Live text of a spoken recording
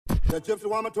The gypsy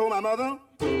woman told my mother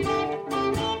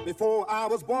before I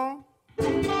was born,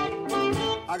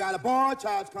 I got a boy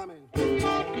child coming. He's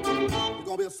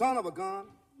gonna be a son of a gun.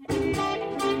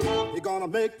 He's gonna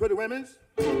make pretty women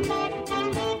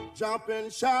jump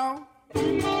and shout.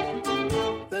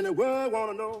 Then the world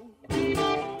wanna know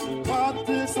what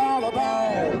this all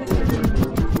about.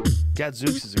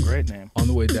 Gadzooks is a great name. On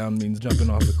the way down means jumping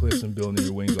off the cliffs and building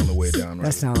your wings on the way down, right?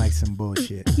 That sounds like some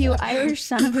bullshit. You Irish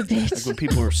son of a Like bitch. when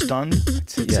people are stunned,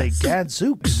 say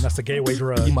Gadzooks. That's a gateway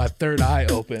drug. My third eye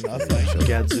open. I was like,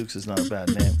 Gadzooks is not a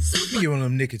bad name. you one of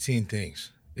them nicotine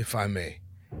things, if I may.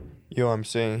 Yo, I'm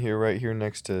sitting here right here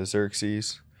next to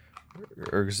Xerxes,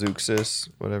 or Zeuxis,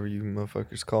 whatever you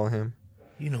motherfuckers call him.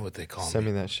 You know what they call Send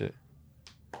me. me that shit.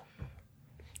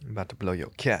 I'm about to blow your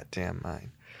goddamn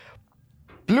mind.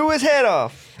 Blew his head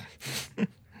off.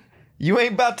 You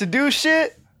ain't about to do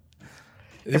shit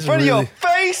in This is front of your really-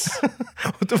 face.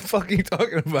 What the fuck are you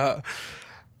talking about?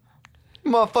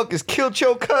 Motherfuckers killed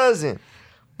your cousin.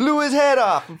 Blew his head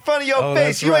off in front of your Oh, face.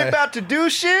 that's You right. ain't about to do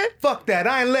shit. Fuck that.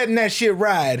 I ain't letting that shit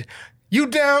ride. You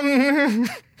down?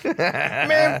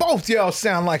 Man, both y'all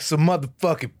sound like some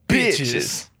motherfucking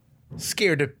bitches.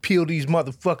 Scared to peel these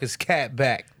motherfuckers' cat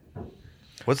back.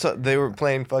 What's up? They were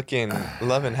playing fucking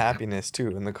Love and Happiness too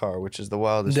in the car, which is the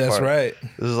wildest That's part. right.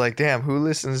 It was like, damn,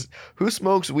 who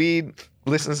smokes weed,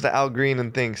 listens to Al Green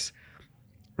and thinks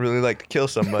really like to kill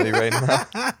somebody right now?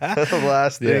 That's the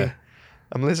last thing. Yeah.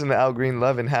 I'm listening to Al Green,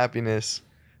 Love and Happiness,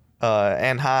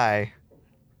 and High,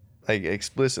 like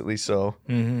explicitly so.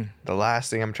 Mm-hmm. The last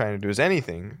thing I'm trying to do is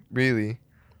anything, really.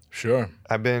 Sure.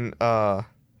 I've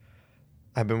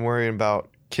been worrying about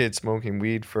kids smoking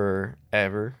weed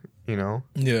forever, you know?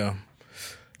 Yeah.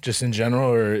 Just in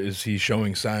general, or is he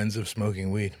showing signs of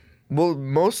smoking weed? Well,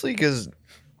 mostly because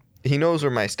he knows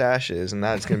where my stash is, and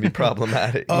that's going to be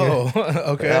problematic. you know? Oh,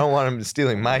 okay. I don't want him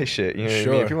stealing my shit. You know what I mean?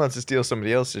 Sure. If he wants to steal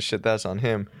somebody else's shit, that's on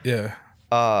him. Yeah.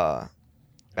 I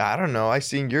don't know. I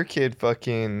seen your kid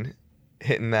fucking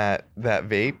hitting that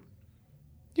vape.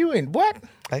 You ain't what?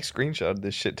 I screenshotted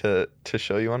this shit to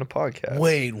show you on a podcast.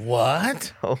 Wait,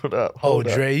 what? Hold up. Oh, Hold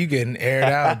up. Dre, you getting aired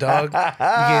out, dog. You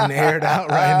getting aired out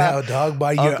right now, dog,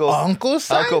 by your uncle,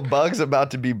 son? Uncle Bug's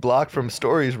about to be blocked from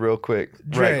stories real quick.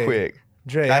 Dre. Right quick.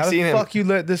 Dre, I've how seen the him- fuck you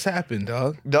let this happen,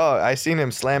 dog? Dog, I seen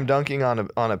him slam dunking on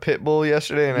a pit bull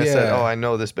yesterday, and I said, Yeah. "Oh, I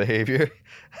know this behavior,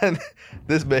 and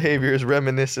this behavior is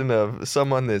reminiscent of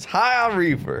someone that's high on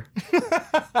reefer."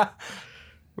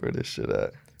 Where this shit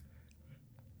at?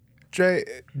 Dre,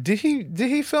 did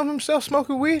he film himself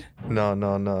smoking weed? No.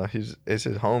 It's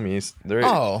his homies. They're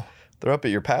Oh, up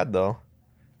at your pad though.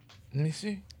 let me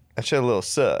see. That shit a little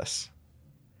sus.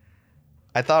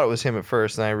 I thought it was him at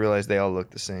first, and I realized they all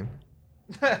look the same.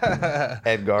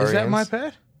 Edgarians. Is that my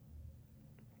pad?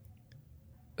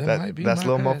 That might be That's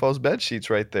my little pad. mofo's bed sheets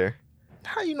right there.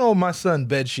 How you know what my son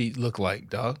bed sheet look like,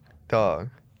 dog? Dog.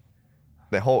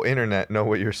 The whole internet know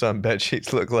what your son bed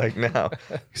sheets look like now.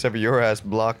 Except for your ass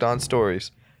blocked on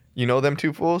stories. You know them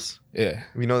two fools? Yeah,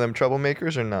 You know them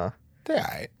troublemakers or nah? they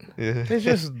alright. Yeah.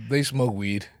 They smoke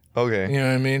weed. Okay. You know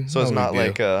what I mean? So it's No not big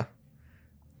like deal.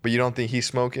 but you don't think he's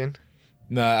smoking?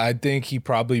 No, I think he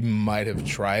probably might have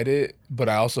tried it, but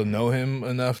I also know him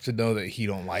enough to know that he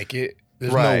don't like it.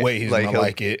 There's Right. no way he's Like, gonna he'll-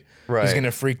 like it. right. He's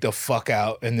gonna freak the fuck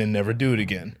out and then never do it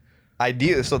again.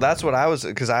 Idea. So that's what I was,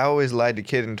 because I always lied to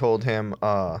kid and told him,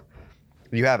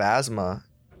 you have asthma.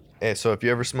 And so if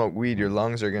you ever smoke weed, your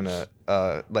lungs are gonna,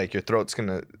 like your throat's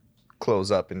gonna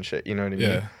close up and shit. You know what I mean?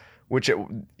 Yeah. Which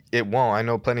it won't. I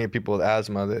know plenty of people with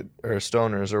asthma that are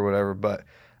stoners or whatever, but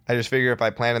I just figure if I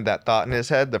planted that thought in his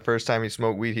head, the first time he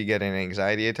smoked weed, he'd get an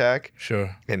anxiety attack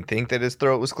Sure. and think that his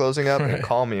throat was closing up Right. and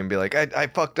call me and be like, I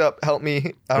fucked up. Help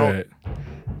me. Right.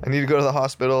 I need to go to the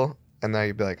hospital. And then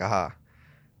you'd be like, aha.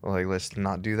 Well, like, let's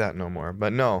not do that no more.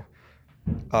 But no,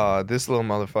 this little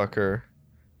motherfucker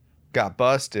got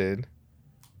busted,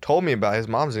 told me about it. His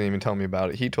mom didn't even tell me about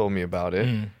it. He told me about it.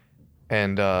 Mm.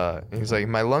 And he's like,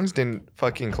 my lungs didn't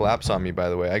fucking collapse on me, by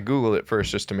the way. I Googled it first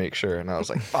just to make sure. And I was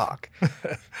like, fuck.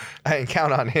 I didn't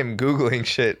count on him Googling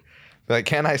shit. Like,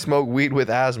 can I smoke weed with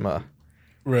asthma?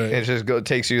 Right. And it just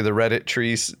takes you to the Reddit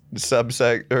trees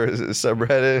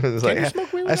subreddit. It's like, you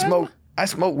smoke weed with I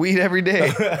smoke weed every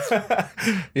day.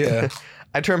 Yeah.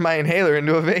 I turn my inhaler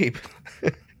into a vape.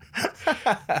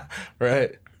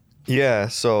 Right. Yeah,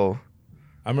 so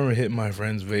I remember hitting my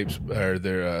friends' vapes or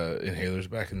their inhalers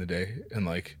back in the day, and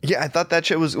like, yeah, I thought that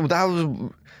shit was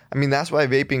I mean, that's why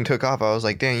vaping took off. I was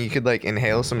like, dang, you could like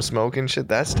inhale some smoke and shit.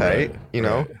 That's tight, you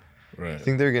know? Right. I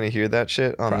think they're gonna hear that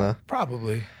shit on the.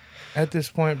 Probably. At this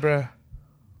point, bruh,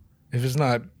 if it's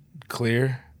not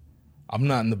clear, I'm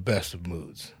not in the best of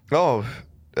moods. Oh,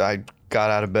 I got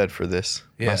out of bed for this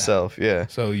myself. Yeah.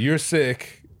 So you're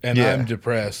sick and Yeah. I'm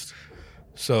depressed.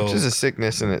 So Which is a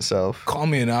sickness in itself. call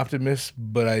me an optimist,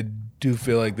 but I do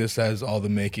feel like this has all the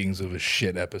makings of a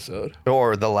shit episode.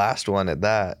 Or the last one at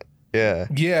that. Yeah.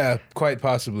 Yeah, quite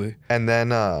possibly. And then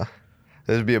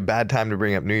this would be a bad time to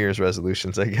bring up New Year's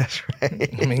resolutions, I guess, right?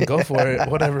 I mean, go for it.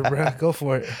 Whatever, bro. Go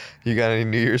for it. You got any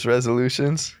New Year's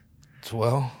resolutions?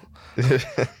 Well,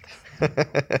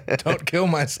 don't kill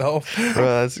myself.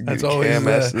 Bro, That's always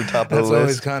KMS at the top of that's the always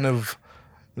list. kind of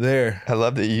there. I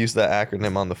love that you used that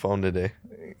acronym on the phone today.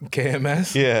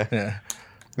 KMS? Yeah. Yeah.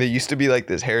 There used to be like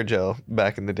this hair gel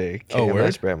back in the day. Oh, KMS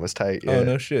word? brand was tight. Yeah. Oh,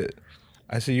 no shit.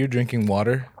 I see you're drinking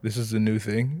water. This is a new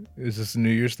thing. Is this a New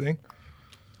Year's thing?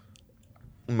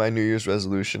 My New Year's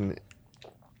resolution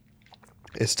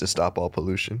is to stop all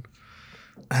pollution.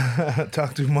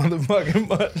 Talk too motherfucking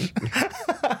much.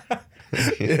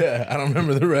 Yeah, I don't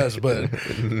remember the rest, but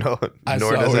No, I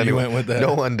nor saw does where you anyone. went with that.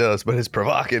 No one does, but it's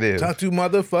provocative. talk too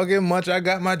motherfucking much. I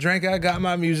got my drink. I got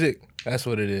my music. That's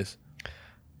what it is.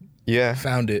 Yeah.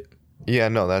 Found it. Yeah,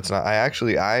 no, that's not. I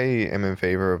am in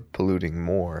favor of polluting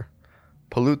more.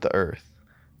 Pollute the earth.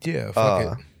 Yeah,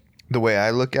 fuck it. The way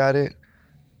I look at it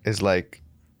is like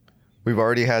we've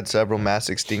already had several mass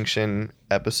extinction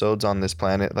episodes on this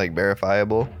planet, like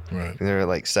verifiable. Right. And there are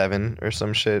like 7 or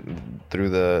some shit through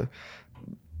the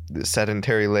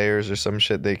sedentary layers or some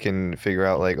shit. They can figure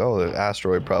out like, oh, the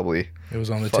asteroid probably. It was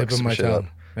on the fuck tip of some my shit tongue.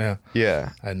 Yeah.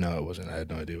 Yeah. I know it wasn't. I had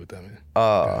no idea what that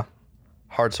meant.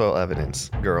 Hard soil evidence,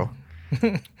 girl.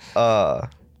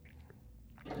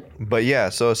 But yeah,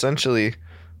 so essentially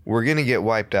we're gonna get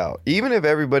wiped out. Even if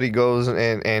everybody goes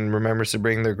and remembers to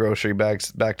bring their grocery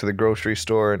bags back to the grocery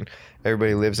store and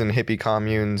everybody lives in hippie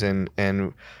communes and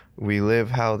we live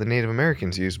how the Native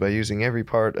Americans used by using every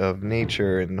part of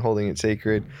nature and holding it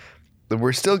sacred,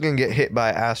 we're still gonna get hit by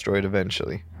an asteroid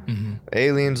eventually. Mm-hmm.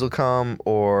 Aliens will come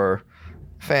or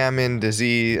famine,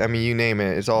 disease, I mean you name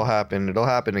it, it's all happened. It'll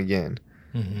happen again.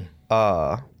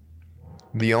 Mm-hmm.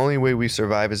 The only way we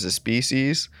survive as a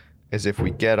species is if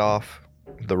we get off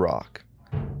the rock,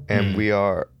 and we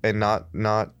are, and not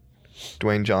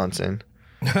Dwayne Johnson,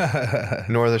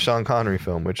 nor the Sean Connery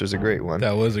film, which is a great one.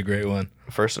 That was a great one.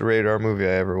 First rated R movie I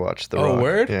ever watched. The Oh, Rock.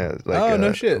 word? Yeah, like Oh, a,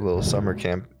 no shit. a little summer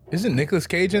camp. Isn't Nicolas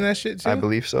Cage in that shit too? I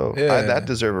believe so. Yeah. That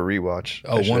deserve a rewatch.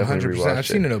 Oh, I should definitely 100%. rewatch I've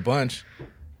seen it a bunch.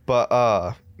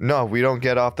 But no, we don't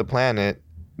get off the planet.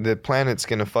 The planet's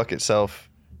gonna fuck itself.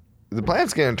 The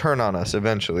planet's gonna turn on us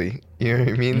eventually. You know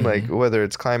what I mean? Mm-hmm. Like whether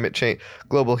it's climate change,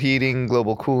 global heating,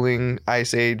 global cooling,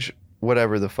 ice age,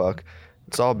 whatever the fuck.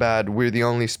 It's all bad. We're the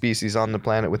only species on the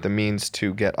planet with the means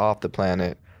to get off the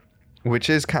planet, which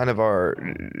is kind of our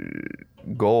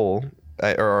goal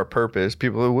or our purpose.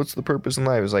 People are, what's the purpose in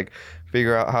life? It's like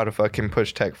figure out how to fucking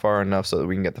push tech far enough so that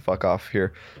we can get the fuck off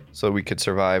here, so that we could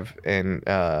survive and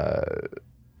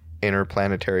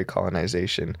interplanetary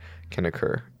colonization can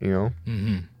occur. You know.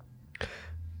 Mm-hmm.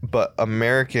 But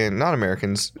not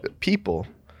Americans, people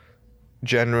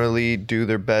generally do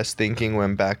their best thinking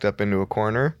when backed up into a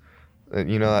corner.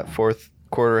 You know that fourth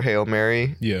quarter Hail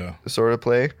Mary Yeah. sort of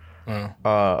play.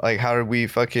 Oh. Like how did we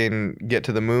fucking get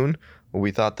to the moon? Well,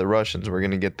 we thought the Russians were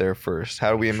gonna get there first.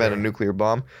 How did we invent a nuclear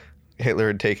bomb? Hitler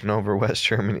had taken over West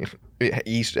Germany,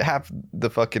 half the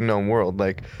fucking known world.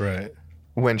 Like Right.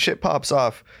 when shit pops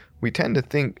off, we tend to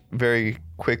think very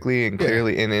quickly and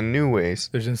clearly and in new ways.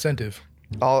 There's incentive.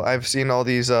 I've seen all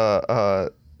these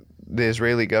the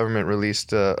Israeli government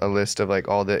released a list of like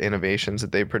all the innovations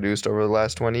that they produced over the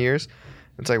last 20 years.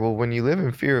 It's like, well, when you live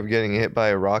in fear of getting hit by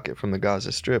a rocket from the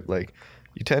Gaza Strip, like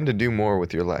you tend to do more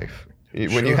with your life.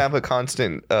 When you have a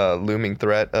constant looming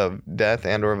threat of death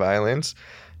and or violence,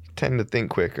 you tend to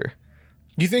think quicker.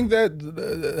 You think that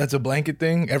that's a blanket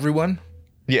thing? Everyone?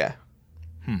 Yeah.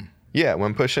 Yeah,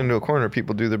 when pushed into a corner,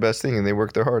 people do their best thing and they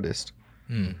work their hardest.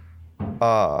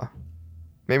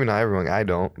 Maybe not everyone. I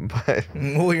don't, but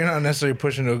Well, you're not necessarily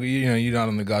pushing. You're not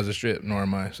on the Gaza Strip, nor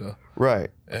am I. So. right.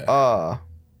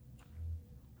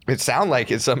 It sound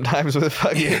like it sometimes with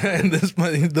fucking. Yeah, and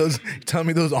those tell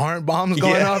me those aren't bombs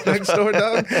going Yeah. off next door,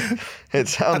 dog. It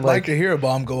sounds I'd like to hear a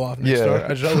bomb go off next Yeah. door.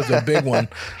 I just was a big one.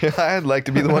 I'd like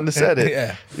to be the one to set it.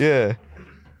 Yeah. Yeah.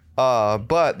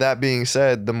 But that being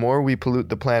said, the more we pollute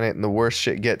the planet and the worse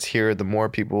shit gets here, the more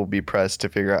people will be pressed to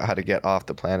figure out how to get off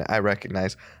the planet. I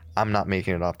recognize I'm not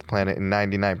making it off the planet, and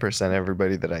 99% of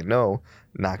everybody that I know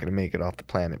not going to make it off the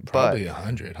planet. Probably but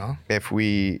 100, huh? if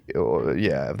we,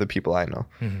 of the people I know,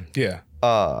 Yeah.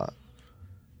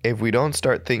 if we don't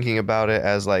start thinking about it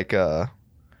as like a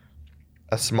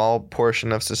small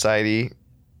portion of society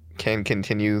can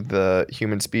continue the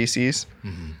human species,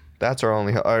 That's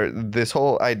this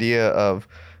whole idea of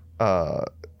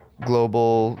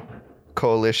global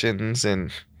coalitions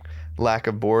and lack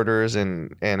of borders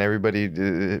and everybody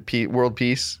world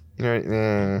peace. You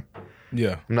know,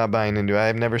 Yeah. I'm not buying into it.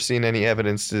 I've never seen any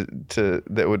evidence to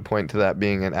that would point to that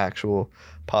being an actual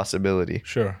possibility.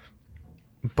 Sure.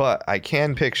 But I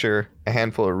can picture a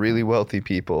handful of really wealthy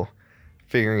people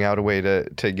figuring out a way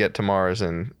to get to Mars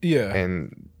and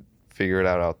figure it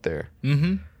out there.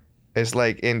 Mm-hmm. It's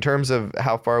like, in terms of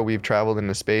how far we've traveled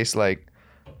into space, like,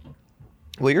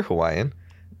 well, you're Hawaiian.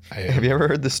 Have you ever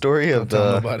heard the story of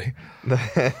nobody.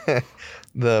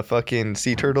 the fucking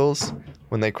sea turtles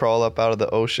when they crawl up out of the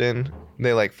ocean?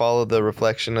 They like follow the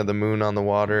reflection of the moon on the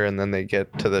water, and then they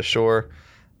get to the shore,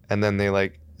 and then they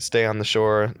like stay on the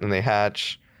shore, and they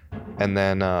hatch, and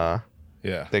then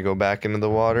they go back into the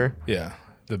water. Yeah.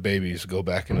 The babies go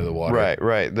back into the water.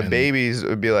 Right. The babies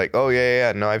would be like, oh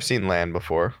yeah, no, I've seen land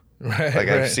before. Right. Like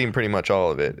I've seen pretty much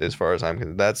all of it as far as I'm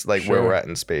concerned. That's like where we're at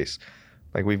in space.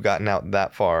 Like we've gotten out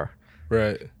that far.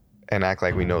 Right. And act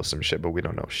like we know some shit, but we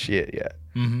don't know shit yet.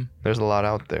 Mm-hmm. There's a lot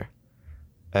out there.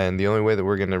 And the only way that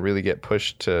we're going to really get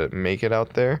pushed to make it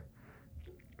out there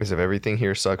is if everything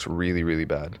here sucks really, really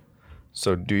bad.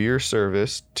 So do your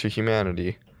service to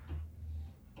humanity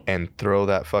and throw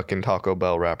that fucking Taco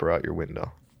Bell wrapper out your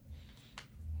window.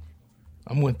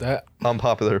 I'm with that.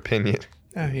 Unpopular opinion.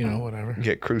 You know, whatever.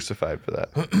 Get crucified for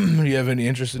that. Do you have any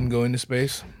interest in going to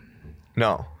space?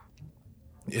 No.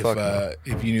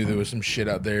 If you knew there was some shit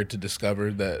out there to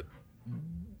discover that,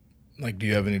 like, do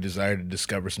you have any desire to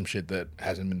discover some shit that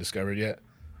hasn't been discovered yet?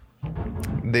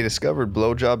 They discovered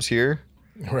blowjobs here.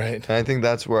 Right. And I think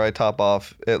that's where I top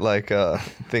off at, like,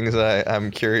 things that I'm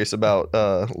curious about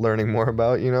learning more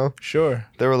about, you know? Sure.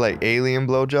 There were, like, alien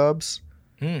blowjobs.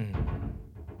 Hmm.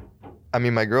 I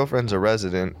mean, my girlfriend's a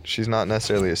resident. She's not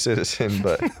necessarily a citizen,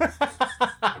 but...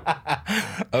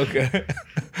 Okay.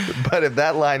 But if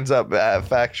that lines up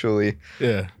factually,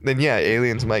 then yeah,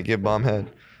 aliens might give bomb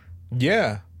head.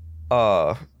 Yeah.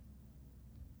 The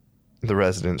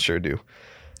residents sure do.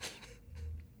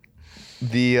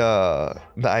 The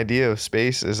idea of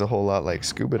space is a whole lot like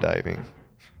scuba diving.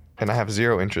 And I have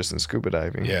zero interest in scuba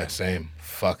diving. Yeah, same.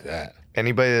 Fuck that.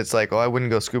 Anybody that's like, oh, I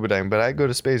wouldn't go scuba diving, but I'd go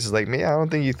to space is like, man, I don't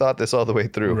think you thought this all the way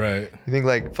through. Right. You think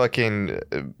like fucking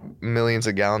millions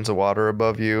of gallons of water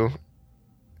above you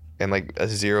and like a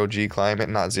 0G climate,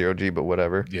 not 0G, but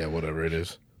whatever. Yeah, whatever it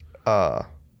is.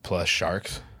 Plus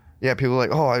sharks. Yeah, people are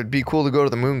like, oh, it'd be cool to go to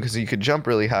the moon because you could jump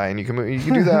really high and you can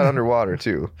do that underwater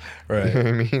too. Right. You know what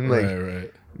I mean? Like,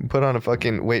 right. Put on a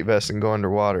fucking weight vest and go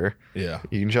underwater. Yeah.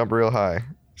 You can jump real high.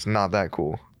 It's not that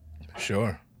cool.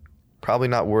 Sure. Probably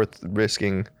not worth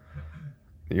risking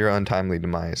your untimely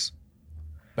demise.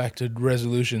 Back to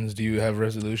resolutions. Do you have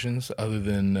resolutions other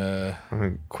than... I'm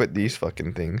gonna quit these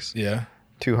fucking things. Yeah.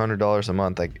 $200 a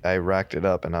month. I racked it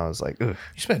up and I was like, ugh.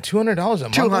 You spent $200 a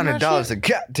month $200 a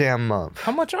goddamn month.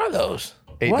 How much are those?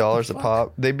 $8 a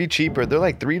pop. They'd be cheaper. They're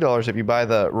like $3 if you buy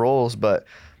the rolls, but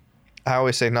I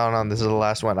always say, no, this is the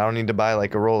last one. I don't need to buy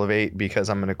like a roll of 8 because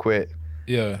I'm going to quit.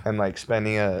 Yeah. And like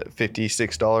spending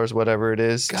 $56, whatever it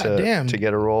is, to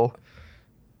get a roll.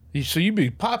 So you be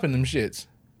popping them shits.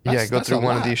 Yeah, I go through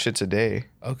one of these shits a day.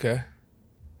 Okay.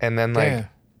 And then like,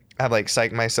 I've like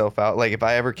psyched myself out. Like if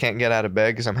I ever can't get out of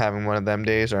bed because I'm having one of them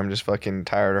days or I'm just fucking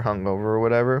tired or hungover or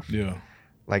whatever. Yeah.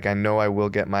 Like I know I will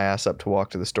get my ass up to walk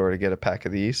to the store to get a pack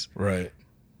of these. Right.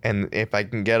 And if I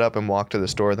can get up and walk to the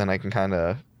store, then I can kind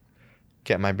of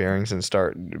get my bearings and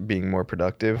start being more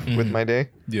productive with my day.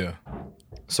 Yeah.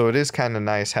 So it is kind of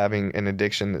nice having an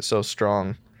addiction that's so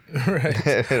strong.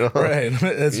 Right. Right.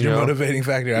 That's your motivating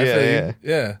factor. I feel you.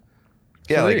 Yeah.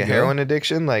 Yeah, So like a heroin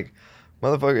addiction, like,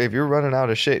 motherfucker, if you're running out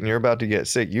of shit and you're about to get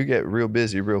sick, you get real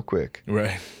busy real quick.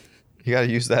 Right. You got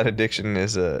to use that addiction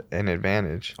as an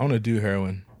advantage. I want to do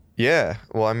heroin. Yeah.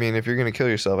 Well, I mean, if you're going to kill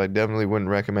yourself, I definitely wouldn't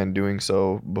recommend doing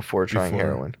so before trying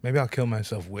heroin. Maybe I'll kill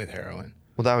myself with heroin.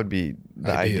 Well, that would be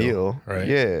the ideal. Right.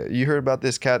 Yeah. You heard about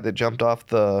this cat that jumped off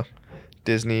the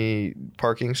Disney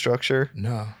parking structure?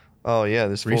 No. Oh, yeah.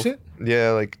 This fool, recent?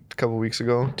 Yeah, like a couple weeks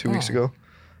ago, 2 weeks ago.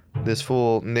 This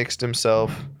fool nixed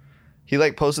himself. He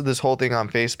like posted this whole thing on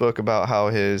Facebook about how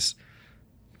his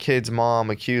kid's mom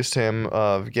accused him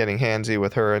of getting handsy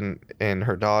with her and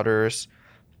her daughters.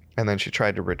 And then she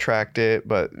tried to retract it,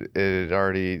 but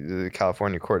the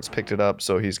California courts picked it up,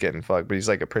 so he's getting fucked. But he's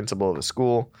like a principal of a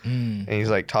school, and he's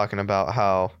like talking about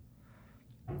how,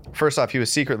 first off, he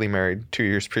was secretly married 2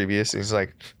 years previous. And he's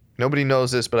like, nobody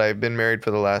knows this, but I've been married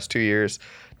for the last 2 years.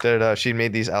 She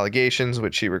made these allegations,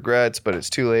 which she regrets, but it's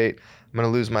too late. I'm going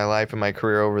to lose my life and my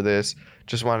career over this.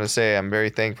 Just wanted to say I'm very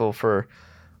thankful for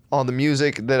all the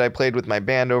music that I played with my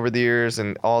band over the years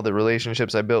and all the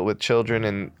relationships I built with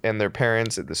children and their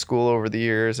parents at the school over the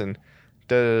years and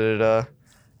da-da-da-da.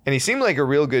 And he seemed like a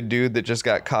real good dude that just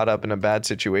got caught up in a bad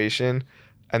situation.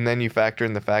 And then you factor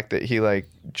in the fact that he like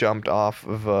jumped off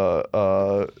of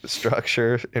a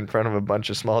structure in front of a bunch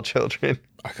of small children.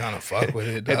 I kind of fuck with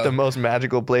it. At the most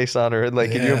magical place on earth.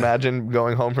 Like, can you imagine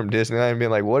going home from Disneyland and being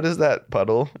like, what is that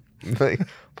puddle? Like,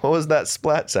 what was that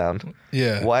splat sound?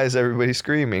 Yeah. Why is everybody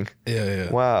screaming? Yeah.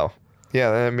 Wow.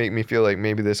 Yeah, that made me feel like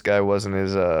maybe this guy wasn't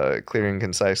as clear and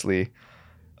concisely.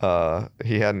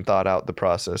 He hadn't thought out the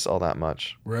process all that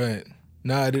much. Right.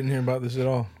 No, I didn't hear about this at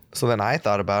all. So then I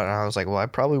thought about it and I was like, well, I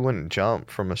probably wouldn't jump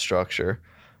from a structure,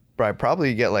 but I'd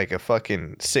probably get like a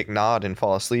fucking sick nod and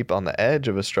fall asleep on the edge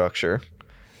of a structure.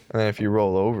 And then if you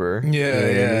roll over.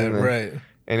 Yeah, right.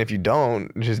 And if you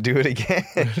don't, just do it again.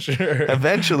 Sure.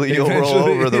 Eventually you'll roll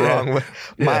over the wrong way.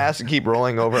 My ass would keep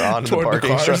rolling over onto the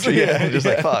parking structure. Yeah, just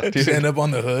like, fuck, dude. Just end up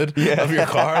on the hood of your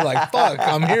car like, fuck,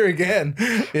 I'm here again.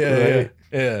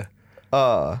 Yeah.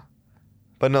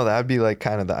 But no, that'd be like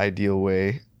kind of the ideal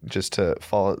way, just to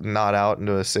nod out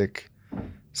into a sick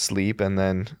sleep and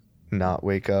then not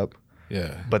wake up.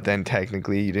 Yeah. But then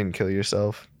technically you didn't kill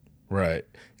yourself. Right.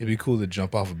 It'd be cool to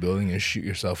jump off a building and shoot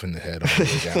yourself in the head on the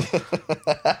way down.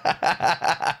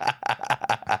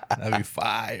 That'd be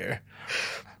fire.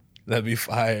 That'd be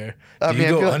fire. Do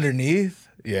you go underneath?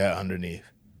 Yeah, underneath.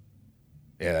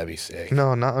 Yeah, that'd be sick.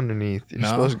 No, not underneath. You're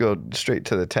supposed to go straight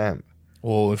to the temp.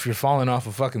 Well, if you're falling off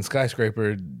a fucking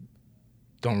skyscraper,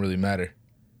 don't really matter.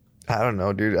 I don't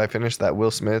know, dude. I finished that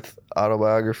Will Smith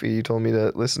autobiography you told me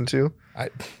to listen to.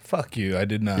 Fuck you. I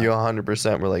did not. You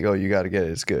 100% were like, oh, you got to get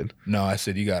it. It's good. No, I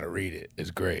said you got to read it.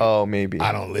 It's great. Oh, maybe.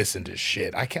 I don't listen to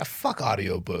shit. I can't fuck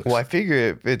audiobooks. Well, I figure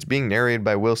if it's being narrated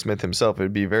by Will Smith himself,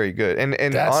 it'd be very good. And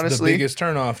that's honestly, the biggest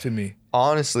turnoff to me.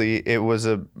 Honestly, it was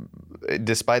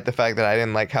despite the fact that I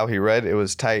didn't like how he read, it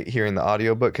was tight hearing the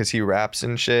audiobook because he raps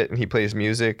and shit and he plays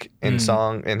music and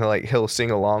song and he'll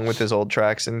sing along with his old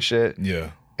tracks and shit.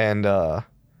 Yeah. And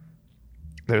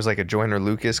there's like a Joyner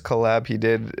Lucas collab he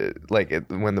did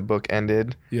when the book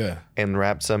ended. Yeah. And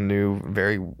rapped some new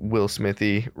very Will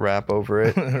Smithy rap over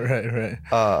it. Right.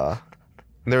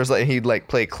 There was he'd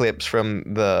play clips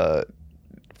from the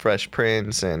Fresh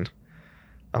Prince, and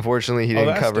unfortunately he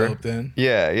didn't cover. Dope, then.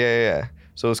 Yeah.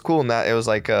 So it was cool in that it was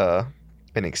like an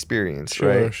experience,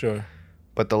 right? Sure.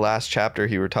 But the last chapter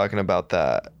he were talking about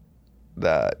that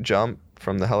jump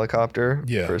from the helicopter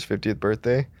for his 50th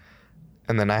birthday.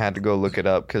 And then I had to go look it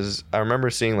up because I remember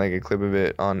seeing like a clip of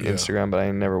it on Instagram, but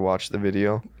I never watched the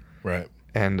video. Right.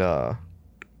 And the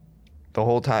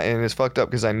whole time, and it's fucked up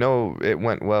because I know it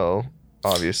went well,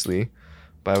 obviously,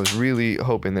 but I was really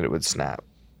hoping that it would snap,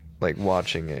 like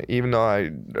watching it, even though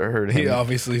I heard him. He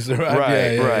obviously survived.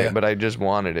 Right. Yeah. But I just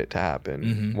wanted it to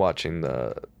happen, watching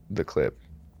the clip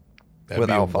with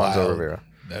Alfonso Rivera.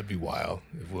 That'd be wild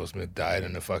if Will Smith died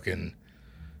in a fucking,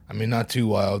 I mean, not too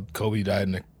wild. Kobe died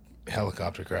in a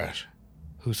helicopter crash.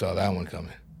 Who saw that one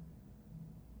coming?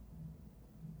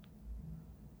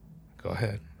 Go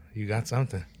ahead. You got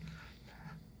something.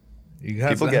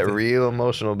 People get real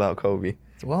emotional about Kobe,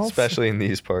 especially in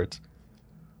these parts.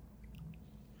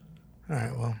 All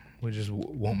right, well, we just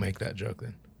won't make that joke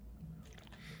then.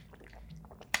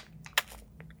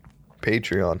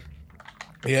 Patreon.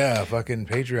 Yeah, fucking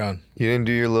Patreon. You didn't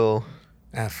do your little...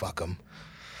 fuck them.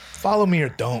 Follow me or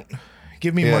don't.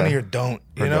 Give me money or don't.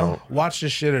 You know? Don't. Watch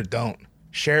this shit or don't.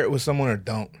 Share it with someone or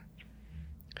don't.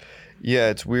 Yeah,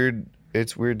 it's weird.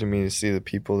 It's weird to me to see the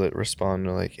people that respond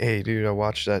to like, hey, dude, I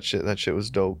watched that shit. That shit was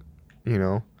dope. You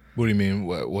know? What do you mean?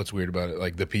 What's weird about it?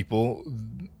 Like the people?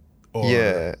 Or...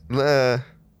 Yeah.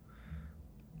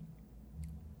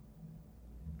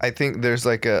 I think there's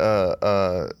like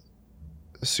a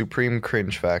supreme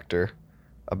cringe factor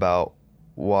about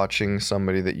watching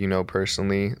somebody that you know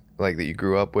personally, like that you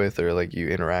grew up with or like you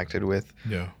interacted with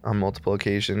on multiple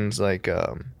occasions. Like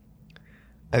I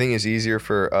think it's easier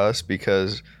for us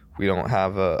because we don't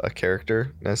have a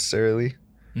character necessarily.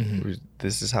 Mm-hmm.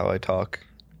 This is how I talk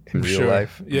in real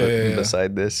life.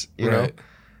 Beside this, you know.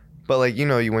 But like, you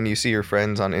know, when you see your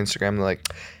friends on Instagram, they're like,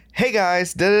 hey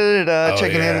guys,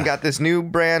 checking in. Got this new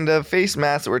brand of face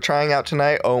mask that we're trying out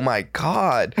tonight. Oh my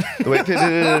god,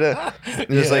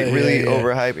 it's like really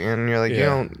overhyped, and you're like, you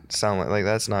don't sound like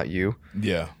that's not you.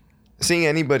 Yeah. Seeing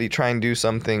anybody try and do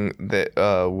something that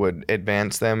would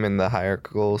advance them in the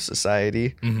hierarchical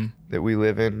society that we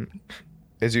live in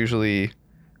is usually,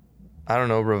 I don't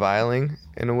know, reviling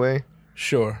in a way.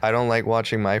 Sure. I don't like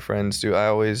watching my friends do. I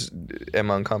always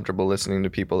am uncomfortable listening to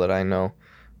people that I know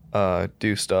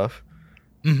do stuff.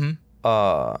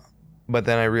 But But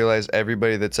then I realized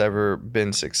everybody that's ever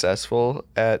been successful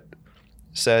at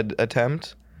said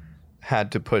attempt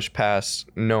had to push past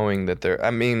knowing that they're,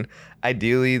 I mean,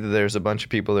 ideally there's a bunch of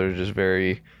people that are just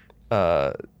very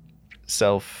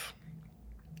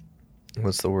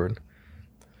self-absorbed,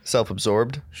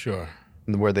 Sure.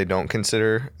 where they don't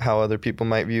consider how other people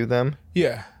might view them.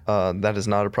 Yeah. That is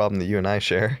not a problem that you and I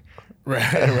share.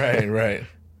 Right.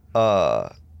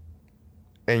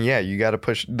 And yeah, you got to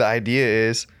push. The idea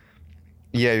is,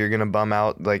 yeah, you're going to bum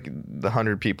out like the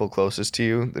 100 people closest to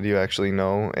you that you actually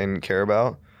know and care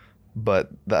about. But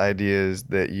the idea is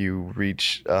that you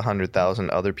reach 100,000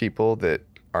 other people that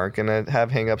aren't going to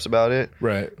have hangups about it.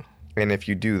 Right. And if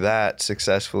you do that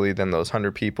successfully, then those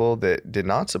 100 people that did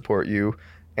not support you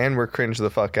and were cringe the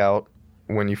fuck out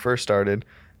when you first started,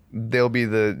 they'll be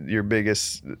your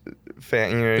biggest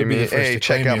fan. You know what I mean? Hey,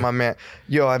 check out my man.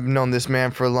 Yo, I've known this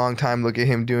man for a long time. Look at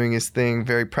him doing his thing.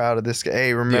 Very proud of this guy.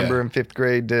 Hey, remember in 5th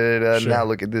grade? Sure. Now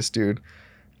look at this dude.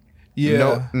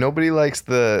 Yeah. Nobody likes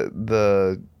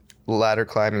the ladder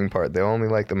climbing part. They only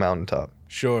like the mountaintop.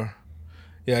 Sure.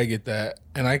 Yeah, I get that.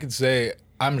 And I could say,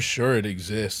 I'm sure it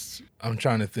exists. I'm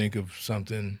trying to think of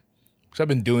something. Because I've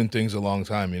been doing things a long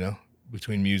time,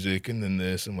 between music and then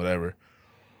this and whatever.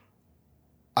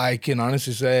 I can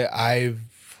honestly say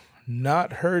I've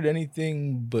not heard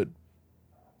anything but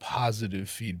positive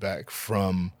feedback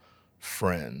from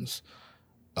friends.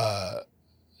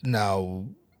 Now,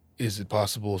 is it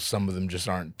possible some of them just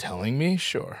aren't telling me?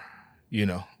 Sure.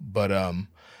 But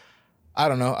I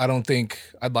don't know.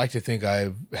 I'd like to think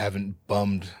I haven't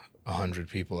bummed 100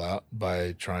 people out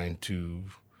by trying to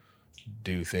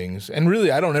do things. And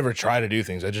really, I don't ever try to do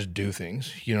things. I just do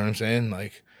things. You know what I'm saying?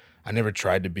 Like, I never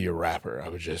tried to be a rapper. I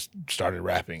was just started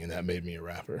rapping, and that made me a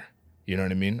rapper. You know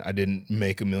what I mean? I didn't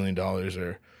make $1 million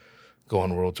or go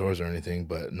on world tours or anything,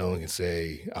 but no one can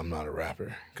say I'm not a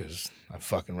rapper because I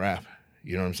fucking rap.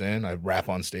 You know what I'm saying? I rap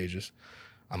on stages.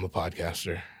 I'm a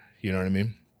podcaster. You know what I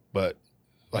mean? But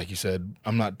like you said,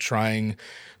 I'm not trying.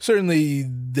 Certainly,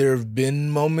 there have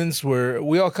been moments where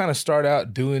we all kind of start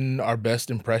out doing our best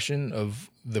impression of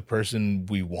the person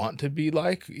we want to be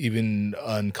like, even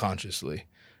unconsciously,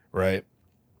 right?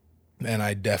 And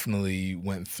I definitely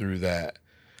went through that.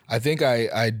 I think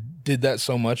I did that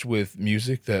so much with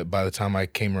music that by the time I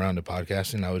came around to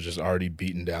podcasting, I was just already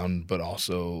beaten down, but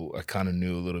also I kind of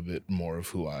knew a little bit more of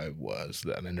who I was.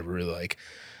 That I never really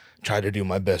tried to do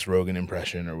my best Rogan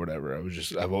impression or whatever.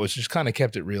 I've always just kind of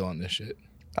kept it real on this shit.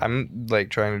 I'm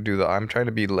trying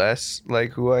to be less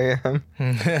like who I am.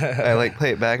 I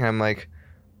play it back and I'm like,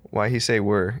 why he say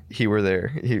he were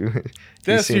there?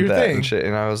 That's your thing. And shit.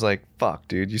 And I was like, fuck,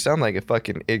 dude, you sound like a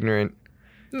fucking ignorant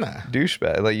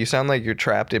douchebag. Like, you sound like you're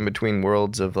trapped in between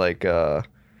worlds of I don't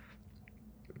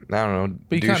know.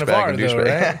 But you kind of are though,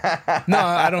 right? No,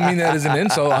 I don't mean that as an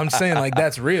insult. I'm saying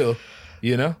that's real,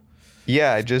 Yeah,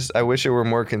 I wish it were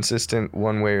more consistent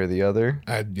one way or the other.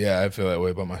 I feel that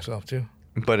way about myself too.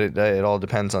 But it all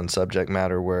depends on subject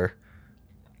matter, where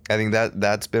I think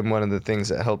that's been one of the things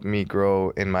that helped me grow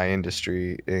in my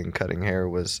industry in cutting hair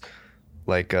was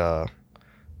the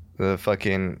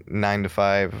fucking 9 to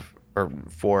 5 or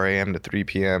 4 a.m. to 3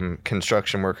 p.m.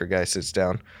 construction worker guy sits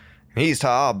down. He's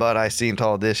tall, but I seen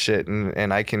all this shit,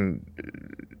 and I can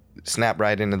snap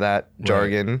right into that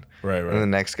jargon. Right. And the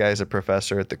next guy's a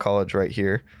professor at the college right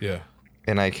here. Yeah.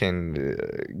 And I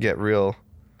can get real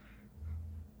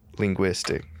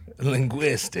linguistic.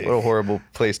 Linguistic. What a horrible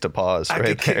place to pause I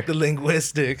could kick the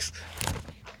linguistics.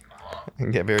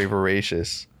 And get very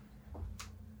voracious.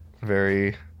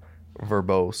 Very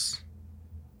verbose.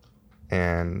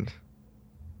 And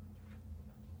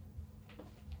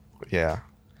yeah.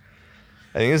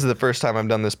 I think this is the first time I've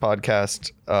done this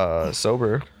podcast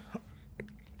sober.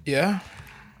 Yeah.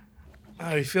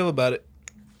 How do you feel about it?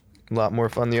 A lot more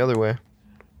fun the other way.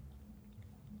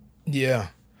 Yeah.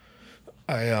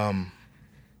 I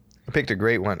picked a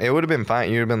great one. It would have been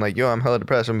fine. You'd have been like, yo, I'm hella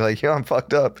depressed. I'd be like, yo, I'm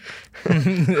fucked up.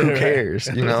 Who cares,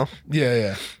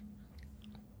 Yeah.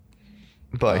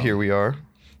 But here we are.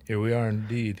 Here we are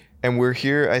indeed. And we're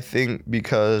here, I think,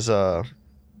 because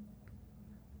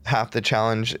half the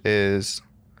challenge is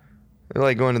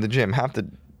like going to the gym. Half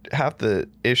the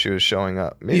issue is showing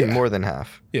up. Maybe more than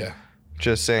half. Yeah.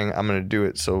 Just saying, I'm going to do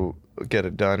it, so get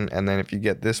it done. And then if you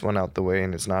get this one out the way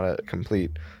and it's not a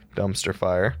complete dumpster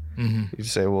fire, you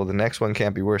say, well, the next one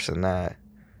can't be worse than that.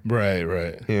 Right. You know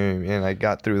what I mean? And I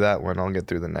got through that one. I'll get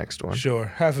through the next one. Sure.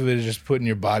 Half of it is just putting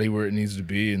your body where it needs to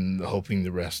be and hoping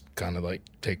the rest kind of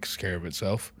takes care of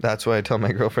itself. That's why I tell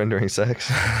my girlfriend during sex.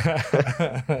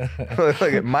 Look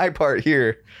at my part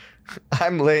here.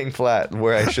 I'm laying flat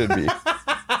where I should be.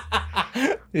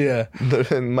 Yeah.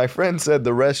 My friend said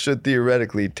the rest should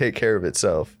theoretically take care of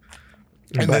itself.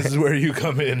 And this is where you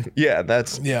come in. Yeah,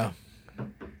 that's. Yeah.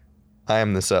 I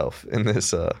am the self in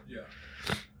this. Yeah.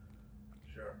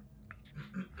 Sure.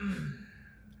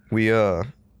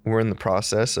 We're in the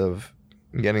process of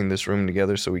getting this room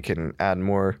together so we can add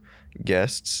more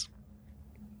guests.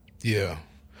 Yeah.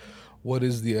 What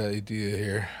is the idea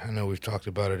here? I know we've talked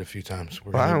about it a few times.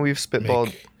 We've spitballed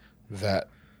make that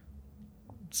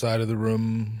side of the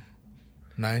room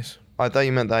nice. I thought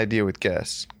you meant the idea with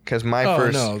guests, because my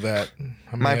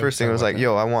first thing was like,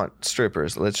 yo, I want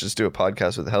strippers. Let's just do a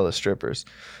podcast with hella strippers.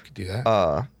 Could do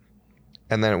that.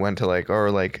 And then it went to like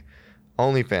OnlyFans.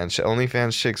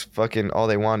 OnlyFans chicks fucking all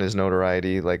they want is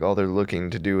notoriety. Like all they're looking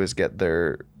to do is get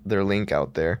their link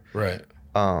out there. Right.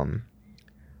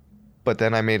 But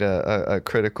then I made a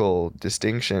critical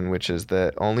distinction, which is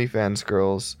that OnlyFans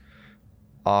girls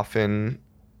often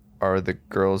are the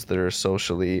girls that are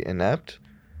socially inept.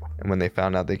 And when they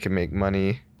found out they could make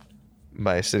money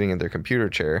by sitting in their computer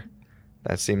chair,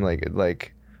 that seemed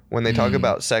like when they talk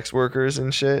about sex workers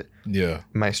and shit, Yeah.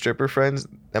 my stripper friends,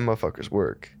 them motherfuckers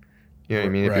work. You know what I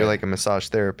mean? If Right. you're like a massage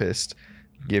therapist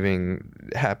giving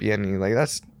happy ending, like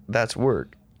that's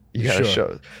work. You gotta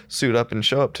Sure. suit up and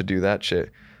show up to do that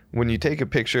shit. When you take a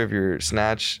picture of your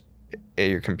snatch at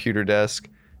your computer desk,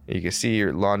 you can see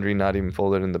your laundry not even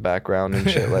folded in the background and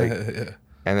shit. Like, Yeah.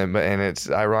 and it's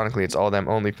ironically, it's all them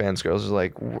OnlyFans girls are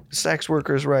like, sex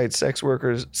workers, right? Sex work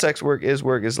is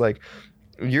work. Is like,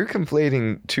 you're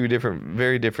conflating two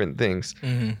very different things.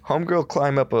 Mm-hmm. Homegirl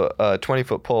climb up a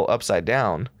 20-foot pole upside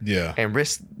down Yeah. and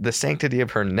risk the sanctity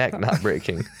of her neck not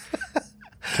breaking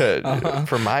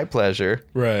for my pleasure.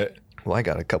 Right. Well, I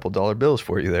got a couple dollar bills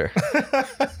for you there.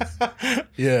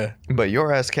 Yeah. But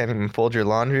your ass can't even fold your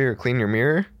laundry or clean your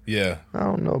mirror. Yeah. I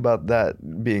don't know about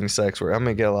that being sex work. I'm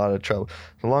going to get a lot of trouble.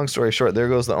 The long story short, there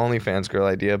goes the OnlyFans girl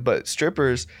idea. But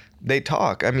strippers, they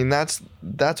talk. I mean, that's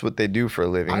what they do for a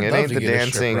living. I'd It love ain't to the get a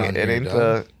dancing. stripper on It here,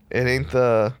 ain't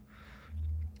dog.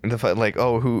 the like,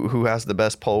 oh, who has the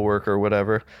best pole work or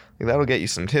whatever. Like, that'll get you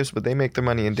some tips, but they make their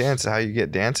money in dance. How you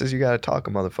get dances, you got to talk a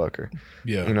motherfucker.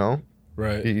 Yeah. You know?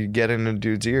 Right. You get in a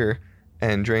dude's ear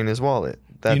and drain his wallet.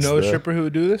 That's you know a stripper who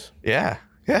would do this? Yeah.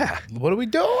 Yeah. What are we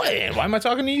doing? Why am I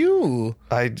talking to you?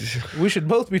 We should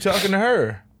both be talking to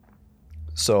her.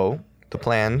 So the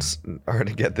plans are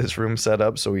to get this room set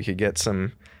up so we could get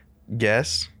some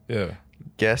guests. Yeah.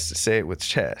 Guests, say it with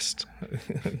chest.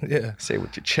 Yeah. Say it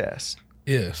with your chest.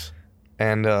 Yes.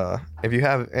 And if you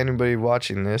have anybody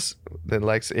watching this that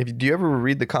likes, do you ever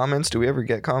read the comments? Do we ever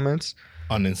get comments?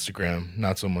 On Instagram,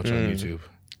 not so much on YouTube.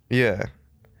 Yeah.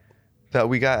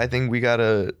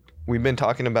 We've been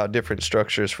talking about different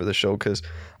structures for the show because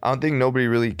I don't think nobody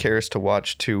really cares to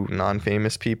watch two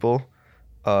non-famous people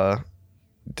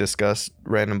discuss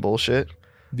random bullshit.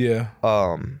 Yeah.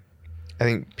 I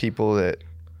think people that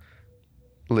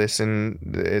listen,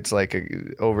 it's like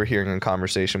overhearing a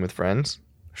conversation with friends,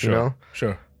 Sure. you know?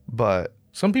 Sure. But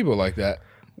Some people like that.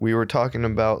 we were talking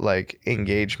about like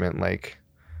engagement, like,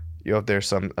 you know, if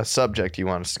there's a subject you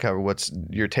want us to cover, what's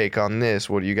your take on this?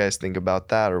 What do you guys think about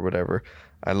that or whatever?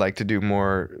 I'd like to do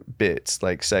more bits,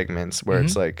 like segments where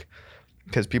it's like,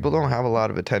 because people don't have a lot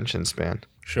of attention span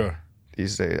Sure.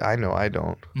 these days. I know I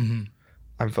don't. Mm-hmm.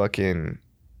 I'm fucking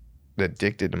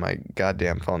addicted to my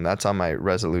goddamn phone. That's on my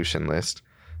resolution list.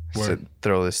 To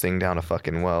throw this thing down a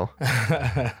fucking well.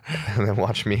 And then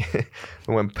watch me,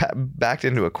 when backed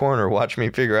into a corner, watch me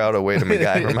figure out a way to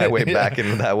MacGyver my way back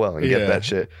into that well and get that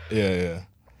shit. Yeah, yeah.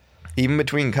 Even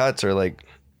between cuts or like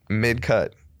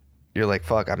mid-cut, you're like,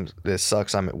 fuck, this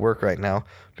sucks. I'm at work right now.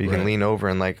 But you can lean over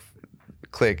and like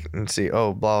click and see,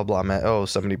 oh, blah, blah, man. Oh,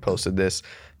 somebody posted this.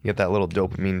 You get that little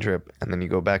dopamine drip. And then you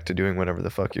go back to doing whatever the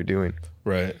fuck you're doing.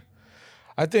 Right.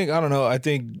 I think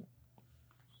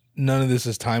none of this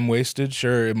is time wasted.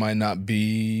 Sure, it might not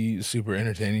be super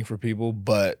entertaining for people,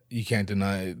 but you can't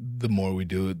deny the more we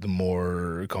do it, the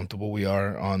more comfortable we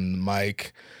are on the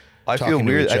mic. I feel talking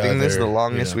to weird. each I think this is the other,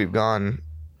 longest yeah. we've gone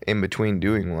in between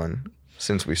doing one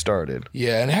since we started.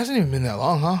 Yeah, and it hasn't even been that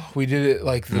long, huh? We did it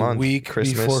like the Month, week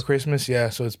Christmas. before Christmas. Yeah,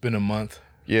 so it's been a month.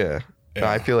 Yeah.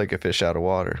 Yeah. I feel like a fish out of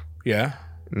water. Yeah.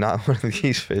 Not one of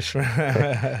these fish.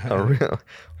 A real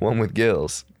one with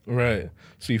gills. Right.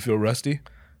 So you feel rusty?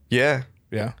 Yeah.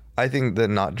 Yeah. I think that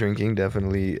not drinking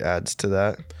definitely adds to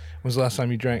that. When's the last time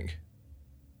you drank?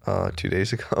 2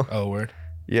 days ago. Oh, word.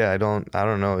 Yeah, I don't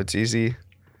know. It's easy.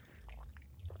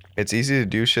 It's easy to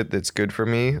do shit that's good for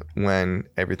me when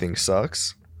everything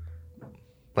sucks.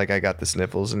 Like I got the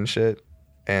sniffles and shit.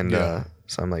 And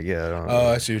so I'm like, yeah, I don't know. Oh,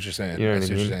 I see what you're saying. You know what I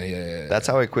see mean? What you're saying. Yeah. That's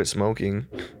how I quit smoking.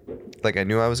 Like I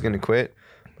knew I was gonna quit,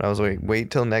 But I was like,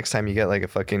 wait till next time you get like a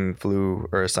fucking flu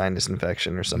or a sinus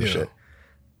infection or some shit.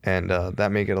 And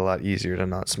that make it a lot easier to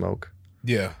not smoke.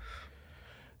 Yeah.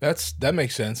 That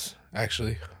makes sense,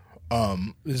 actually.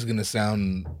 This is gonna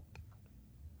sound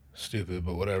stupid,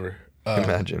 but whatever.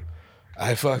 Imagine.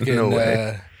 I fucking No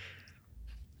way.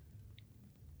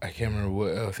 I can't remember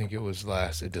what I think it was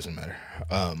last. It doesn't matter.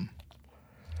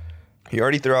 You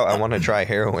already threw out, I want to try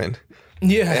heroin.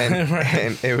 Yeah, And, right.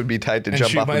 and it would be tight to And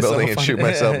jump shoot off a building and myself shoot on-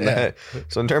 myself in the yeah. head.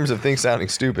 So in terms of things sounding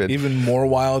stupid, Even more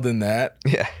wild than that.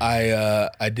 yeah.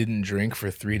 I didn't drink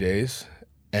for 3 days,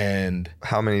 and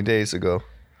How many days ago?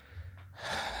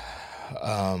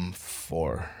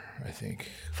 4, I think.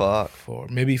 Fuck. 4,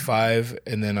 maybe 5,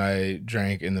 and then I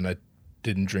drank, and then I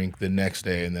didn't drink the next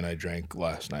day, and then I drank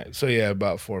last night. So yeah,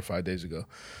 about 4 or 5 days ago.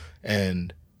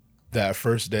 And that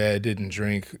first day I didn't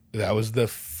drink, that was the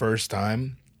first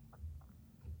time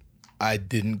I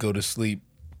didn't go to sleep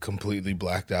completely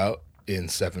blacked out in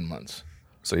 7 months.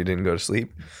 So you didn't go to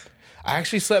sleep? I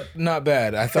actually slept not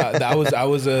bad. I thought that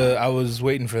I was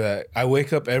waiting for that. I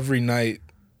wake up every night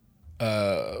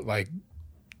like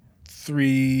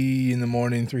 3 in the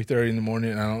morning, 3:30 in the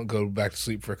morning, and I don't go back to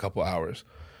sleep for a couple hours.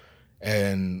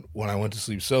 And when I went to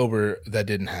sleep sober, that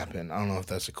didn't happen. I don't know if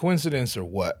that's a coincidence or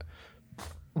what.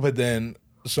 But then,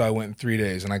 so I went 3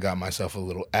 days, and I got myself a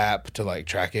little app to like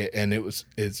track it, and it was.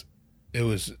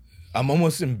 I'm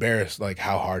almost embarrassed like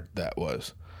how hard that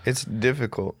was. It's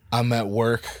difficult. I'm at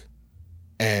work,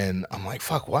 and I'm like,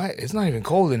 fuck, why? It's not even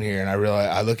cold in here. And I realize,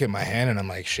 I look at my hand, and I'm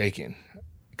like shaking,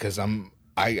 because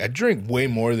I drink way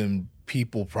more than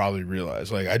people probably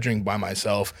realize. Like, I drink by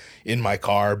myself in my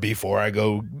car before I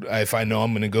go. If I know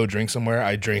I'm going to go drink somewhere,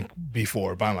 I drink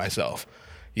before by myself.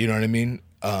 You know what I mean?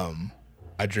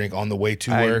 I drink on the way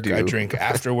to I work. do. I drink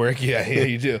after work. Yeah,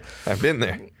 you do. I've been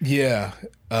there. Yeah.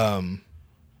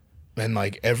 And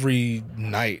like every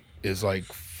night is like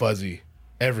fuzzy.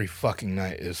 Every fucking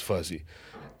night is fuzzy.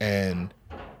 And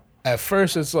at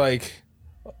first it's like,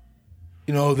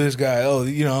 you know, this guy, oh,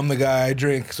 you know, I'm the guy, I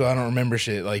drink, so I don't remember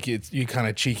shit. Like, it's, you kind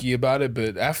of cheeky about it.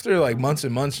 But after like months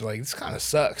and months, you're like, this kind of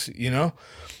sucks, you know?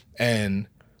 And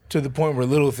to the point where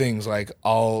little things like,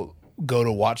 I'll go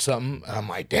to watch something and I'm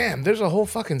like, damn, there's a whole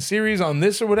fucking series on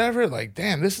this or whatever. Like,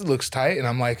 damn, this looks tight. And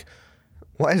I'm like,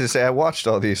 Why does it say I watched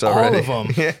all these already? all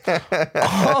of them.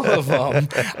 All of them.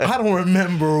 I don't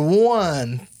remember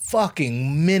one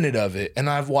fucking minute of it. And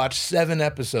I've watched 7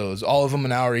 episodes, all of them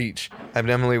an hour each. I've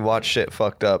definitely watched shit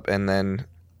fucked up and then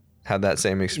had that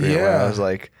same experience where I Yeah. was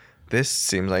like, this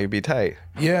seems like it'd be tight.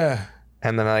 Yeah.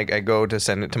 And then I go to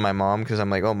send it to my mom because I'm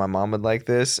like, oh, my mom would like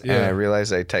this. And Yeah. I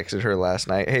realized I texted her last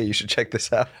night, hey, you should check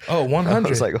this out. Oh, 100. I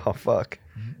was like, oh, fuck.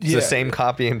 It's Yeah. the same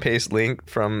copy and paste link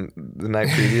from the night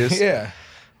previous. Yeah.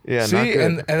 Yeah, See, not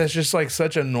good. and it's just like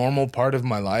such a normal part of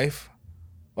my life,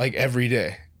 like every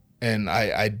day. And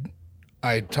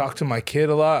I talk to my kid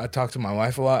a lot, I talk to my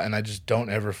wife a lot, and I just don't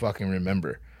ever fucking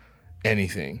remember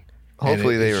anything. And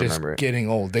Hopefully they it's just remember it. getting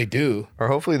old. They do. Or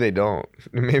hopefully they don't.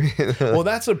 Maybe. Well,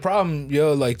 that's a problem,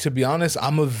 yo. Like, to be honest,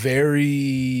 I'm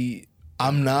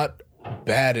not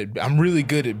bad at, I'm really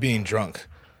good at being drunk.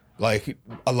 Like,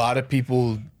 a lot of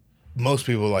people, most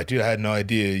people are like, dude, I had no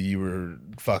idea you were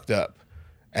fucked up.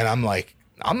 And I'm like,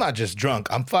 I'm not just drunk.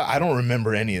 I don't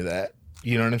remember any of that.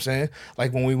 You know what I'm saying?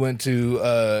 Like when we went to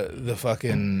the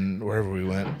fucking, wherever we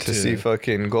went. to see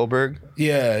fucking Goldberg.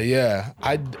 Yeah.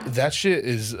 That shit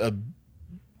is a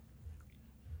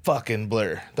fucking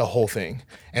blur, the whole thing.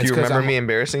 And Do you it's 'cause remember I'm- me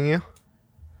embarrassing you?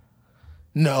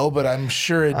 No, but I'm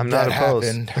sure I'm not that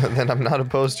opposed. happened. Then I'm not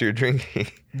opposed to your drinking.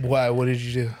 Why? What did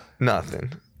you do?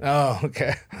 Nothing Oh,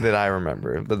 okay. that I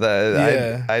remember. But that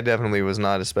Yeah. I definitely was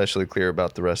not especially clear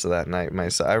about the rest of that night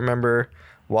myself. I remember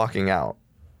walking out,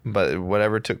 but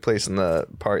whatever took place in the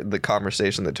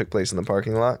conversation that took place in the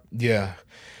parking lot, Yeah.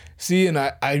 See, and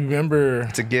I remember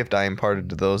it's a gift I imparted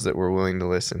to those that were willing to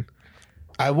listen.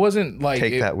 I wasn't like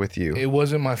Take that with you. It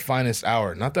wasn't my finest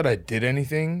hour. Not that I did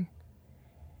anything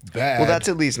bad. Well, that's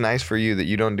at least nice for you that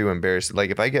you don't do embarrassing. Like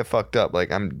if I get fucked up,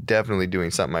 like I'm definitely doing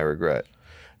something I regret.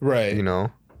 right. You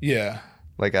know? Yeah.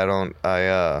 Like I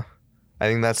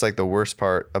think that's like the worst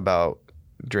part about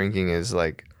drinking is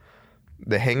like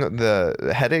the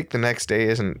headache the next day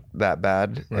isn't that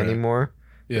bad Right. anymore.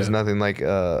 Yeah. There's nothing like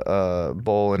a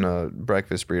bowl and a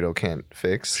breakfast burrito can't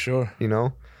fix. Sure. You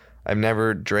know? I've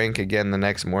never drank again the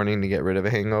next morning to get rid of a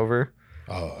hangover.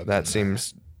 Oh, That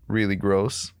seems really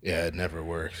gross. yeah. It never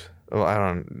works.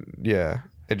 Well, yeah.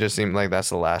 It just seemed like that's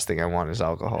the last thing I want is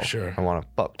alcohol. Sure. I want a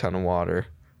fuck ton of water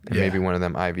and Yeah. maybe one of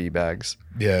them IV bags.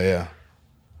 Yeah.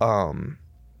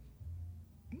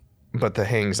 But the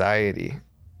anxiety,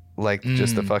 like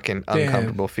just the fucking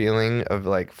uncomfortable feeling of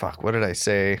like, fuck, what did I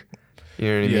say? You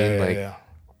know what I mean? Like,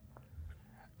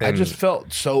 I just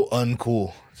felt so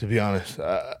uncool, to be honest,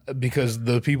 because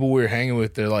the people we were hanging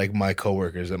with, they're like my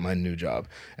coworkers at my new job,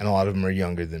 and a lot of them are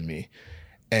younger than me,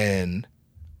 and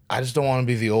I just don't want to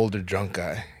be the older drunk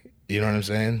guy. You know what I'm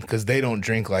saying? Because they don't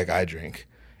drink like I drink,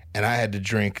 and I had to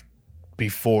drink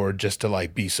before just to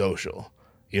like be social.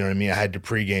 You know what I mean? I had to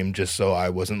pregame just so I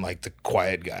wasn't like the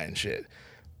quiet guy and shit.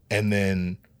 And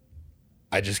then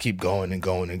I just keep going and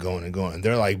going and going and going.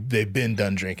 They're like, they've been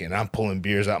done drinking. I'm pulling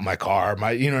beers out my car.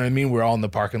 You know what I mean? We're all in the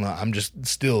parking lot. I'm just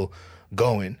still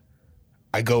going.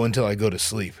 I go until I go to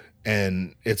sleep.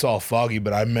 And it's all foggy,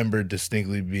 but I remember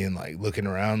distinctly being like looking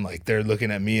around, like they're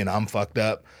looking at me and I'm fucked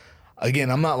up.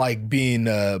 Again, I'm not like being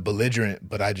belligerent,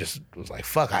 but I just was like,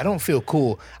 fuck, I don't feel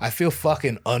cool. I feel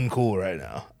fucking uncool right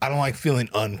now. I don't like feeling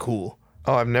uncool.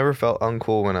 Oh, I've never felt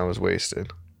uncool when I was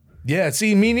wasted. Yeah,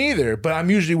 see, me neither, but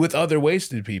I'm usually with other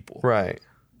wasted people. Right.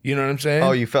 You know what I'm saying?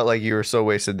 Oh, you felt like you were so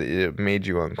wasted that it made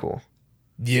you uncool.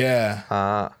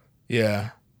 Yeah. Yeah.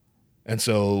 And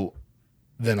so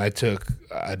then I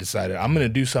decided I'm going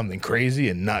to do something crazy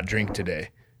and not drink today.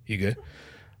 You good?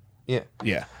 Yeah.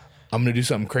 Yeah. I'm going to do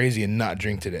something crazy and not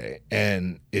drink today.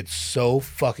 And it's so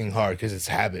fucking hard because it's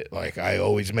habit. Like, I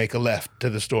always make a left to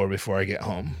the store before I get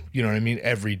home. You know what I mean?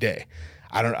 Every day.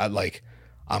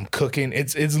 I'm cooking.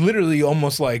 It's literally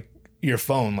almost like your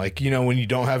phone. Like, you know, when you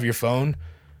don't have your phone,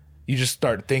 you just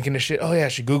start thinking of shit. Oh, yeah, I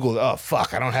should Google it. Oh,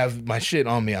 fuck, I don't have my shit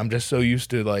on me. I'm just so used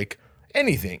to, like,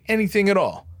 anything at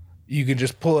all. You can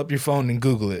just pull up your phone and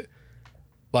Google it.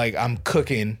 Like, I'm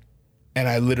cooking, and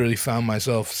I literally found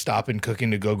myself stopping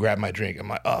cooking to go grab my drink. I'm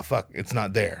like, oh, fuck, it's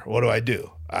not there. What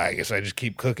do? I guess I just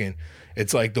keep cooking.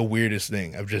 It's like the weirdest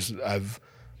thing. I've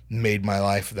made my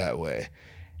life that way.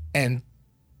 And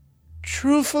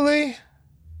truthfully,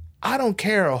 I don't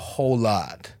care a whole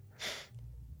lot.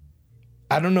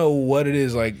 I don't know what it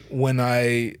is. Like, when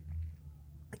I've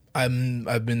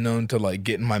been known to like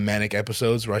get in my manic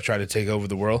episodes where I try to take over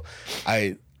the world.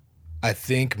 I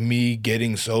think me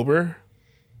getting sober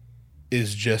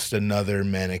is just another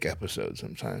manic episode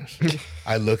sometimes.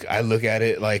 I look at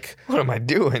it like, what am I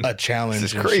doing? A challenge.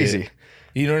 This is crazy. Shit.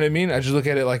 You know what I mean? I just look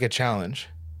at it like a challenge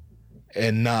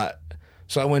and not.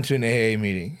 So I went to an AA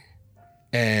meeting.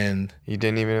 And you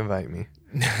didn't even invite me.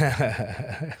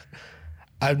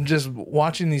 I'm just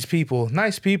watching these people,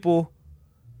 nice people,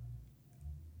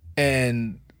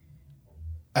 and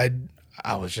I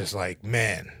was just like,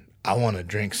 man, I want to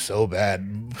drink so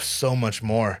bad, so much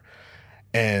more.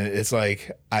 And it's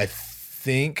like, I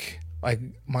think like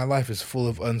my life is full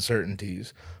of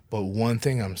uncertainties, but one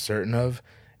thing I'm certain of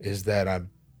is that I'm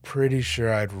pretty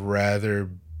sure I'd rather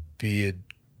be a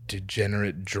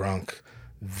degenerate drunk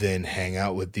than hang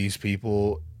out with these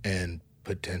people and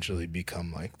potentially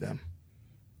become like them.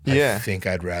 Yeah. I think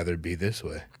I'd rather be this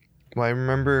way. Well, I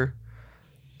remember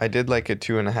I did like a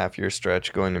 2.5 year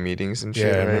stretch going to meetings and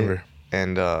shit. Yeah, I right? remember.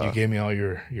 And you gave me all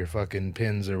your fucking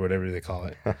pins or whatever they call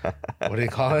it. What do they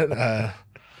call it?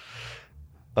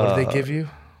 What do they give you?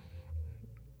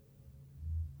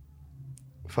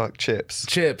 Fuck, chips.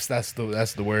 Chips, that's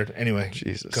the word. Anyway,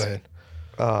 Jesus. Go ahead.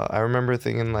 I remember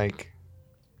thinking like,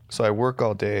 so I work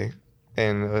all day,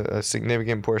 and a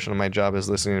significant portion of my job is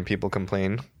listening to people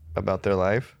complain about their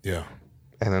life. Yeah.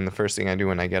 And then the first thing I do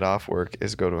when I get off work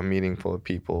is go to a meeting full of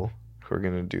people who are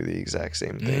going to do the exact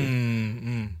same thing.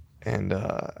 Mm-hmm. And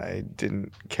I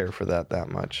didn't care for that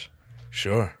much.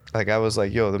 Sure. Like, I was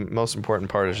like, yo, the most important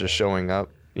part is just showing up,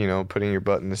 you know, putting your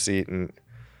butt in the seat and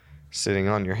sitting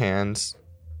on your hands.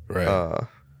 Right.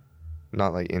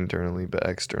 Not like internally, but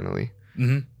externally.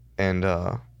 Mm-hmm.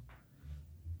 And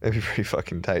it'd be pretty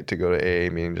fucking tight to go to AA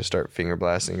meeting, just start finger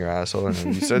blasting your asshole, and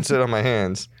then you said sit on my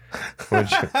hands.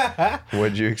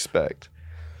 What'd you expect?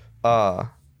 But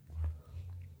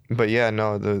yeah,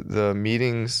 no, the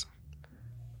meetings,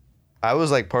 I was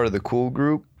like part of the cool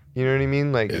group, you know what I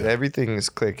mean? Like, everything is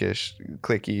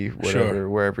clicky, whatever, Sure.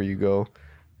 Wherever you go.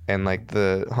 And like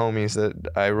the homies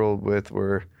that I rolled with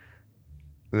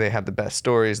they had the best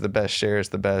stories, the best shares,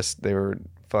 they were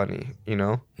funny, you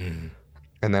know? Mm-hmm.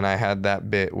 And then I had that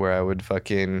bit where I would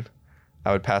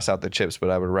pass out the chips,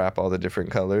 but I would wrap all the different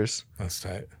colors. That's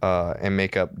tight. And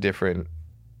make up different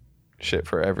shit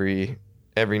for every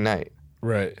night.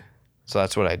 Right. So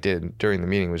that's what I did during the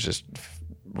meeting, was just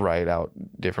write out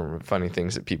different funny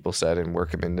things that people said and work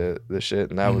them into the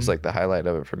shit. And that was like the highlight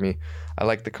of it for me. I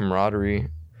like the camaraderie.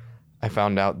 I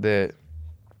found out that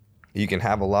you can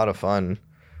have a lot of fun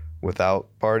without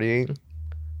partying.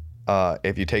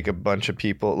 If you take a bunch of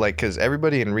people, like, because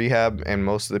everybody in rehab and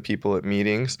most of the people at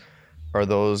meetings are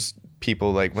those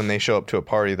people, like, when they show up to a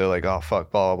party, they're like, oh,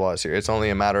 fuck, blah, blah, blah, it's here. It's only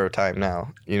a matter of time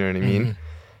now. You know what I mean?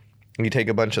 You take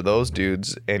a bunch of those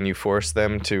dudes and you force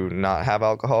them to not have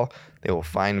alcohol, they will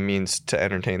find means to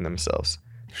entertain themselves.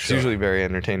 It's usually very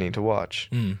entertaining to watch.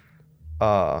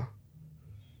 But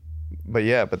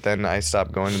then I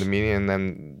stopped going to the meeting, and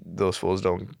then those fools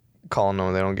don't call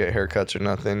no, they don't get haircuts or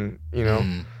nothing, you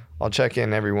know? I'll check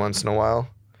in every once in a while.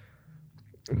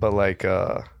 But, like,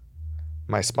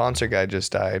 my sponsor guy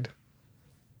just died,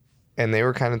 and they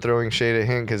were kind of throwing shade at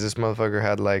him because this motherfucker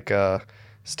had, like,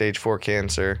 stage 4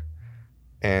 cancer,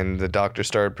 and the doctor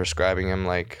started prescribing him,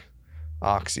 like,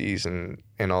 oxys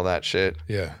and all that shit.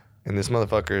 Yeah. And this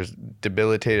motherfucker's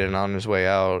debilitated and on his way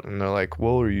out, and they're like,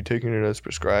 well, are you taking it as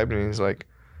prescribed? And he's like,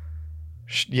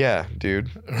 yeah,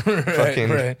 dude.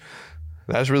 Right.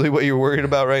 That's really what you're worried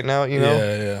about right now, you know?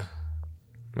 Yeah.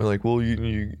 They're like, well,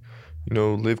 you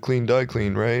know, live clean, die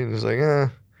clean, right? And it's like,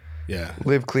 yeah,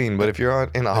 live clean. But if you're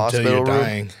in a hospital you're room,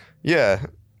 dying. Yeah.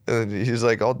 He's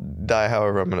like, I'll die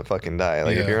however I'm gonna fucking die.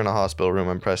 Like, if you're in a hospital room,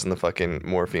 I'm pressing the fucking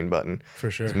morphine button.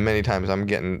 For sure. Many times I'm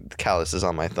getting calluses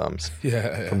on my thumbs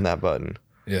from that button.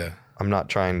 Yeah. I'm not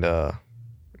trying to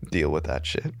deal with that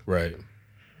shit. Right.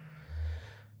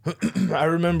 I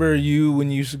remember you,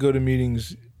 when you used to go to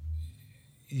meetings,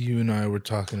 you and I were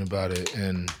talking about it,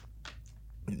 and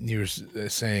you were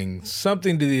saying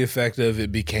something to the effect of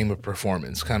it became a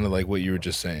performance, kind of like what you were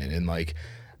just saying, and like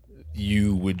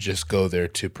you would just go there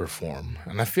to perform.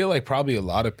 And I feel like probably a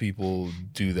lot of people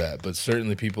do that, but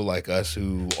certainly people like us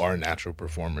who are natural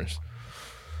performers.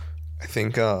 I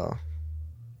think it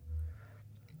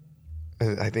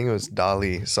was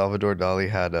Dali, Salvador Dali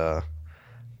had a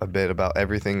bit about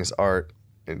everything is art.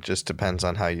 It just depends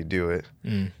on how you do it.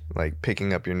 Like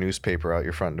picking up your newspaper out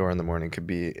your front door in the morning could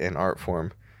be an art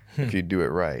form if you do it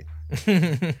right.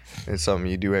 It's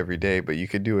something you do every day, but you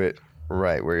could do it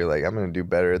right, where you're like, I'm going to do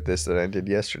better at this than I did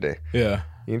yesterday. Yeah.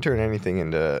 You can turn anything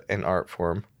into an art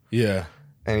form. Yeah.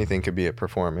 Anything could be a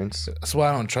performance. That's why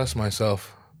I don't trust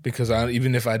myself, because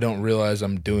even if I don't realize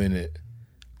I'm doing it,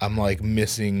 I'm like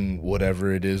missing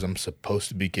whatever it is I'm supposed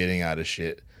to be getting out of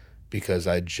shit, because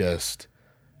I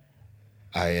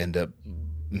end up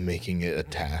making it a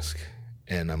task,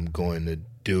 and I'm going to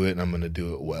do it, and I'm going to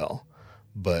do it well.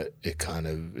 But it kind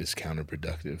of is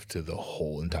counterproductive to the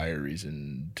whole entire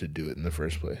reason to do it in the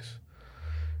first place.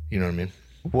 You know what I mean?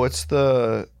 What's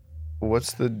the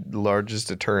largest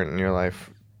deterrent in your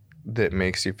life that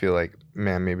makes you feel like,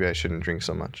 man, maybe I shouldn't drink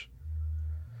so much?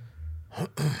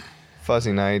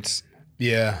 Fuzzy nights.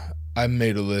 Yeah, I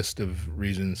made a list of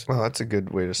reasons. Well, that's a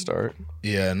good way to start.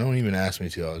 Yeah, no one even asked me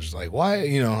to. I was just like, why?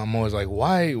 You know, I'm always like,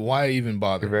 why even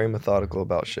bother? You're very methodical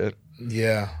about shit.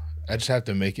 Yeah, I just have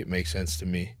to make it make sense to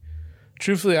me.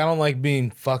 Truthfully, I don't like being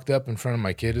fucked up in front of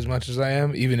my kid as much as I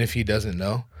am, even if he doesn't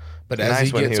know. But as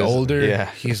he gets older,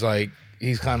 he's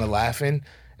kind of laughing,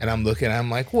 and I'm looking at him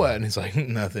like, what? And he's like,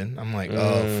 nothing. I'm like,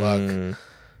 oh, fuck.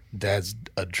 Dad's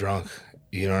a drunk.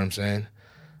 You know what I'm saying?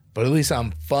 But at least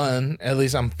I'm fun. At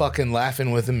least I'm fucking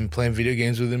laughing with him and playing video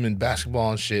games with him and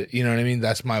basketball and shit. You know what I mean?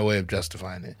 That's my way of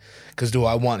justifying it. Because do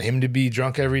I want him to be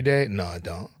drunk every day? No, I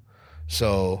don't.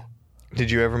 So... Did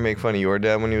you ever make fun of your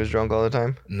dad when he was drunk all the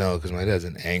time? No, because my dad's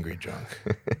an angry drunk.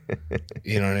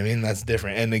 You know what I mean? That's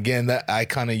different. And again, that I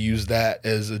kind of use that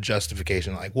as a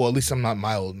justification. Like, well, at least I'm not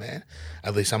my old man.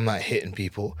 At least I'm not hitting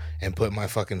people and putting my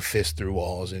fucking fist through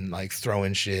walls and like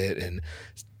throwing shit. And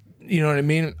you know what I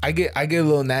mean? I get a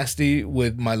little nasty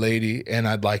with my lady, and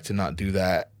I'd like to not do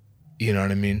that. You know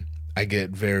what I mean? I get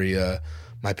very,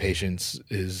 my patience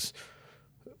is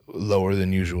lower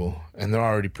than usual, and they're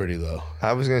already pretty low.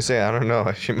 I was gonna say, I don't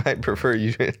know. She might prefer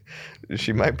you.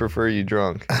 She might prefer you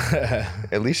drunk.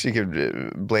 At least she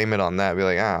could blame it on that. Be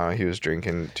like, he was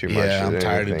drinking too much. Yeah, I'm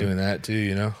tired of doing that too.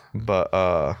 You know.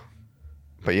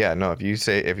 But yeah, no.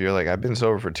 If you're like, I've been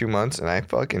sober for 2 months and I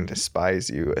fucking despise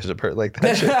you as a person, like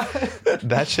that shit.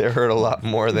 That shit hurt a lot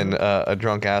more than a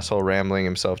drunk asshole rambling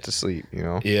himself to sleep. You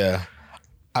know. Yeah,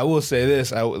 I will say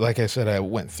this. Like I said, I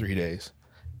went 3 days,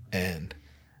 and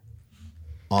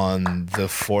on the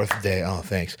fourth day,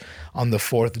 on the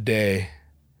fourth day,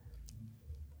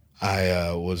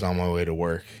 I was on my way to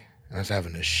work, and I was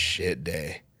having a shit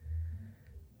day.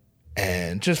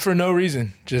 And just for no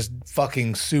reason, just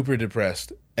fucking super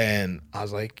depressed. And I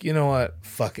was like, you know what?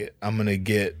 Fuck it. I'm going to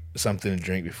get something to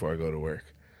drink before I go to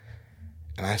work.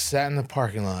 And I sat in the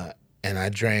parking lot, and I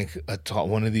drank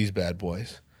one of these bad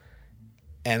boys.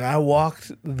 And I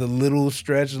walked the little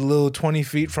 20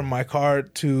 feet from my car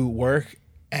to work,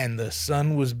 and the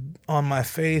sun was on my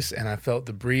face, and I felt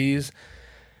the breeze.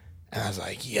 And I was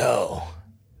like, yo,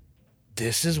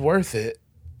 this is worth it.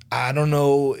 I don't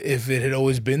know if it had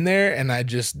always been there and I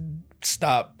just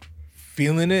stopped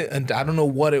feeling it. And I don't know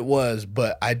what it was,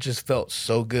 but I just felt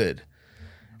so good.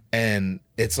 And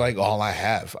it's like all I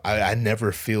have. I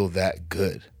never feel that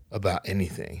good about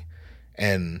anything.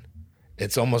 And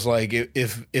it's almost like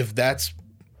if that's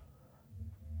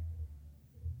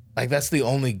like that's the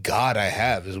only God I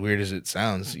have, as weird as it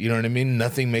sounds. You know what I mean?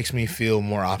 Nothing makes me feel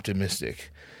more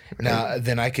optimistic. Now,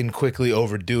 then I can quickly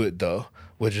overdo it, though,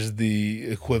 which is the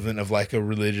equivalent of like a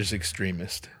religious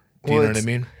extremist. Do you know what I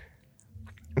mean?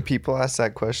 People ask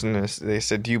that question. They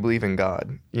said, do you believe in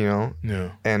God? You know?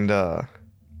 Yeah. And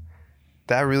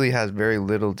that really has very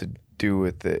little to do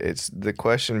with it. It's the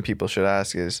question people should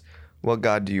ask is, what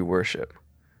God do you worship?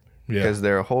 Yeah. Because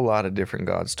there are a whole lot of different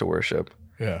gods to worship.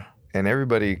 Yeah. And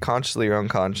everybody, consciously or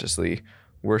unconsciously,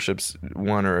 worships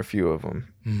one or a few of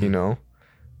them, you know?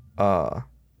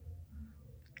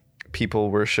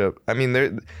 People worship... I mean,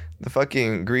 the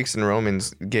fucking Greeks and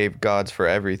Romans gave gods for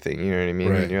everything, you know what I mean?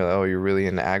 Right. And you're like, oh, you're really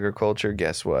into agriculture?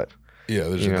 Guess what? Yeah,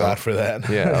 there's You a know? God for that.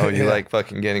 Yeah, oh, you like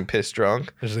fucking getting pissed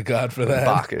drunk? There's a God for that.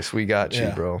 Bacchus, we got you,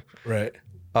 Yeah. bro. Right.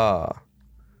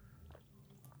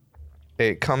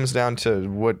 It comes down to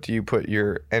what do you put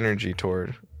your energy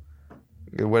toward?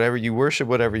 Whatever you worship,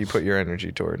 whatever you put your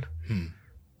energy toward.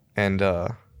 And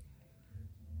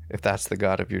if that's the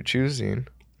God of your choosing,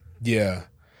 Yeah.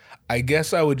 I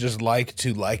guess I would just like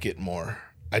to like it more.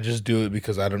 I just do it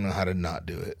because I don't know how to not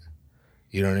do it.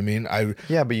 You know what I mean?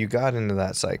 yeah, but you got into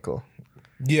that cycle.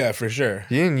 Yeah, for sure.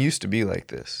 You didn't used to be like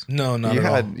this. No, not you at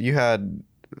had all. you had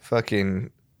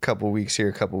fucking couple weeks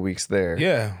here, couple weeks there.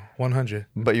 Yeah, 100.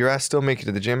 But your ass still make it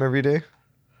to the gym every day?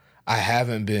 I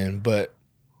haven't been, but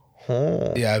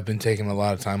Oh. yeah, I've been taking a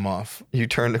lot of time off. You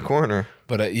turned a corner.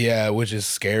 But yeah, which is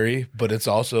scary. But it's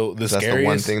also That's the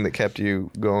one thing that kept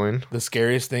you going. The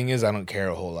scariest thing is I don't care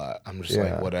a whole lot. I'm just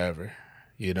Yeah. like whatever,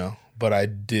 you know. But I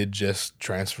did just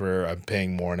transfer. I'm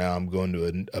paying more now. I'm going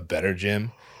to a better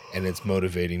gym, and it's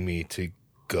motivating me to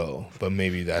go. But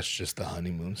maybe that's just the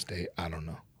honeymoon state. I don't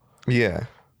know. Yeah.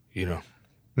 You know.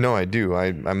 No, I do.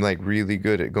 I'm like really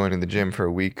good at going to the gym for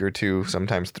a week or two,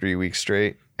 sometimes 3 weeks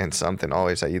straight, and something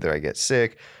always either I get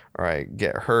sick or I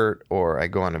get hurt or I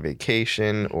go on a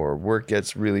vacation or work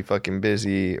gets really fucking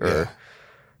busy or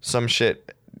some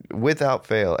shit without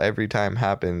fail every time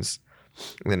happens.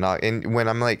 And when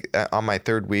I'm like on my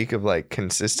third week of like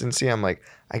consistency, I'm like,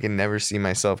 I can never see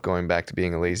myself going back to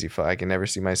being a lazy fuck. I can never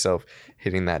see myself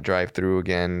hitting that drive through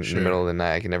again in the middle of the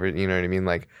night. I can never, you know what I mean?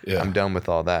 Like I'm done with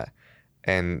all that.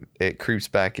 And it creeps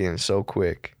back in so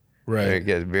quick. Right. It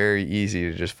gets very easy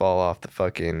to just fall off the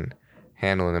fucking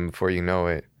handle, and then before you know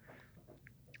it.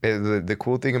 The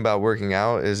cool thing about working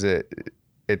out is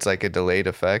it's like a delayed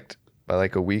effect by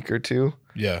like a week or two.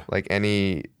 Yeah. Like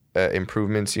any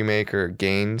improvements you make or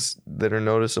gains that are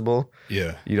noticeable,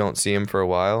 Yeah. you don't see them for a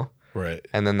while. Right.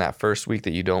 And then that first week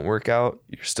that you don't work out,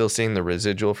 you're still seeing the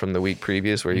residual from the week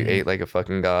previous where you ate like a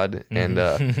fucking god and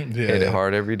hit it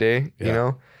hard every day, you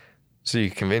know? So you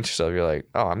convince yourself, you're like,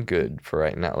 oh, I'm good for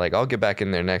right now. Like, I'll get back in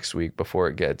there next week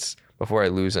before I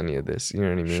lose any of this. You know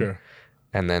what I mean? Sure.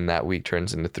 And then that week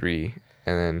turns into 3.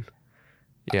 And then,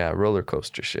 yeah, roller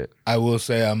coaster shit. I will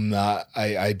say I'm not,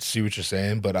 I see what you're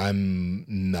saying, but I'm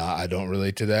not, I don't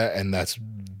relate to that. And that's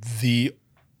the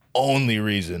only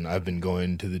reason I've been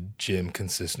going to the gym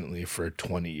consistently for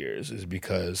 20 years is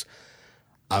because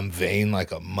I'm vain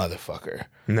like a motherfucker.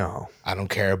 No. I don't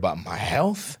care about my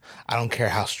health. I don't care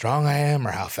how strong I am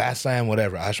or how fast I am,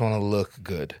 whatever. I just want to look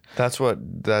good. That's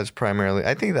primarily,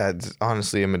 I think that's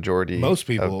honestly a majority Most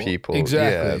people. of people.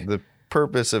 Exactly. Yeah, the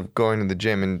purpose of going to the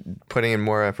gym and putting in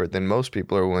more effort than most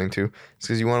people are willing to is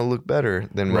because you want to look better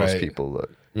than most Right. people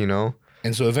look, you know?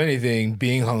 And so if anything,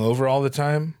 being hungover all the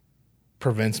time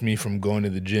prevents me from going to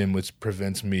the gym, which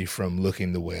prevents me from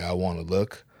looking the way I want to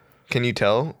look. Can you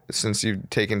tell since you've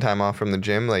taken time off from the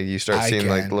gym, like you start I seeing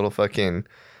like can. little fucking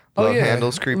love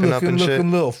handles creeping up and shit? Looking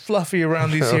a little fluffy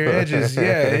around these here edges.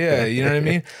 Yeah. You know what I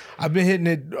mean? I've been hitting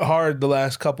it hard the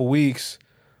last couple weeks,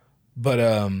 but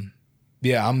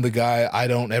yeah, I'm the guy. I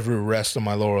don't ever rest on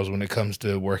my laurels when it comes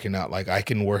to working out. Like I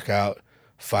can work out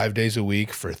 5 days a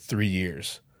week for 3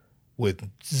 years with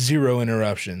 0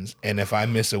 interruptions, and if I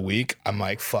miss a week, I'm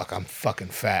like, fuck, I'm fucking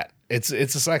fat. It's a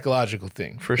psychological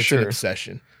thing. For it's sure. an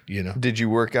obsession, you know. Did you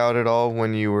work out at all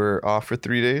when you were off for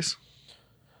 3 days?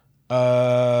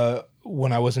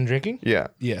 When I wasn't drinking, Yeah.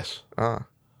 yes, Ah.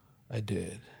 I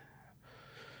did.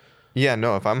 Yeah,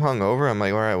 no, if I'm hungover, I'm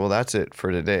like, all right, well, that's it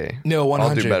for today. No, 100.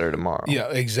 I'll do better tomorrow. Yeah,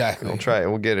 exactly. We'll try it.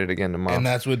 We'll get it again tomorrow. And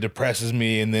that's what depresses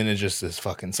me, and then it's just this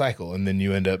fucking cycle, and then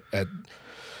you end up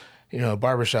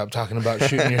barbershop talking about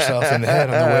shooting yourself in the head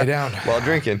on the way down. While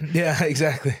drinking. Yeah,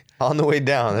 exactly. On the way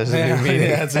down, there's a new meeting.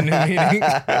 Yeah, it's a new meeting.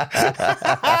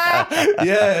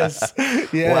 Yes.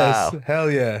 Wow. Hell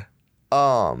yeah.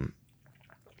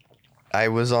 I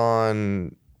was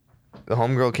on. The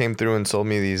homegirl came through and sold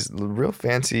me these real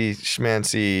fancy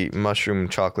schmancy mushroom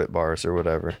chocolate bars or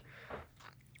whatever.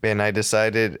 And I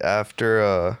decided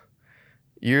after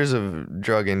years of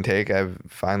drug intake, I've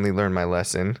finally learned my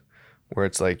lesson. Where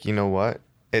it's like, you know what?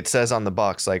 It says on the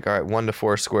box, like, all right, 1 to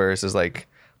 4 squares is like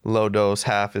low dose,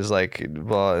 half is like,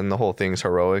 well, and the whole thing's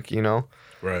heroic,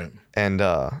 Right. And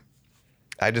I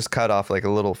just cut off like a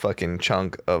little fucking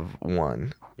chunk of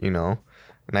one, and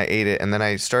I ate it. And then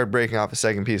I started breaking off a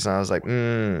second piece, and I was like,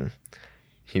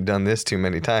 you've done this too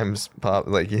many times, Pop.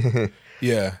 Like,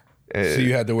 yeah. So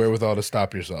you had the wherewithal to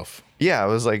stop yourself. Yeah, I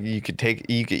was like, you could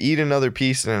eat another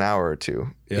piece in an hour or two.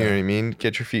 Yeah. You know what I mean?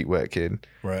 Get your feet wet, kid.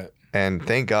 Right. And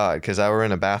thank God, because I were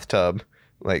in a bathtub,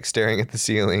 like staring at the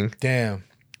ceiling. Damn.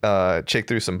 Chick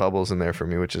threw some bubbles in there for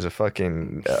me, which is a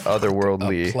fucking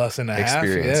otherworldly A plus and a half,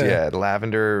 experience. yeah.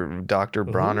 Lavender Dr.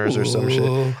 Bronner's or some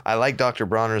shit. I like Dr.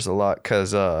 Bronner's a lot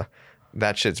because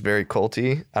that shit's very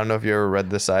culty. I don't know if you ever read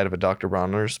the side of a Dr.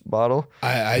 Bronner's bottle.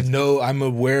 I know, I'm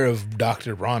aware of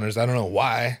Dr. Bronner's. I don't know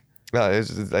why. No, I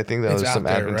think that It's was some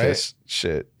out there, Adventist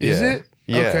shit. Is it?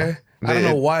 Yeah. Okay. I don't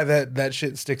know why that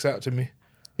shit sticks out to me.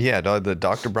 Yeah, dog, the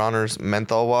Dr. Bronner's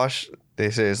menthol wash,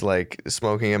 they say is like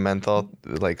smoking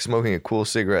a cool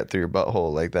cigarette through your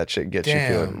butthole. Like that shit gets you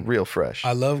feeling real fresh.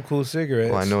 I love cool cigarettes.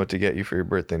 Well, I know what to get you for your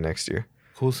birthday next year.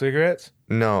 Cool cigarettes?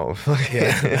 No.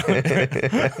 Yeah.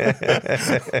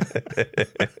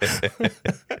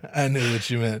 I knew what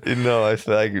you meant. No, I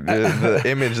like the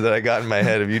image that I got in my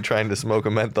head of you trying to smoke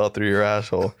a menthol through your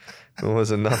asshole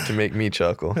was enough to make me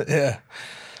chuckle. Yeah.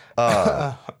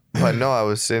 But no, I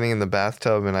was sitting in the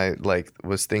bathtub and I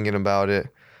was thinking about it.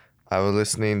 I was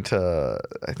listening to,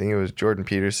 I think it was Jordan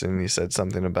Peterson. He said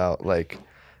something about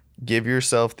give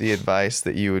yourself the advice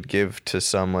that you would give to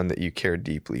someone that you care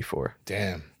deeply for.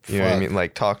 Damn. You know what I mean?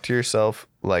 Like talk to yourself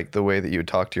like the way that you would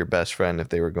talk to your best friend if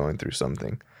they were going through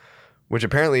something. Which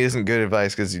apparently isn't good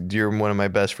advice because you're one of my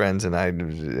best friends and I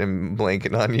am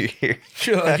blanking on you here.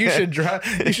 Sure, you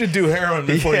should do heroin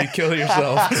before you kill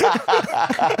yourself.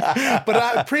 But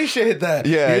I appreciate that.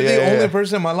 Yeah, You're the only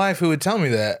person in my life who would tell me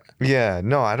that. Yeah,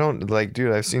 no, I don't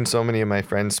dude, I've seen so many of my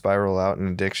friends spiral out in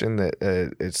addiction that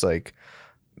it's like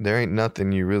there ain't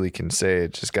nothing you really can say.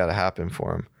 It just got to happen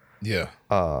for them. Yeah.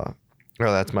 Well,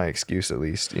 that's my excuse at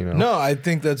least, No, I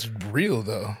think that's real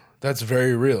though. That's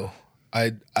very real.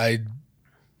 I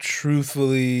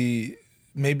truthfully,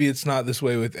 maybe it's not this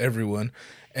way with everyone,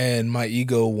 and my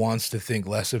ego wants to think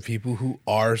less of people who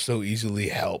are so easily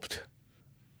helped.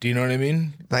 Do you know what I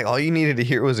mean? Like all you needed to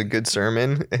hear was a good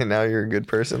sermon and now you're a good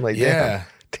person. Like, yeah.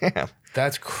 Damn.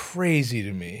 That's crazy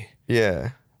to me.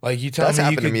 Yeah. Like you tell me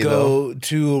you could go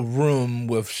to a room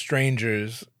with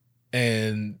strangers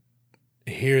and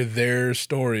hear their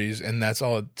stories, and that's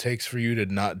all it takes for you to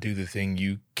not do the thing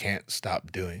you can't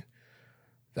stop doing.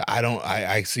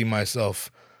 I see myself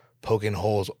poking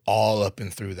holes all up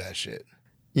and through that shit.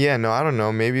 Yeah, no, I don't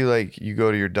know. Maybe you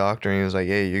go to your doctor and he was like,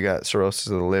 hey, you got cirrhosis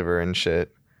of the liver and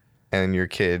shit. And your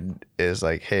kid is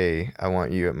like, hey, I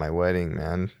want you at my wedding,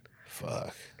 man.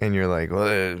 Fuck. And you're like, well,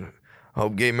 I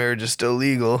hope gay marriage is still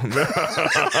legal.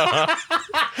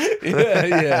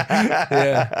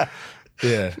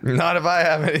 Yeah. Not if I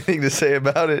have anything to say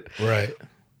about it. Right.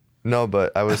 No,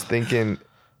 but I was thinking,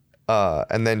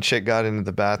 and then chick got into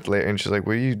the bath later and she's like,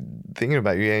 what are you thinking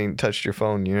about? You ain't touched your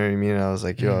phone. You know what I mean? And I was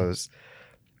like,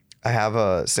 I have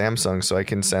a Samsung so I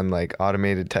can send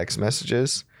automated text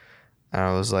messages. And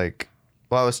I was like,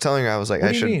 well, I was telling her, I was like,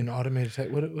 what do you mean automated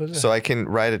text? What is that? So I can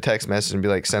write a text message and be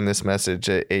like, send this message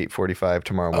at 8:45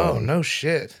 tomorrow morning. Oh, no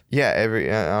shit. Yeah, I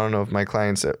don't know if my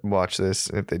clients watch this.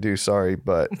 If they do, sorry.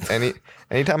 But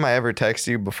anytime I ever text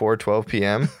you before 12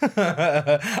 p.m.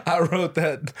 I wrote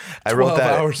that 12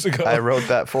 hours ago. I wrote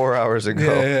that 4 hours ago.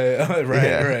 Yeah.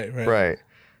 Right.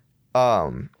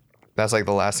 That's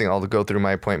the last thing. I'll go through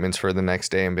my appointments for the next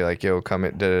day and be like, yo, come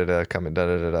at da-da-da, come at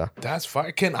da-da-da-da. That's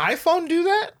fine. Can iPhone do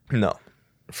that? No.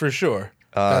 For sure.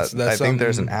 That's I think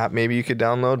there's an app maybe you could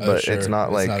download, but sure. it's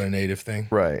not it's not a native thing.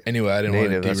 Right. Anyway, I didn't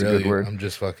native, want to derail that's a good you. word. I'm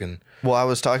just fucking... Well, I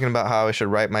was talking about how I should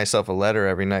write myself a letter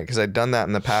every night because I'd done that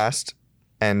in the past,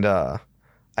 and I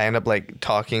end up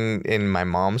talking in my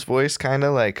mom's voice, kind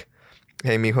of like,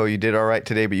 hey, mijo, you did all right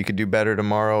today, but you could do better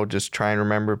tomorrow. Just try and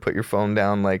remember, put your phone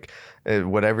down,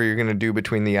 whatever you're going to do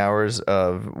between the hours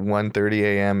of 1:30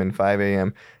 a.m. and 5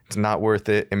 a.m., it's not worth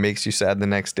it. It makes you sad the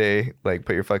next day. Put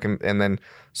your fucking... And then,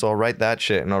 so I'll write that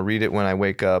shit and I'll read it when I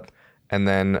wake up. and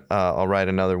then I'll write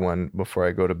another one before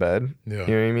I go to bed. Yeah.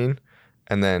 You know what I mean?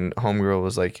 And then homegirl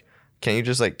was like, "Can't you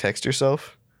just like text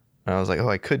yourself?" And I was like, "Oh,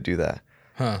 I could do that."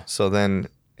 Huh. So then,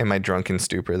 in my drunken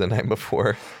stupor the night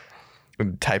before,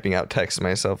 typing out texts to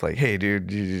myself like, "Hey,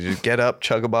 dude, you just get up,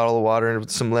 chug a bottle of water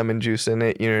with some lemon juice in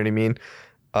it." You know what I mean?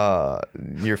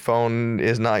 Your phone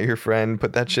is not your friend.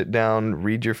 Put that shit down.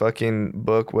 Read your fucking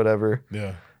book, whatever.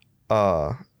 Yeah.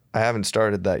 I haven't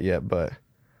started that yet, but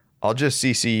I'll just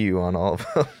CC you on all of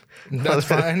them. That's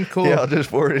fine. Cool. Yeah, I'll just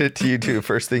forward it to you too.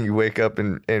 First thing you wake up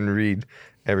and read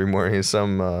every morning is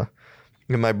some.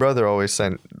 My brother always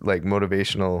sent like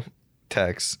motivational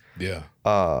texts. Yeah.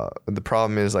 The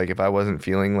problem is like if I wasn't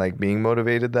feeling like being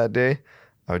motivated that day,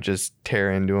 I would just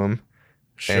tear into them.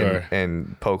 Sure.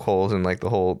 And poke holes in like the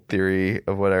whole theory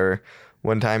of whatever.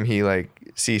 One time he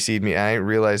like CC'd me. I didn't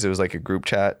realize it was like a group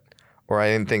chat, or I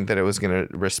didn't think that it was gonna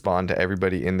respond to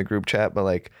everybody in the group chat. But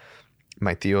like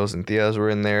my Theos and Theas were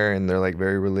in there, and they're like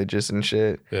very religious and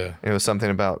shit. Yeah. And it was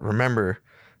something about remember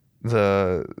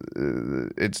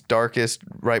it's darkest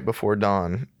right before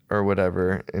dawn or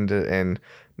whatever, and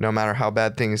no matter how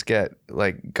bad things get,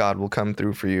 like God will come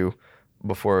through for you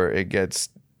before it gets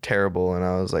terrible. And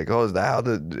I was like, oh, is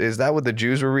that what the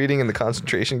Jews were reading in the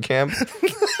concentration camp?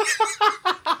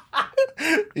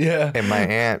 Yeah. And my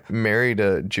aunt married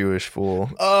a Jewish fool,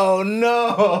 Oh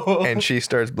no. and she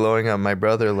starts blowing up my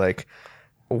brother like,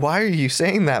 why are you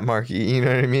saying that, Marky? You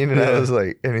know what I mean? And I was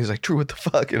like, and he's like, Drew, what the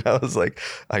fuck? And I was like,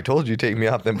 I told you, take me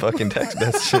off them fucking text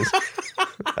messages.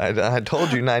 I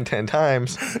told you 9-10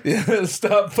 times. Yeah,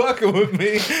 stop fucking with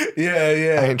me.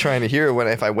 Yeah. I ain't trying to hear it.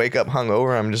 If I wake up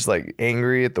hungover, I'm just like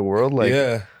angry at the world. Like,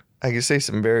 yeah. I can say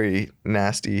some very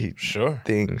nasty Sure.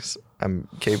 things. I'm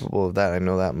capable of that. I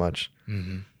know that much.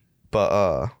 Mm-hmm.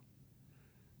 But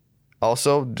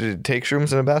also take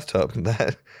shrooms in a bathtub.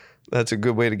 That's a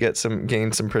good way to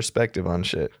gain some perspective on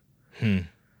shit.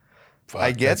 Fuck,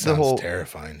 I get that the whole sounds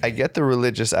terrifying. I get the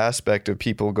religious aspect of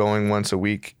people going once a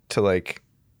week to like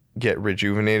get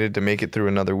rejuvenated to make it through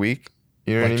another week.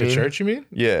 You know like what I to mean? church, you mean?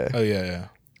 Yeah. Oh yeah.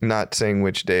 Not saying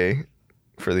which day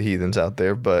for the heathens out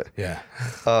there, but Yeah.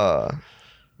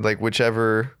 like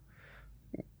whichever.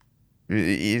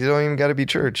 You don't even got to be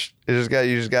church. You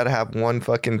just got to have one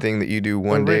fucking thing that you do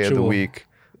one day of the ritual. week.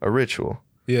 A ritual.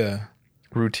 Yeah.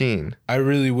 Routine. I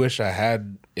really wish I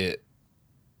had it.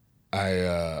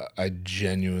 I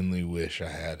genuinely wish I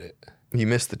had it. You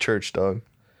miss the church, dog.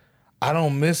 I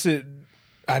don't miss it.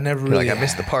 I never You're really like, I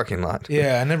missed the parking lot.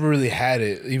 Yeah, I never really had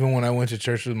it. Even when I went to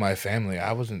church with my family,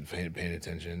 I wasn't paying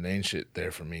attention. There ain't shit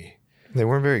there for me. They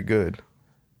weren't very good.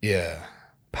 Yeah.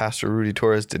 Pastor Rudy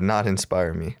Torres did not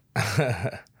inspire me.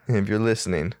 And if you're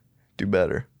listening, do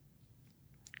better.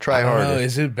 Try I don't harder. know.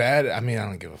 Is it bad? I mean, I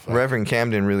don't give a fuck. Reverend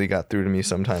Camden really got through to me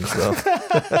sometimes, though.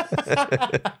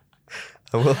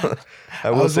 I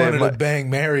will was say, wanting to bang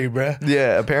Mary, bruh.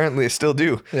 yeah, apparently it still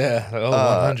do. Yeah. Oh,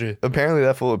 100. Apparently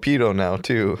that full of pedo now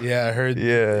too. Yeah, I heard.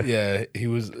 Yeah. Yeah,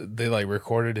 they like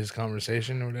recorded his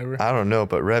conversation or whatever. I don't know,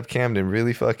 but Rev Camden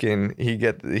really fucking he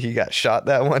got shot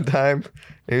that one time.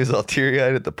 He was all teary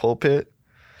eyed at the pulpit.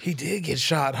 He did get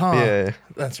shot, huh? Yeah.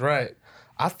 That's right.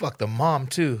 I fucked the mom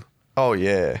too. Oh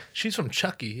yeah. She's from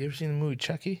Chucky. You ever seen the movie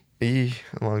Chucky? A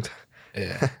long time.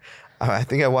 Yeah. I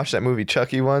think I watched that movie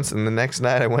Chucky once, and the next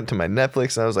night I went to my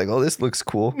Netflix and I was like, "Oh, this looks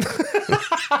cool."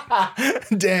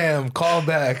 Damn, call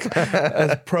back.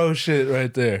 That's pro shit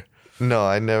right there. No,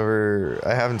 I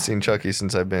haven't seen Chucky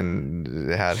since I've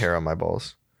had hair on my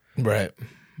balls. Right.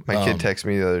 My kid texted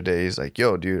me the other day. He's like,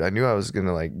 "Yo, dude, I knew I was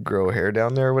gonna like grow hair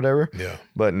down there or whatever. Yeah.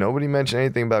 But nobody mentioned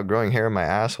anything about growing hair in my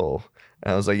asshole."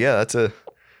 And I was like, "Yeah,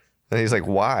 And he's like,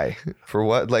 "Why? For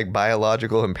what like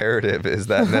biological imperative is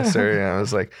that necessary?" And I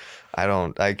was like,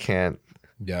 I can't.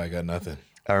 Yeah, I got nothing.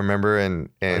 I remember and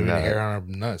hair on our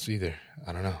nuts either.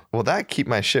 I don't know. well, that keep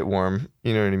my shit warm.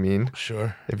 You know what I mean?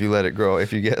 Sure. If you let it grow,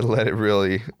 if you let it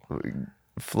really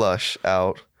flush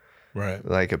out. Right.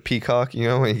 Like a peacock, you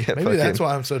know, when you get Maybe fucking... that's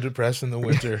why I'm so depressed in the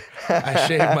winter. I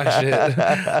shave my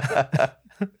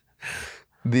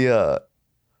shit.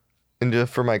 And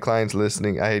just for my clients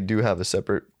listening, I do have a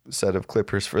separate set of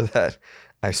clippers for that.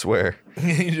 I swear.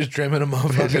 You just trimming a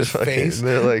motherfucker's Just fucking- face.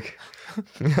 They're like,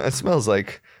 yeah, it smells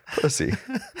like pussy.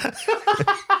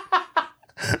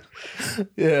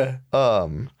 Yeah.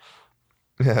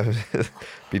 Yeah,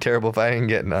 be terrible if I didn't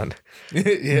get none.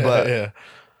 Yeah. But- yeah.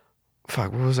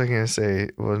 Fuck, what was I gonna say?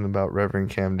 It wasn't about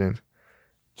Reverend Camden.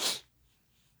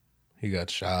 He got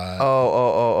shot.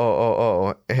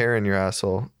 Oh, hair in your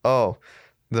asshole. Oh,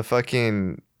 the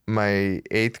fucking my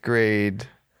 8th grade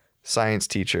science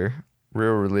teacher,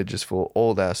 real religious fool,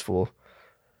 old ass fool.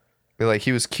 Like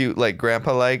he was cute, like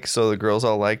grandpa like, so the girls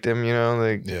all liked him, you know,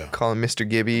 like call him Mr.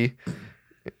 Gibby.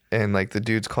 And like the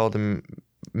dudes called him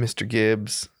Mr.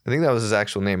 Gibbs. I think that was his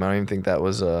actual name. I don't even think that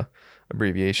was a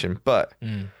abbreviation. But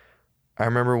I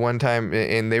remember one time,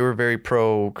 and they were very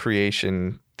pro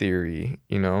creation theory,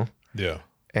 you know? Yeah.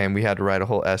 And we had to write a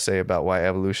whole essay about why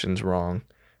evolution's wrong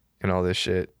and all this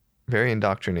shit. Very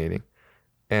indoctrinating.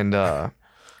 And I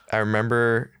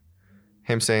remember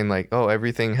him saying like, oh,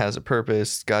 everything has a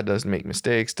purpose. God doesn't make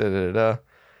mistakes, da da da da.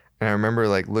 And I remember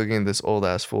like looking at this old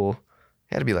ass fool.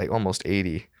 He had to be like almost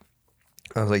 80.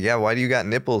 I was like, yeah, why do you got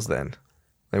nipples then?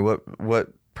 Like what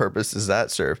purpose does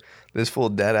that serve? This fool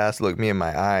dead ass looked me in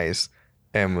my eyes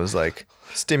and was like,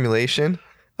 stimulation.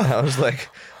 And I was like,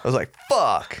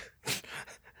 fuck.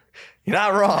 You're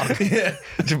not wrong. Yeah.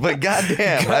 But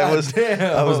goddamn, I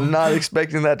was not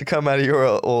expecting that to come out of your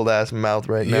old ass mouth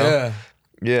right now. Yeah.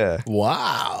 Yeah.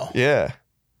 Wow. Yeah.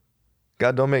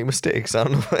 God don't make mistakes. I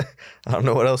don't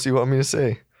know what else you want me to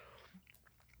say.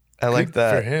 I like Good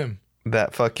that for him.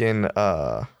 That fucking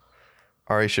Ari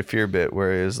Shaffir bit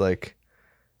where he was like,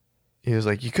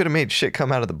 you could have made shit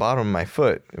come out of the bottom of my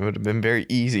foot. It would have been very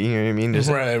easy. You know what I mean?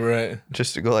 Right.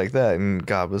 Just to go like that. And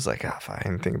God was like, if I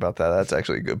didn't think about that, that's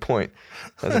actually a good point.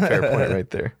 That's a fair point right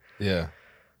there. Yeah.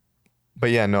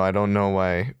 But yeah, no, I don't know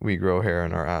why we grow hair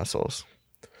in our assholes.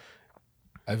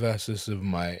 I've asked this of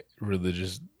my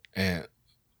religious aunt.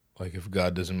 Like, if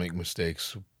God doesn't make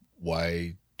mistakes,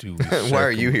 why do we why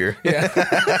are you here? Yeah.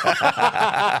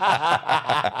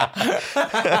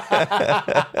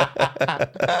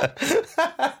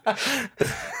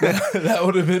 That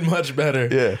would have been much better.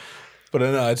 Yeah. But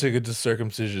I know I took it to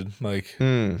circumcision. Like,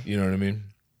 you know what I mean?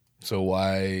 So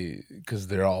why? Because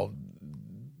they're all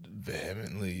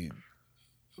vehemently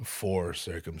for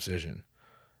circumcision.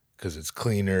 Because it's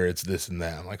cleaner, it's this and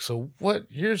that. I'm like, so what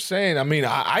you're saying? I mean,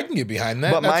 I can get behind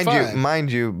that. But That's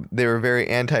mind you, they were very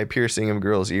anti-piercing of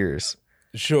girls' ears.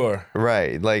 Sure.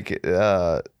 Right. Like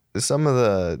some of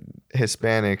the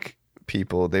Hispanic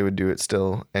people, they would do it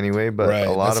still anyway, but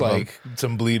a lot of like them,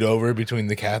 some bleed over between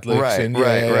the Catholics. Right.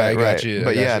 I got you.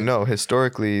 But yeah, no,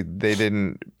 historically, they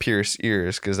didn't pierce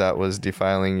ears because that was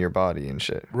defiling your body and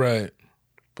shit. Right.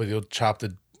 But you'll chop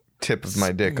the tip of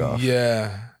my dick off.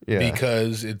 Yeah. Yeah.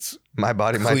 Because it's my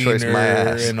body, my choice, my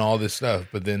ass. And all this stuff.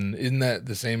 But then isn't that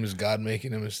the same as God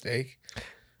making a mistake?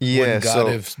 Yeah. Wouldn't God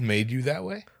have made you that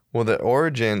way? Well, the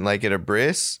origin, like at a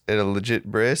legit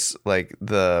bris, like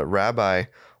the rabbi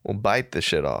will bite the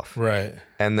shit off. Right.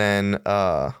 And then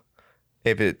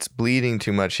if it's bleeding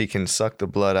too much, he can suck the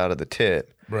blood out of the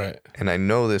tip. Right. And I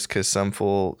know this because some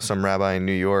rabbi in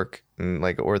New York, in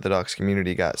like an Orthodox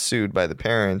community, got sued by the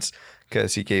parents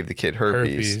because he gave the kid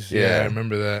herpes. Yeah, I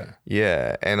remember that.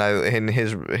 Yeah, and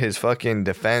his fucking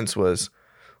defense was,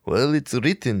 well, it's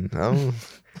written.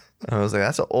 I was like,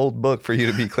 that's an old book for you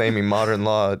to be claiming modern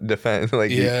law defense. Like,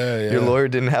 your lawyer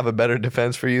didn't have a better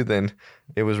defense for you than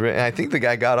it was written. And I think the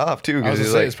guy got off too. I was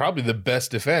gonna say, it's probably the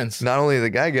best defense. Not only the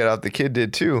guy got off, the kid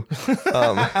did too.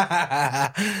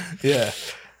 Yeah.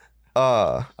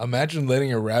 Imagine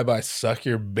letting a rabbi suck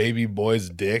your baby boy's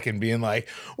dick and being like,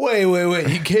 wait,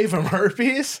 you gave him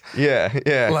herpes?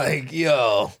 Yeah. Like,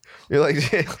 yo. You're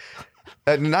like,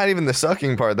 not even the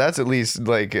sucking part. That's at least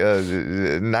like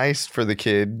nice for the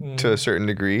kid to a certain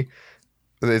degree.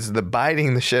 It's the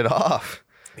biting the shit off.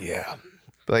 Yeah.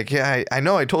 Like, yeah, I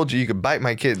know I told you could bite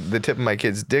the tip of my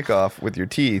kid's dick off with your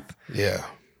teeth. Yeah.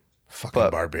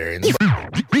 Fucking barbarians,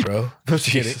 bro.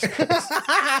 Jesus.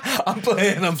 I'm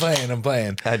playing.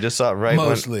 I just saw it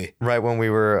right when we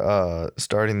were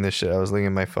starting this shit. I was looking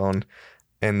at my phone,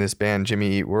 and this band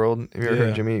Jimmy Eat World. Have you ever heard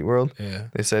of Jimmy Eat World? Yeah.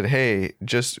 They said, hey,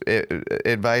 just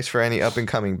advice for any up and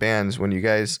coming bands: when you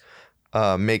guys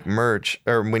make merch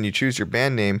or when you choose your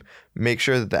band name, make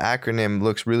sure that the acronym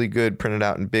looks really good, printed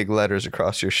out in big letters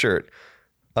across your shirt.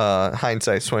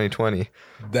 Hindsight's 2020.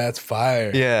 That's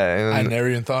fire. Yeah, and I never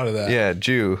even thought of that. Yeah,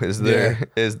 Jew is their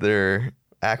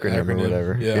acronym or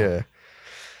whatever. Yeah.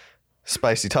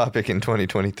 Spicy topic in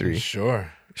 2023.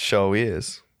 Sure. Show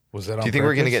is. Was that on Do you think purpose?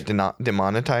 we're going to get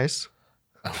demonetized?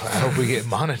 I hope we get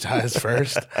monetized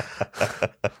first.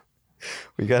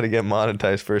 We got to get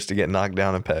monetized first to get knocked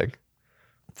down a peg.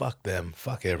 Fuck them.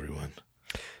 Fuck everyone.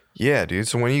 Yeah, dude.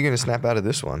 So when are you going to snap out of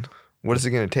this one? What is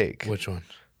it going to take? Which one?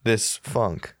 This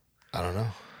funk. I don't know.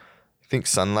 I think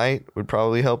sunlight would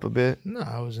probably help a bit. No,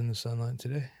 I was in the sunlight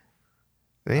today.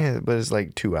 Yeah, but it's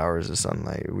like 2 hours of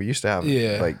sunlight. We used to have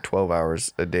like 12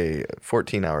 hours a day,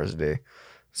 14 hours a day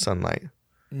sunlight.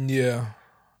 Yeah.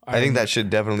 I think that should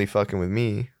definitely fucking with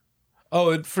me. Oh,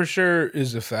 it for sure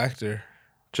is a factor.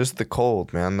 Just the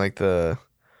cold, man. Like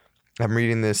I'm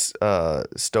reading this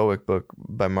Stoic book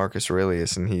by Marcus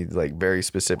Aurelius, and he like very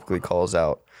specifically calls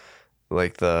out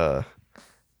like the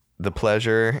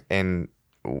pleasure and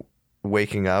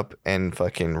waking up and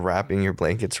fucking wrapping your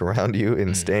blankets around you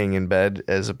and staying in bed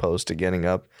as opposed to getting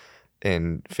up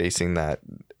and facing that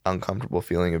uncomfortable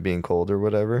feeling of being cold or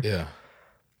whatever. Yeah.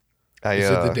 Is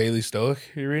it the Daily Stoic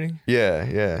you're reading?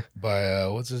 Yeah. By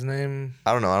what's his name?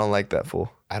 I don't know. I don't like that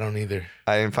fool. I don't either.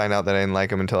 I didn't find out that I didn't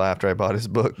like him until after I bought his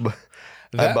book, but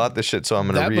I bought the shit, so I'm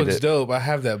gonna read it. That book's dope. I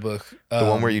have that book. The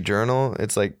one where you journal.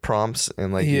 It's like prompts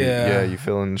and like you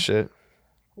fill in shit.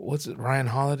 What's it? Ryan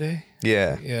Holiday?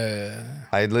 Yeah. Yeah.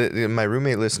 My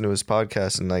roommate listened to his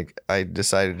podcast, and like I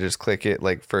decided to just click it.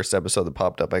 Like first episode that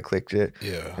popped up, I clicked it.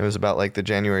 Yeah. It was about like the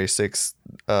January 6th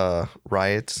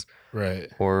riots. Right.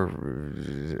 Or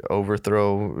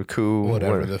overthrow, coup.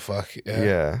 Whatever the fuck.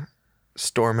 Yeah.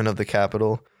 Storming of the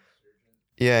Capitol.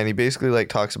 Yeah, and he basically like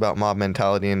talks about mob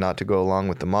mentality and not to go along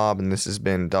with the mob, and this has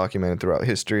been documented throughout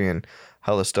history and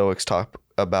how the Stoics talk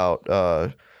about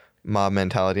mob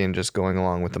mentality and just going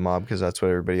along with the mob because that's what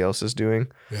everybody else is doing.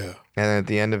 Yeah. And at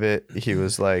the end of it, he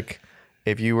was like,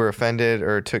 if you were offended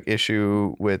or took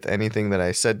issue with anything that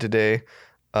I said today,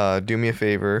 do me a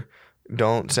favor.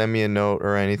 Don't send me a note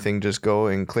or anything. Just go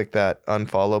and click that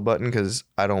unfollow button because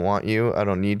I don't want you. I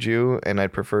don't need you. And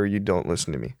I'd prefer you don't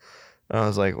listen to me. And I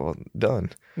was like, well, done.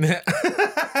 Yeah.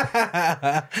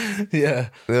 It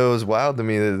was wild to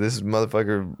me that this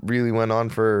motherfucker really went on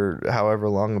for however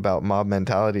long about mob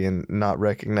mentality and not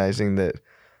recognizing that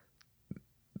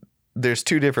there's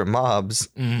two different mobs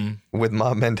with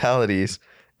mob mentalities.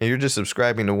 And you're just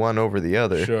subscribing to one over the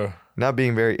other. Sure. Not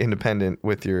being very independent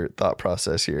with your thought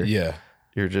process here. Yeah.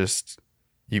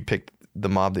 You pick the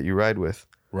mob that you ride with.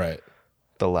 Right.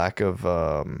 The lack of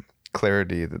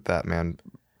clarity that man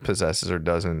possesses or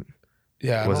doesn't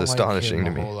was astonishing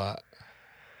to me. A whole lot.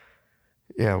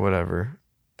 Yeah, whatever.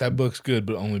 That book's good,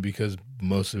 but only because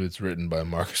most of it's written by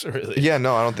Marcus Aurelius. Yeah,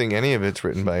 no, I don't think any of it's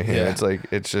written by him. Yeah.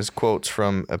 It's just quotes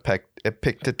from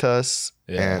Epictetus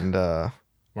and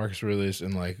Marcus Aurelius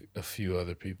and like a few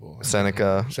other people.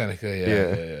 Seneca,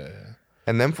 yeah.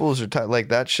 And them fools are like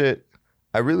that shit.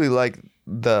 I really like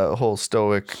the whole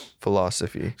Stoic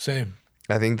philosophy. Same.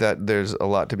 I think that there's a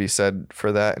lot to be said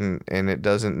for that, and it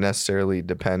doesn't necessarily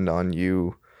depend on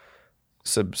you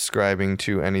subscribing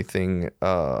to anything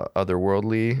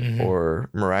otherworldly or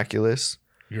miraculous.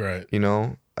 You're right. You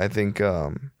know, I think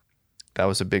that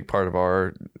was a big part of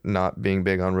our not being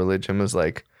big on religion was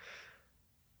like,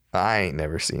 I ain't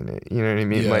never seen it. You know what I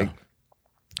mean? Yeah.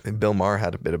 Like Bill Maher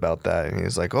had a bit about that, and he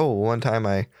was like, oh, one time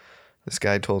this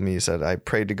guy told me, he said, I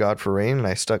prayed to God for rain and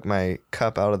I stuck my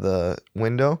cup out of the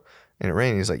window and it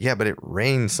rained. He's like, yeah, but it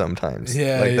rains sometimes.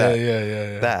 Yeah, like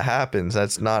yeah. That happens.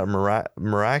 That's not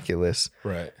miraculous.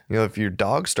 Right. You know, if your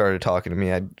dog started talking to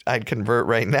me, I'd convert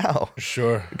right now.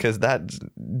 Sure. Because that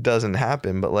doesn't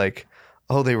happen. But like,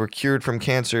 oh, they were cured from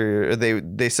cancer. Or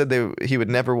they said he would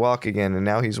never walk again, and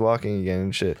now he's walking again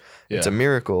and shit. Yeah. It's a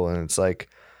miracle, and it's like,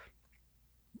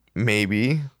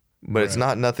 maybe, but it's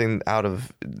not nothing out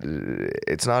of.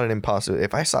 It's not an impossible.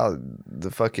 If I saw the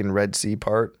fucking Red Sea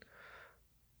part,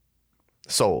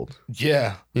 sold.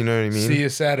 Yeah. You know what I mean? See you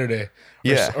Saturday.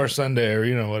 Or Sunday,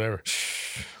 or whatever.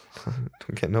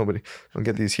 Don't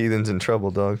get these heathens in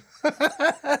trouble, dog.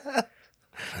 I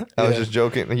was just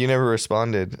joking. You never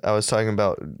responded. I was talking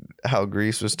about how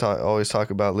Greece was always talk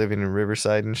about living in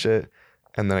Riverside and shit.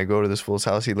 And then I go to this fool's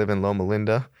house. He lived in Loma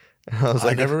Linda. And I was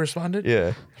like, never responded? Yeah.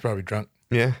 He's probably drunk.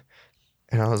 Yeah.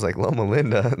 And I was like, Loma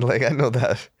Linda? Like, I know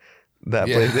that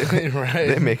place. Right.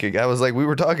 They make it. I was like, we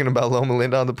were talking about Loma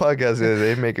Linda on the podcast.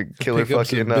 They make a killer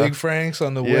fucking Big Franks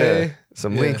on the way.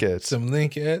 Some linkettes. Some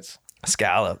linkettes.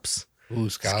 Scallops. Ooh,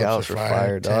 scallops are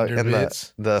fire, dog. Tender and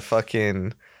bits. the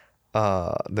fucking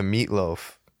the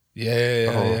meatloaf.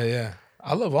 Yeah.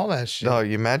 I love all that shit. No,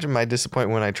 you imagine my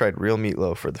disappointment when I tried real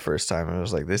meatloaf for the first time. I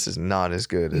was like, this is not as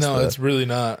good as it's really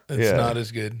not. It's not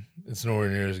as good. It's nowhere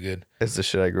near as good. It's the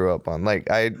shit I grew up on. Like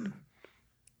I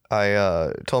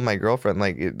told my girlfriend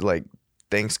like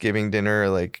Thanksgiving dinner,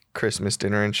 like Christmas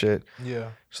dinner and shit. Yeah.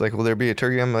 She's like, will there be a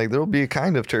turkey? I'm like, there'll be a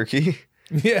kind of turkey.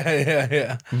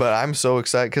 Yeah. But I'm so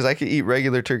excited because I could eat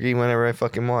regular turkey whenever I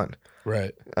fucking want.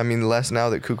 Right. I mean, less now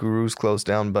that Kookaroo's closed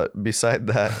down, but beside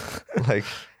that, like,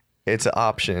 it's an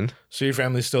option. So your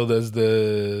family still does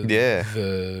the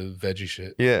veggie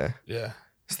shit. Yeah.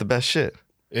 It's the best shit.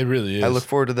 It really is. I look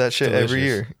forward to that shit every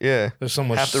year. Yeah. There's so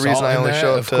much half the salt reason I only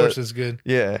show up of course it's good.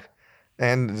 Yeah.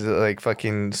 And like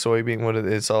fucking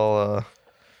soybean, it's all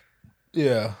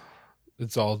yeah.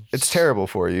 It's terrible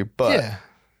for you, but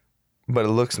but it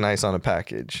looks nice on a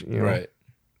package, you know? Right.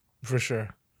 For sure.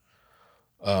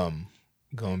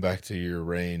 going back to your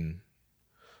rain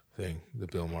thing, the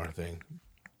Bill Maher thing,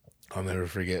 I'll never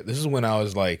forget. This is when I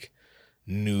was like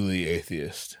newly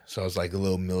atheist. So I was like a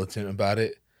little militant about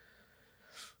it.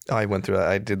 Oh, I went through that.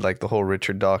 I did like the whole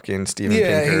Richard Dawkins, Steven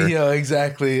Yeah, Pinker. yeah,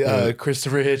 exactly.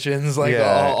 Christopher Hitchens, like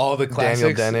all the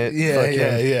classics. Daniel Dennett.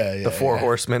 Yeah. The Four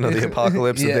Horsemen of the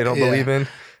Apocalypse that they don't yeah. believe in.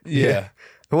 Yeah.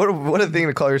 What a thing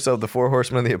to call yourself the Four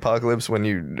Horsemen of the Apocalypse when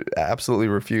you absolutely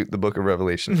refute the Book of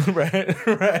Revelation. Right.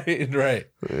 A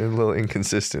little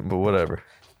inconsistent, but whatever.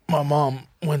 My mom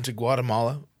went to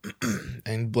Guatemala,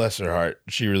 and bless her heart,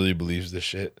 she really believes this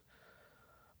shit.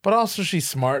 But also she's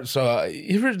smart, so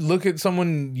you ever look at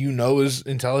someone you know is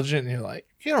intelligent and you're like,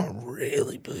 you don't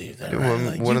really believe that, right?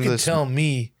 Like, you can tell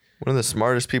me. One of the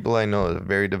smartest people I know is a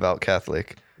very devout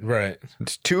Catholic. Right.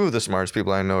 It's two of the smartest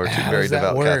people I know are two How very does that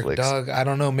devout work, Catholics. dog? I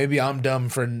don't know. Maybe I'm dumb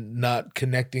for not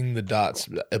connecting the dots,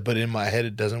 but in my head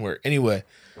it doesn't work. Anyway,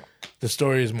 the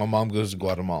story is my mom goes to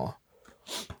Guatemala.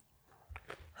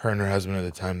 Her and her husband at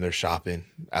the time, they're shopping,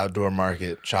 outdoor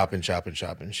market, shopping.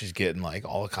 She's getting like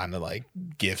all kind of like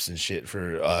gifts and shit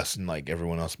for us and like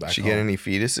everyone else back She home. get any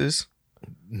fetuses?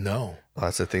 No. Oh,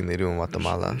 that's the thing they do in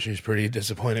Guatemala. She's pretty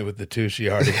disappointed with the two she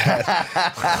already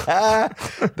had.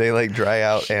 They like dry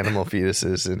out animal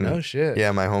fetuses. And No shit.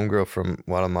 Yeah, my homegirl from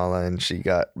Guatemala, and she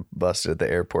got busted at the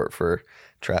airport for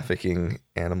trafficking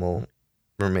animal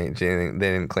remains. They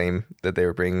didn't claim that they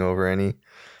were bringing over any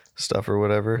stuff or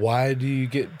whatever. Why do you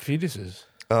get fetuses?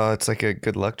 It's like a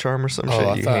good luck charm or some shit.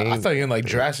 I You thought hang- you were in like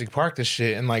Jurassic Park this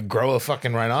shit and like grow a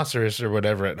fucking rhinoceros or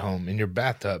whatever at home in your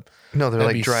bathtub. No, they're That'd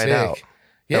like be dried sick. out.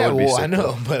 Yeah, would be well, sick, I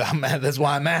know, though. but that's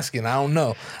why I'm asking. I don't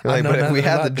know. Like, but if we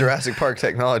had the Jurassic. Jurassic Park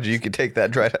technology, you could take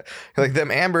that dried out. Like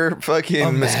them amber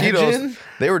fucking mosquitoes, Imagine.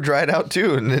 they were dried out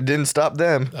too, and it didn't stop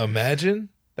them. Imagine.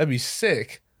 That'd be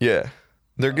sick. Yeah.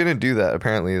 They're gonna do that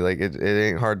apparently. Like it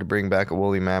ain't hard to bring back a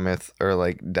woolly mammoth or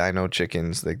like dino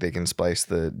chickens. Like they can splice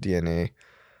the DNA.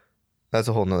 That's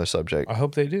a whole nother subject. I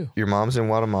hope they do. Your mom's in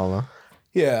Guatemala.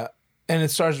 Yeah, and it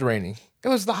starts raining. It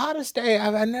was the hottest day.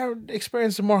 I never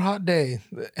experienced a more hot day.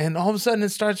 And all of a sudden it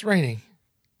starts raining.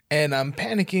 And I'm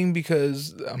panicking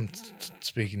because I'm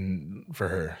speaking for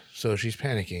her. So she's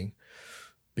panicking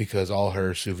because all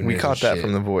her souvenirs. We caught and that shit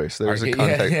from the voice. There's are- a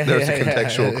context. There's a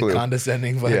contextual clue.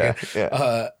 Condescending. Yeah, Fucking,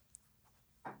 yeah.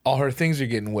 all her things are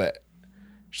getting wet.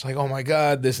 She's like, oh my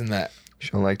God, this and that. She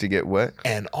don't like to get wet.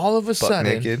 And all of a Butt sudden.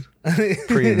 naked.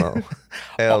 Primo.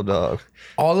 L dog.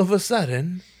 All of a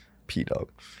sudden, P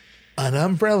dog. an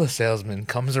umbrella salesman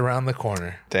comes around the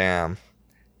corner. Damn.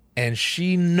 And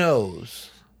she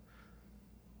knows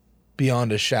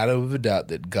beyond a shadow of a doubt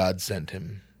that God sent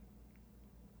him.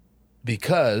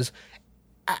 Because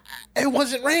it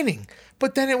wasn't raining.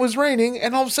 But then it was raining,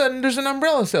 and all of a sudden there's an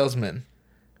umbrella salesman.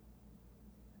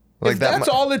 Like If that. that's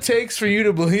all it takes for you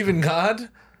to believe in God,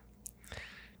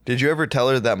 Did you ever tell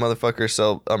her that motherfuckers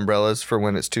sell umbrellas for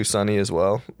when it's too sunny as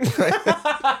well?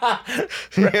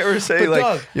 You ever say But like,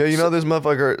 dog, yo, you know this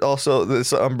motherfucker also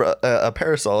this a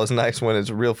parasol is nice when it's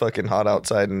real fucking hot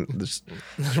outside and this.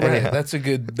 right? Anyhow. That's a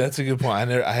good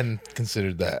point. I hadn't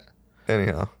considered that.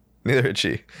 Anyhow, neither had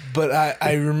she. But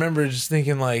I remember just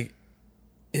thinking like,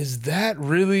 is that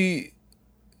really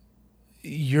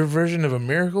your version of a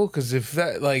miracle? Because if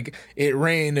that, like, it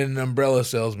rained and an umbrella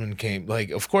salesman came,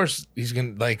 like, of course he's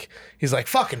like,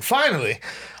 fucking finally.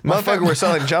 Motherfucker were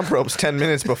selling jump ropes 10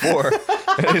 minutes before.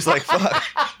 And he's like, fuck.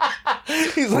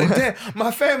 He's like, damn,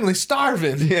 my family's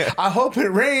starving. Yeah. I hope it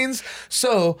rains.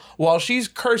 So while she's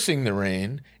cursing the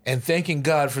rain and thanking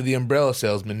God for the umbrella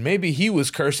salesman, maybe he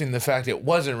was cursing the fact it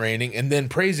wasn't raining and then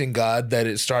praising God that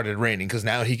it started raining because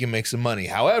now he can make some money.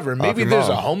 However, maybe your there's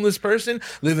mom. a homeless person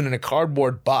living in a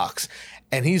cardboard box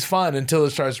and he's fine until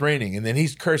it starts raining. And then he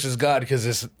curses God because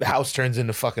his house turns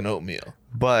into fucking oatmeal.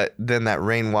 But then that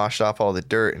rain washed off all the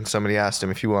dirt and somebody asked him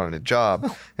if he wanted a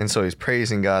job. And so he's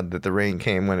praising God that the rain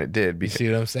came when it did. Because See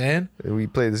what I'm saying? we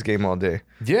play this game all day.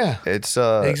 Yeah. It's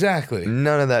Exactly.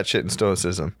 none of that shit in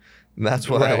stoicism. That's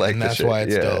why I Right, like and the that's shit. why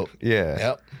it's yeah. dope. Yeah.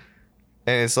 Yep.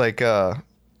 And it's like, well,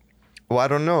 I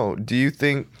don't know. Do you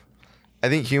think? I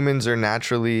think humans are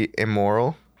naturally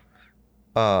immoral,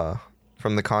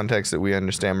 from the context that we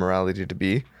understand morality to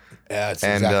be. Yeah, that's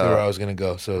And, exactly where I was gonna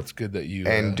go. So it's good that you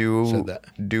And said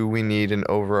that. do we need an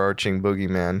overarching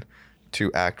boogeyman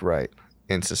to act right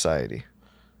in society?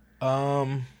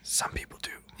 Some people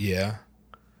do. Yeah,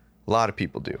 A lot of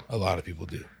people do. a lot of people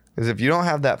do. Because if you don't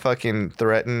have that fucking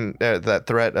threat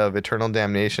of eternal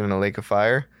damnation in a lake of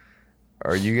fire,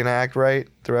 are you gonna act right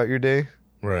throughout your day?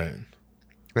 Right.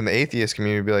 And the atheist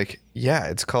community would be like, yeah,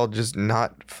 it's called just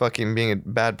not fucking being a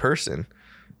bad person,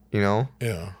 you know?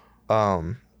 Yeah.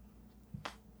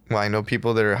 Well, I know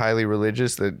people that are highly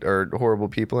religious that are horrible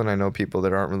people, and I know people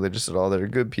that aren't religious at all that are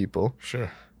good people.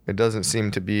 Sure. It doesn't seem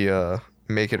to be a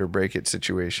make it or break it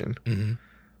situation. Mm-hmm.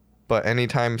 But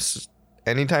anytime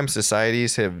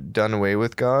societies have done away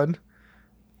with God,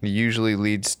 it usually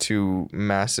leads to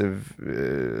massive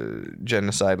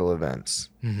genocidal events.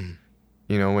 Mm-hmm.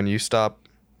 You know, when you stop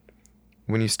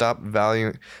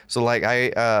valuing. So like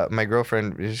my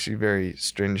girlfriend, is she very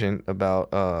stringent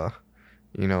about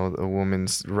you know, a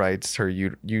woman's rights, her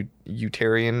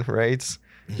uterine rights,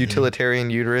 utilitarian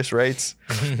uterus rights.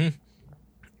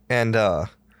 And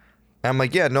I'm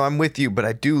like, yeah, no, I'm with you, but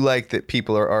I do like that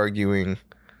people are arguing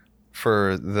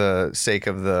for the sake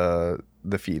of the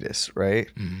fetus, right?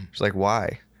 She's like,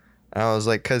 why? And I was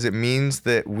like, because it means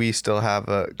that we still have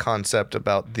a concept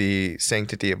about the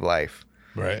sanctity of life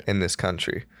in this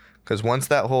country. Because once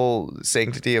that whole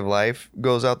sanctity of life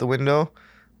goes out the window,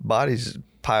 bodies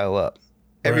pile up.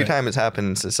 Every time it's happened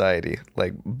in society,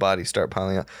 like bodies start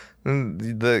piling up.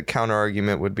 And the counter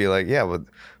argument would be like, yeah, well,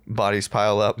 bodies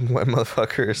pile up when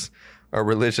motherfuckers are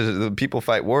religious. People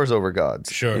fight wars over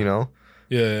gods. Sure. You know?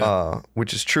 Yeah.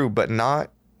 Which is true, but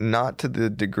not to the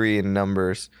degree in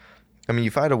numbers. I mean, you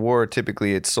fight a war,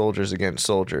 typically it's soldiers against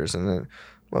soldiers, and then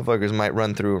motherfuckers might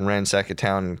run through and ransack a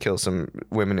town and kill some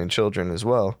women and children as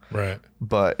well. Right.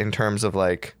 But in terms of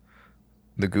like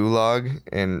the Gulag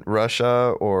in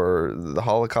Russia or the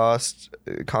Holocaust,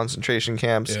 concentration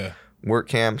camps, work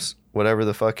camps, whatever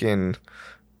the fucking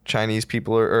Chinese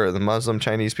people or the Muslim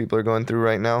Chinese people are going through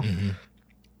right now.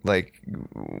 Like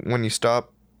when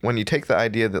you take the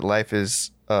idea that life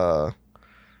is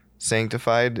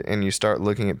sanctified and you start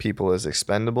looking at people as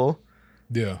expendable,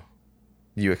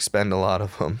 you expend a lot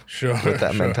of them with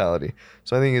that mentality.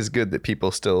 So I think it's good that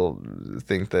people still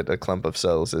think that a clump of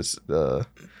cells is the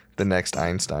next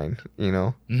Einstein, you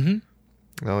know?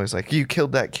 They're always like, you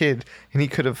killed that kid and he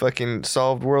could have fucking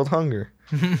solved world hunger.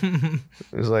 It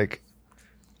was like,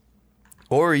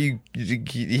 or he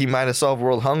might have solved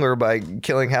world hunger by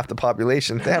killing half the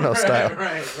population, Thanos style.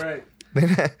 Right.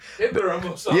 Hitler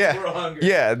almost solved world hunger.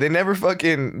 Yeah, they never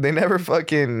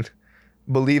fucking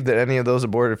believed that any of those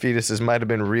aborted fetuses might have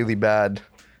been really bad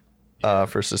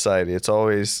for society. It's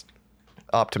always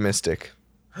optimistic.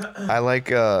 I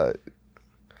like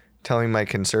telling my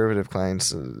conservative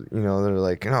clients, you know, they're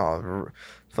like, no,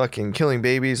 fucking killing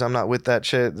babies, I'm not with that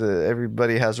shit.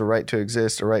 Everybody has a right to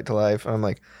exist, a right to life. I'm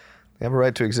like, they have a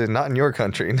right to exist, not in your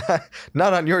country,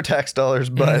 not on your tax dollars,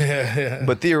 but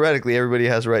but theoretically, everybody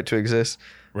has a right to exist.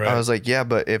 Right. I was like, yeah,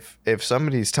 but if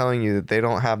somebody's telling you that they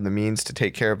don't have the means to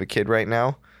take care of a kid right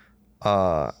now,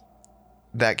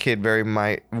 that kid very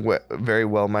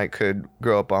well might could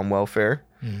grow up on welfare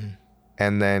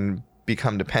and then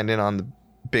become dependent on the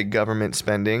big government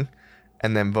spending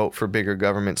and then vote for bigger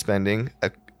government spending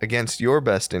against your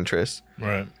best interests.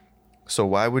 Right. So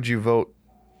why would you vote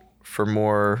for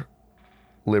more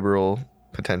liberal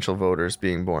potential voters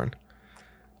being born?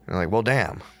 And like, well,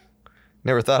 damn.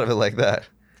 Never thought of it like that.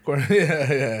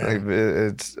 Yeah. Like,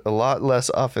 it's a lot less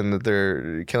often that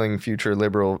they're killing future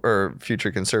liberal or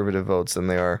future conservative votes than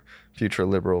they are future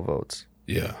liberal votes.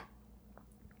 Yeah.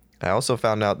 I also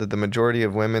found out that the majority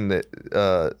of women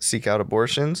that seek out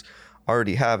abortions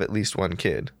already have at least one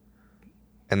kid.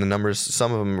 And the numbers,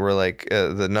 some of them were like,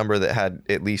 the number that had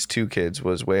at least 2 kids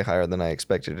was way higher than I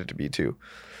expected it to be too.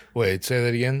 Wait, say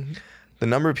that again? The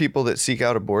number of people that seek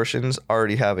out abortions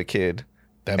already have a kid.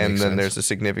 That makes sense. And then there's a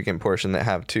significant portion that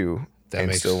have 2 that and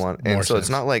makes still want. And so it's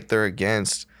not like they're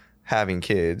against having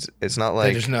kids. It's not like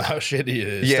they just know how shitty it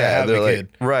is to yeah, have they're a like kid.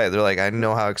 right. They're like, I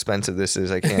know how expensive this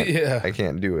is. I can't. I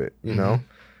can't do it. You know.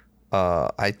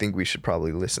 I think we should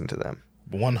probably listen to them.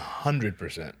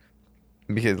 100%.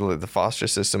 Because the foster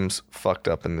system's fucked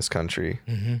up in this country.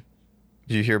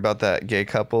 Did you hear about that gay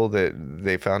couple that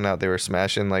they found out they were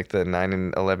smashing like the 9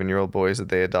 and 11-year-old boys that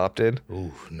they adopted?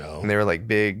 Ooh, no. And they were like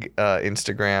big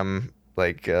Instagram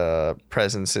like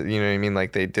presence. You know what I mean?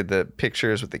 Like they did the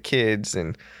pictures with the kids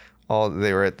and all.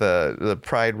 They were at the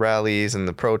pride rallies and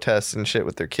the protests and shit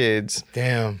with their kids.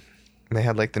 Damn. And they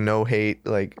had like the no hate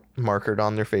like markered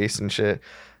on their face and shit.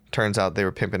 Turns out they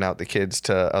were pimping out the kids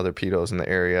to other pedos in the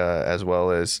area as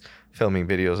well as filming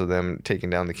videos of them taking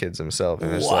down the kids themselves.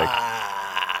 And it's like,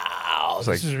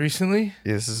 this is recently?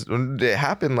 It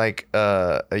happened like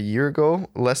a year ago,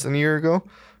 less than a year ago.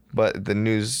 But the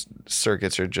news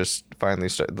circuits are just finally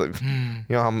starting. Like, you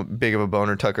know how big of a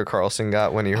boner Tucker Carlson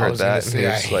got when he heard that? Say,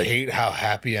 I hate how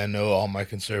happy I know all my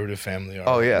conservative family are.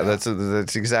 Oh, yeah.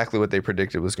 That's exactly what they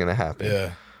predicted was going to happen.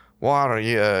 Yeah. Well, I don't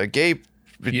know. Gay...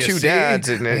 You 2 see? dads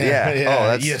and yeah. Oh,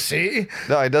 that's you see?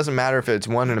 No, it doesn't matter if it's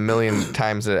 1 in a million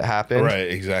times that it happened.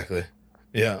 Right, exactly.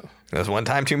 Yeah. That's one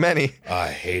time too many. I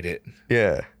hate it.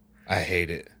 Yeah. I hate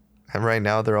it. And right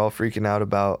now they're all freaking out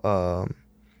about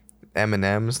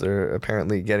M&Ms. They're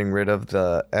apparently getting rid of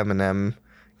the M&M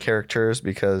characters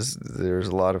because there's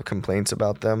a lot of complaints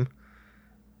about them.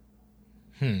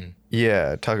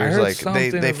 Yeah, Tucker's like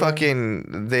they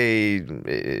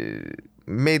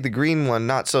made the green one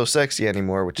not so sexy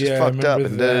anymore, which is fucked up.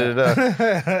 And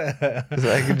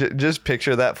I can just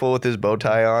picture that fool with his bow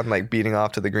tie on, like beating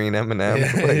off to the green M&M.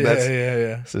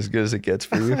 That's as good as it gets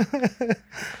for you.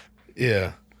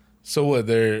 Yeah. So what?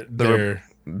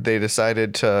 They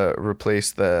decided to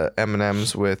replace the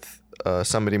M&Ms with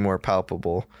somebody more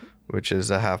palpable, which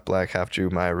is a half black, half Jew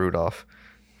Maya Rudolph.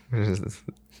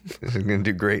 This is going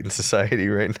to do great in society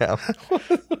right now.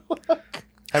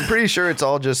 I'm pretty sure it's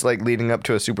all just like leading up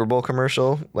to a Super Bowl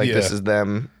commercial. Like this is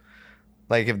them.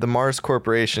 Like if the Mars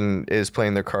Corporation is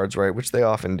playing their cards right, which they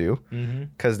often do,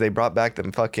 because they brought back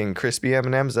them fucking crispy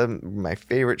M&Ms. My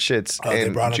favorite shits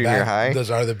in junior high. Those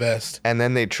are the best. And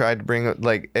then they tried to bring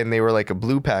and they were like a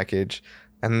blue package.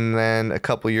 And then a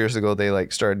couple years ago, they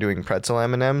like started doing pretzel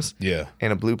M&Ms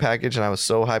in a blue package. And I was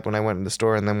so hyped when I went in the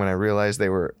store. And then when I realized they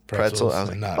were pretzel, I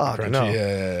was like, fuck, crunchy. No.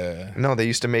 Yeah. No, they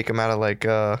used to make them out of like,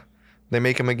 they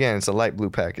make them again. It's a light blue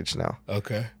package now.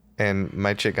 Okay. And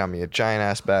my chick got me a giant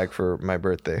ass bag for my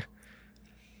birthday.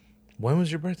 When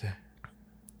was your birthday?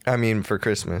 I mean, for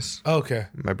Christmas. Oh, okay.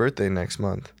 My birthday next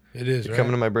month. It is, You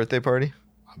coming to my birthday party?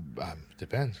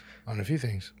 Depends on a few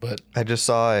things, but I just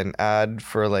saw an ad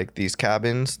for like these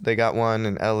cabins. They got one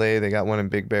in LA. They got one in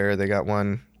Big Bear. They got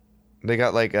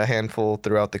like a handful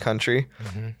throughout the country.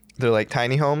 They're like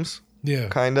tiny homes. Yeah.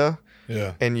 Kinda.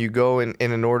 Yeah. And you go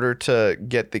in order to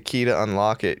get the key to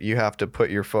unlock it, you have to put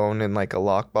your phone in like a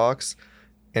lockbox,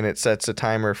 and it sets a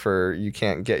timer for you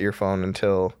can't get your phone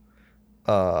until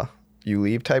you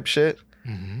leave type shit.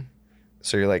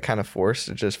 So you're like kind of forced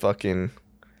to just fucking.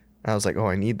 I was like, oh,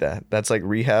 I need that. That's like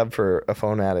rehab for a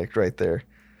phone addict right there.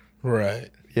 Right.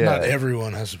 Yeah. Not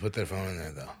everyone has to put their phone in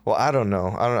there though. Well, I don't know.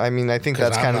 I mean, I think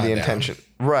that's kind of the intention.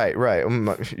 Right.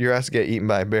 Your ass get eaten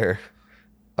by a bear.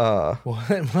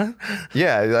 What?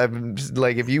 Yeah,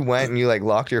 like if you went and you like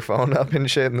locked your phone up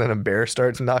and shit, and then a bear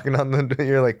starts knocking on the door,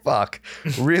 you're like, fuck,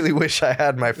 really wish I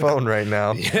had my phone right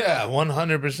now. Yeah,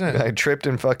 100%. I tripped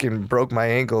and fucking broke my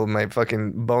ankle, my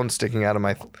fucking bone sticking out of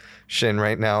my shin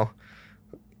right now.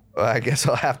 I guess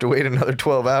I'll have to wait another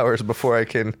 12 hours before I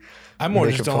can. I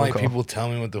more just don't like people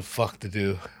telling me what the fuck to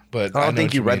do. But I don't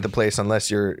think you rent the place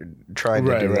unless you're trying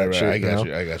to do that shit. I got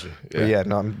you. Yeah. But yeah,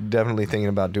 no, I'm definitely thinking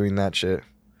about doing that shit.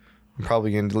 I'm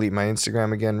probably gonna delete my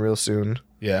Instagram again real soon.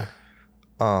 Yeah.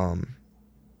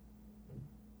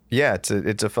 Yeah, it's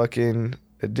a fucking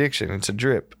addiction. It's a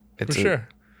drip. For sure.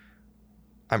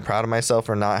 I'm proud of myself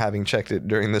for not having checked it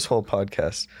during this whole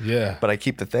podcast. Yeah. But I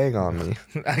keep the thing on me.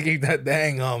 I keep that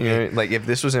thing on me. You know, like if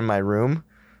this was in my room,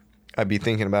 I'd be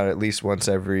thinking about it at least once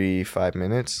every 5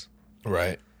 minutes.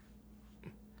 Right.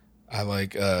 I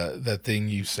like that thing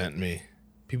you sent me.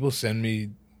 People send me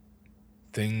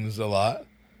things a lot.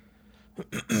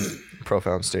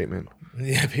 Profound statement.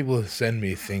 Yeah, people send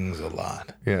me things a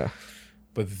lot. Yeah.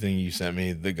 But the thing you sent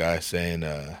me, the guy saying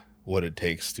what it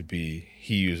takes to be,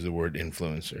 he used the word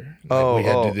influencer. Like,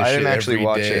 I didn't actually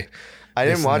watch it. I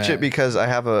didn't watch it because I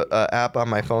have a app on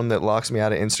my phone that locks me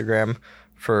out of Instagram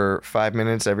for 5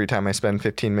 minutes every time I spend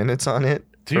 15 minutes on it.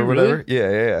 Do you or whatever. Really?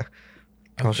 Yeah.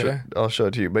 Okay. I'll show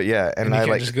it to you. But yeah, and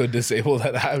I just go disable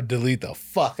that. I would delete the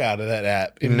fuck out of that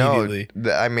app immediately.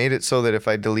 No, I made it so that if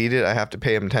I delete it, I have to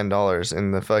pay him $10.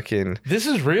 And the fucking this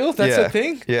is real. That's a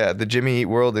thing. Yeah, the Jimmy Eat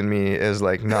World in me is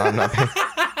like, no, I'm not paying.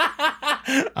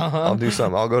 I'll do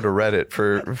something. I'll go to Reddit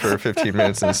for 15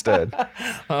 minutes instead.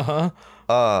 But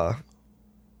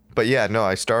yeah, no,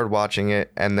 I started watching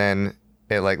it and then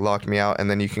it like locked me out, and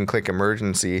then you can click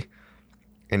emergency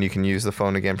and you can use the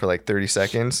phone again for like 30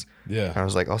 seconds. Yeah. And I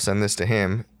was like, I'll send this to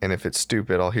him, and if it's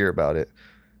stupid, I'll hear about it.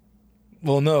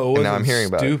 Well, no, it wasn't now I'm hearing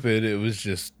about stupid. It was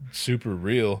just super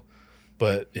real,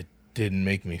 but it didn't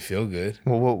make me feel good.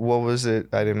 Well, what was it?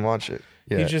 I didn't watch it.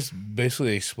 Yeah. He's just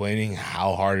basically explaining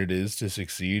how hard it is to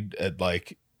succeed at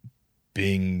like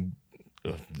doing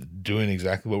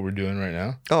exactly what we're doing right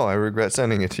now. Oh, I regret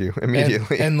sending it to you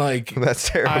immediately. And like, that's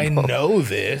terrible. I know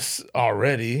this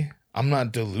already. I'm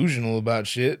not delusional about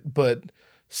shit, but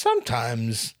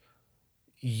sometimes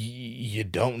you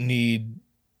don't need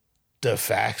the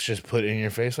facts just put in your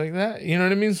face like that. You know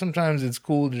what I mean? Sometimes it's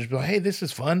cool to just be like, hey, this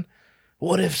is fun.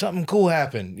 What if something cool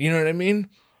happened? You know what I mean?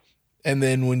 And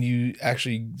then when you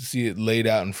actually see it laid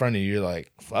out in front of you, you're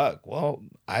like, fuck, well,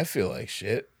 I feel like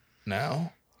shit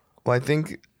now. Well, I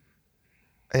think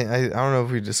I don't know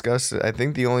if we discussed it. I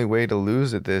think the only way to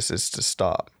lose at this is to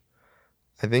stop.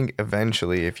 I think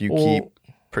eventually, if you keep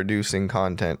producing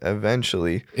content,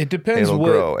 eventually it depends. It'll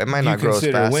grow. It might not grow as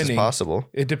fast winning. as possible.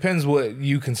 It depends what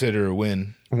you consider a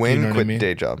win. Win, you know quit I mean?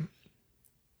 day job.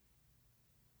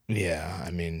 Yeah,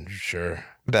 I mean, sure.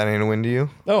 That ain't a win to you?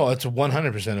 Oh, it's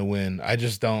 100% a win. I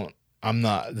just don't. I'm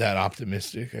not that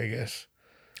optimistic, I guess.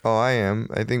 Oh, I am.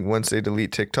 I think once they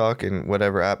delete TikTok and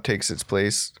whatever app takes its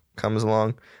place comes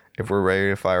along, if we're ready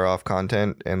to fire off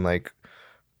content and like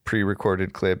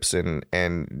pre-recorded clips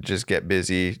and just get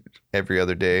busy every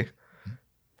other day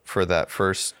for that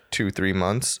first 2-3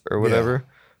 months or whatever,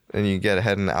 and you get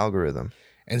ahead in the algorithm.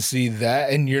 And see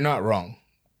that, and you're not wrong,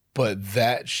 but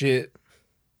that shit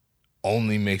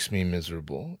only makes me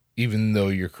miserable, even though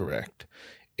you're correct.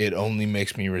 It only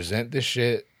makes me resent this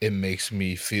shit. It makes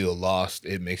me feel lost.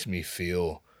 It makes me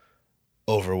feel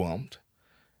overwhelmed.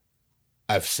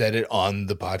 I've said it on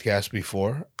the podcast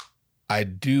before. I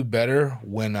do better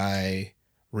when I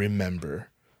remember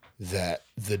that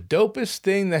the dopest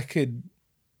thing that could,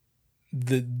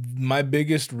 my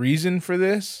biggest reason for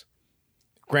this,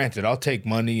 granted, I'll take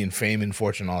money and fame and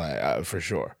fortune, all that for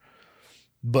sure.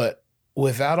 But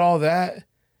without all that,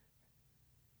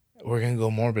 we're going to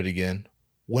go morbid again.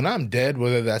 When I'm dead,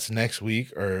 whether that's next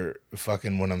week or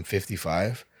fucking when I'm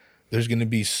 55, there's going to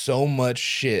be so much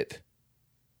shit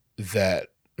that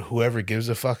whoever gives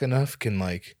a fuck enough can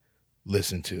like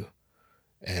listen to.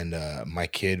 And my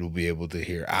kid will be able to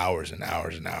hear hours and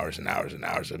hours and hours and hours and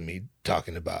hours of me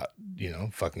talking about,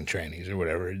 fucking trannies or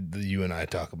whatever that you and I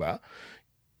talk about.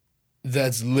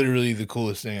 That's literally the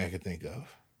coolest thing I could think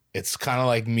of. It's kind of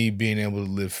like me being able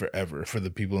to live forever for the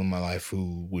people in my life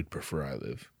who would prefer I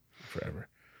live forever.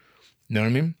 You know what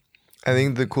I mean? I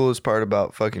think the coolest part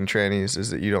about fucking trannies is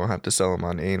that you don't have to sell them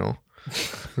on anal.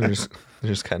 They're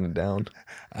just kind of down.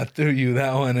 I threw you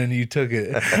that one and you took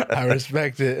it. I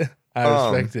respect it.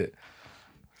 I respect it.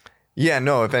 Yeah,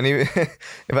 no, if I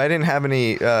didn't have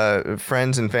any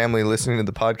friends and family listening to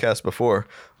the podcast before,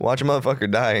 watch a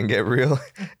motherfucker die and get real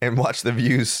and watch the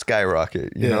views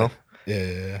skyrocket, you know?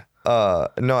 Yeah.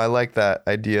 No, I like that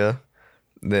idea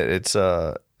that it's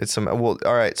some, well,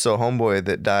 all right, so homeboy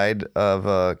that died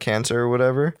of cancer or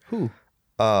whatever. Who?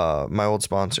 My old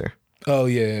sponsor. Oh,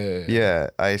 yeah. Yeah,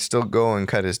 I still go and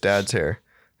cut his dad's hair.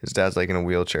 His dad's like in a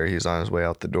wheelchair. He's on his way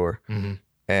out the door. Mm-hmm.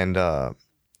 And I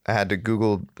had to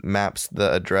Google Maps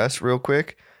the address real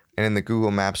quick. And in the Google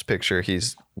Maps picture,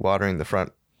 he's watering the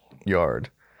front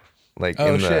yard. Like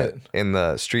in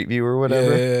the street view or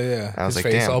whatever. Yeah. I was his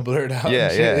like, face damn. all blurred out.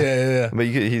 Yeah. But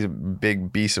he's a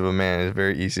big beast of a man. It's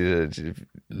very easy to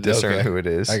discern who it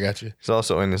is. I got you. He's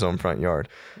also in his own front yard.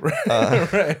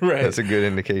 Right. That's a good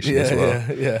indication as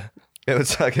well. Yeah. It would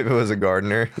suck if it was a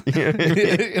gardener.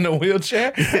 In a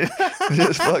wheelchair?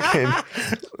 Just fucking,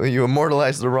 you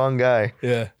immortalized the wrong guy.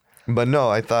 Yeah. But no,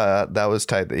 I thought that was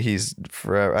tight that he's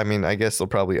forever. I mean, I guess they'll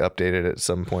probably update it at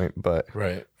some point, but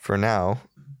for now,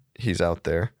 he's out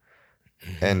there.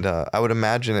 Mm-hmm. And I would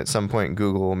imagine at some point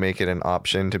Google will make it an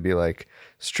option to be like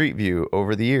Street View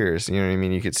over the years. You know what I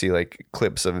mean? You could see like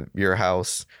clips of your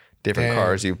house, different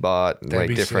cars you've bought,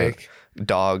 like different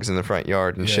dogs in the front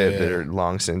yard and shit that are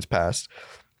long since passed.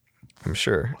 I'm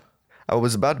sure. I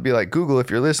was about to be like, Google, if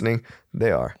you're listening,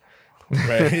 they are.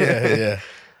 Right. Yeah.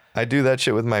 I do that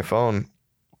shit with my phone.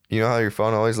 You know how your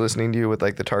phone always listening to you with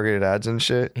like the targeted ads and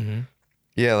shit? Mm-hmm.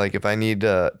 Yeah, like if I need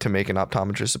to make an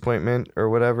optometrist appointment or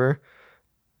whatever,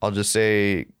 I'll just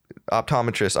say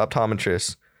optometrist.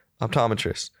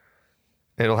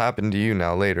 It'll happen to you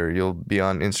now later. You'll be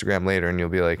on Instagram later and you'll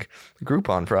be like,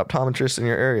 Groupon for optometrists in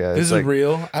your area. This is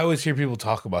real? I always hear people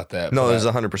talk about that. No, this is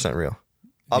 100% real.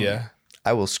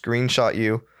 I will screenshot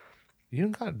you. You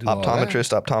don't gotta do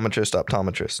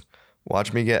optometrist.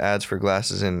 Watch me get ads for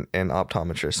glasses and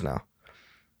optometrists now.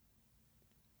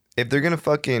 If they're going to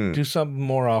fucking... do something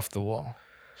more off the wall.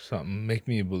 Something. Make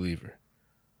me a believer.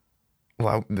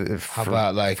 Well, how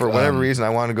about like... for whatever reason, I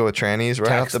want to go with trannies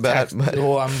right off the bat.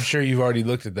 Well, I'm sure you've already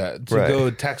looked at that. So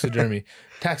go taxidermy.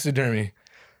 Taxidermy.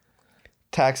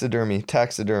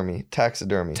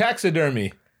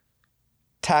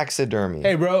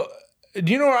 Hey, bro.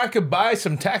 Do you know where I could buy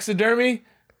some taxidermy?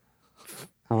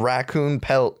 Raccoon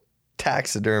pelt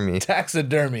taxidermy.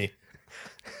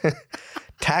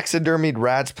 Taxidermied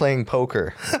rats playing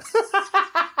poker.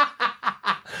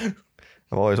 I've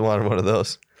always wanted one of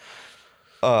those.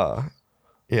 Yeah,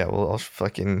 well,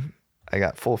 I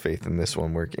got full faith in this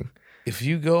one working. If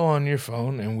you go on your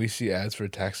phone and we see ads for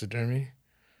taxidermy,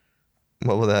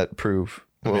 what will that prove?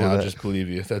 I mean, What was I'll that? just believe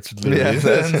you. That's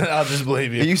literally. I'll just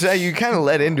believe you. You said you kind of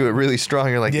let into it really strong.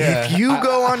 You're like, Yeah, if you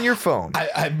go on your phone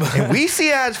and we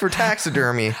see ads for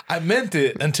taxidermy, I meant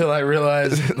it until I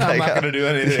realized I'm Like, not going to do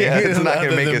anything. yeah, it's not going other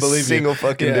to make than a believe you. single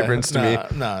fucking difference to me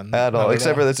at all.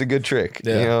 Except for that's a good trick.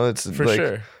 Yeah, You know, it's for like,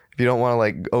 sure. if you don't want to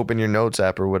like open your notes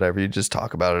app or whatever, you just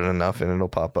talk about it enough and it'll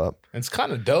pop up. It's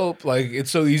kind of dope. Like,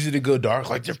 it's so easy to go dark.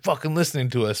 Like, they're fucking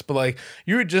listening to us. But like,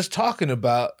 you were just talking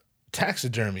about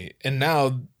taxidermy, and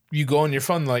now you go on your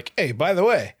phone like, hey, by the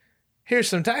way, here's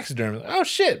some taxidermy. Like, oh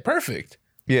shit, perfect.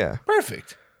 Yeah.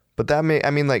 Perfect. But that may, I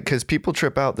mean, like, because people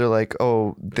trip out. They're like,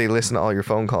 oh, they listen to all your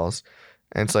phone calls.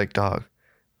 And it's like, dog,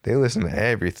 they listen to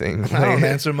everything. I don't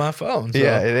answer my phone. So.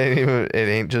 Yeah, it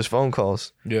ain't just phone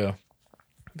calls. Yeah.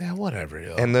 Yeah, whatever,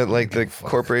 yo. And the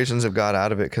corporations have got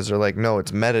out of it because they're like, no,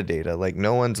 it's metadata. Like,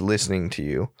 no one's listening to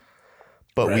you.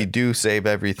 But we do save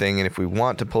everything. And if we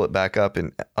want to pull it back up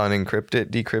and unencrypt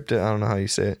it, decrypt it, I don't know how you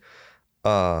say it.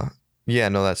 Yeah,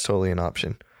 no, that's totally an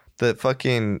option. The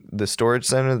storage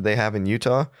center that they have in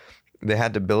Utah, they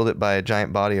had to build it by a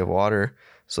giant body of water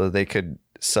so they could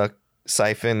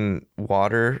siphon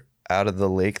water out of the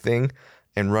lake thing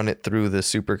and run it through the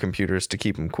supercomputers to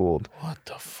keep them cooled. What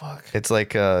the fuck? It's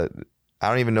like, I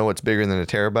don't even know what's bigger than a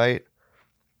terabyte.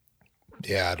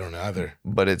 Yeah, I don't know either.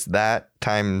 But it's that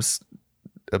times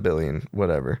a billion,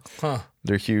 whatever. Huh.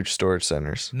 They're huge storage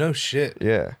centers. No shit.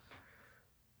 Yeah.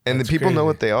 And That's the people know crazy.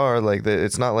 what they are. Like,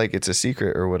 it's not like it's a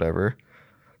secret or whatever.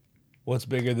 What's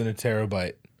bigger than a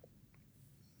terabyte?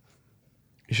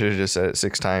 You should have just said it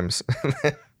 6 times.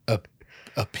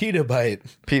 A petabyte.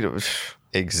 Peter,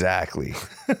 exactly.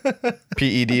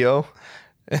 PEDO?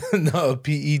 No,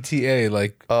 PETA,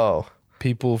 like Oh.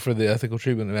 people for the ethical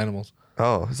treatment of animals.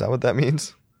 Oh, is that what that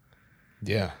means?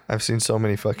 Yeah. I've seen so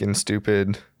many fucking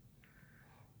stupid.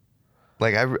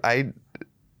 Like,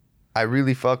 I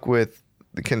really fuck with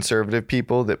the conservative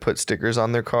people that put stickers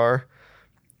on their car.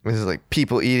 This is like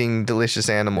people eating delicious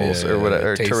animals or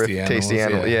whatever, or tasty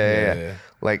animals. Yeah.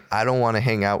 Like, I don't want to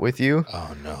hang out with you.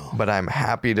 Oh no. But I'm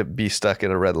happy to be stuck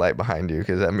at a red light behind you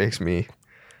because that makes me.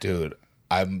 Dude,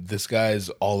 this guy's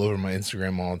all over my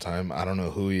Instagram all the time. I don't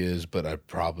know who he is, but I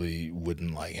probably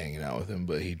wouldn't like hanging out with him.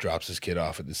 But he drops his kid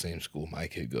off at the same school my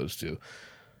kid goes to.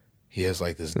 He has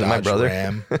like this My Dodge brother?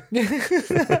 Ram.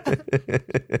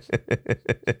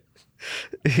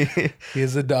 He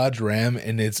has a Dodge Ram,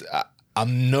 and it's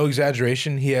I'm no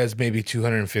exaggeration. He has maybe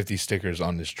 250 stickers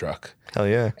on his truck, Hell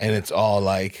yeah. and it's all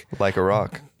like Like a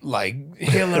rock.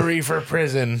 Hillary for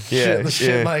prison, Yeah,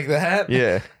 shit yeah. like that.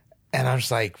 Yeah. And I'm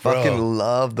just like, bro, Fucking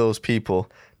love those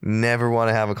people. Never want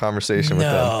to have a conversation with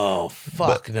them. no,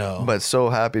 fuck no. But so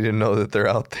happy to know that they're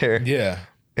out there Yeah.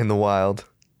 in the wild.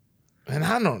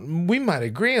 And we might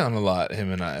agree on a lot,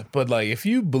 him and I. But like, if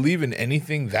you believe in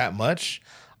anything that much,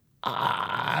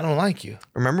 I don't like you.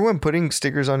 Remember when putting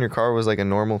stickers on your car was like a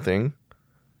normal thing?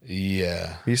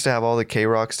 Yeah. We used to have all the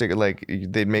K-Rock sticker. Like,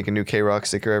 they'd make a new K-Rock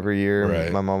sticker every year.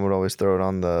 Right. My mom would always throw it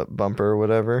on the bumper or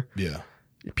whatever. Yeah.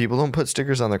 People don't put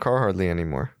stickers on their car hardly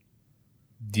anymore.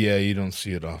 Yeah, you don't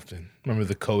see it often. Remember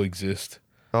the Coexist?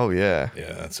 Oh, yeah.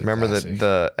 Yeah, that's a Remember classic.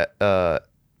 the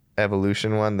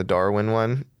evolution one, the Darwin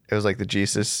one? It was like the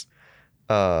Jesus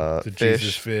the fish,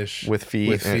 Jesus fish with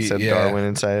feet, and it said yeah. Darwin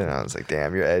inside it. And I was like,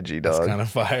 damn, you're edgy, dog. That's kind of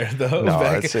fire, though. No,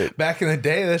 back, that's it. back in the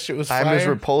day, that shit was fire. I'm as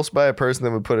repulsed by a person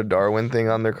that would put a Darwin thing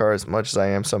on their car as much as I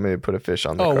am somebody that put a fish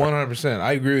on their Oh, car. 100%.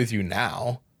 I agree with you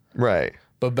now. Right.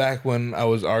 But back when I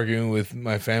was arguing with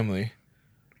my family,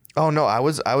 Oh no, I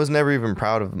was never even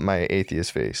proud of my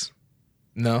atheist face.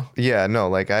 no? Yeah, no,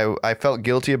 like I felt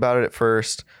guilty about it at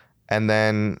first, and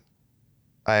then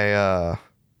I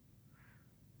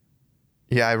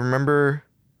remember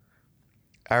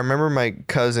my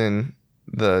cousin,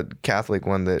 the Catholic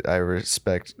one that I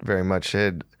respect very much,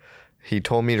 he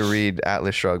told me to read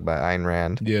Atlas Shrugged by Ayn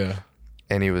Rand, Yeah.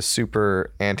 and he was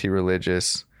super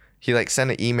anti-religious. He like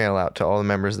sent an email out to all the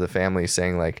members of the family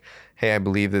saying like, hey, I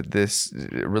believe that this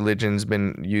religion's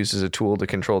been used as a tool to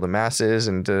control the masses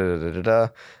and da-da-da-da-da.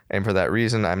 And for that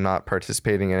reason, I'm not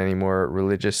participating in any more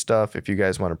religious stuff. If you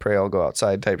guys want to pray, I'll go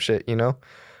outside type shit, you know?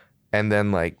 And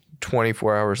then like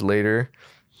 24 hours later,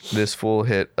 this fool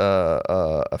hit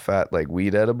a fat like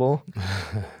weed edible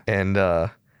and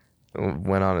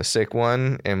went on a sick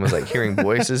one and was like hearing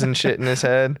voices and shit in his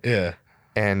head. Yeah.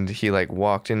 And he like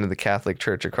walked into the Catholic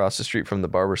church across the street from the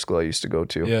barber school I used to go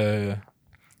to. Yeah.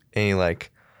 And he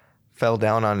like fell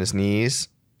down on his knees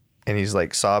and he's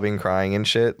like sobbing, crying and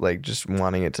shit, like just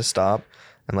wanting it to stop.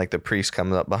 And like the priest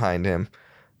comes up behind him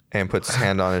and puts his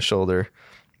hand on his shoulder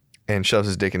and shoves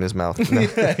his dick in his mouth. yeah.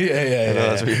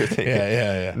 That's what you're thinking.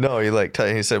 Yeah. No, he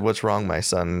he said, "What's wrong, my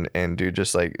son?" And dude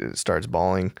just like starts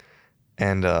bawling,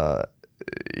 and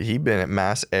he been at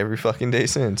mass every fucking day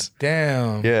since.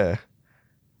 Damn. Yeah.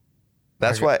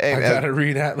 That's why I gotta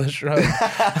read Atlas Shrugged.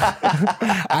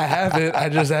 I have it. I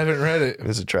just haven't read it.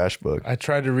 It's a trash book. I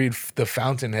tried to read The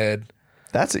Fountainhead.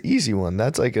 That's an easy one.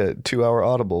 That's like a 2-hour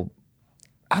Audible.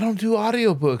 I don't do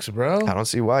audiobooks, bro. I don't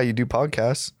see why. You do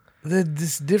podcasts.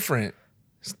 It's different.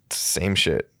 Same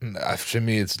shit. To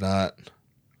me, it's not.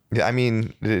 Yeah, I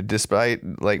mean,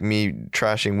 despite like me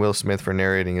trashing Will Smith for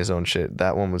narrating his own shit,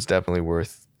 that one was definitely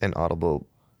worth an Audible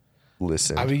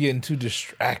listen. I be getting too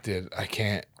distracted. I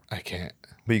can't.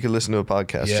 But you could listen to a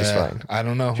podcast just fine. I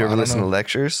don't know. Do you ever listen to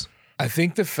lectures? I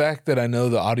think the fact that I know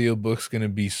the audiobook's going to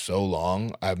be so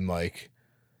long, I'm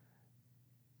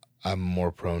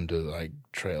more prone to like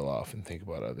trail off and think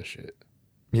about other shit.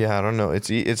 Yeah, I don't know. It's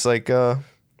like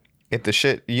if the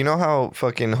shit, you know how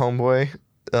fucking Homeboy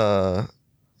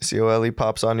COLE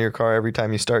pops on your car every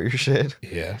time you start your shit?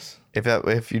 Yes.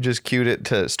 If you just queued it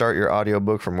to start your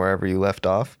audiobook from wherever you left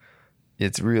off,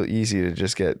 it's real easy to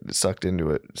just get sucked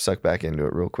back into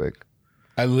it real quick.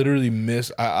 I literally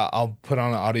I'll put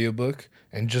on an audiobook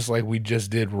and just like we just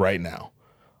did right now,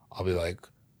 I'll be like,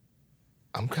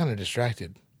 I'm kind of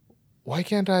distracted. Why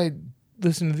can't I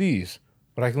listen to these?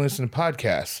 But I can listen to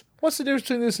podcasts. What's the difference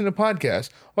between this and a podcast?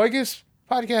 Well, I guess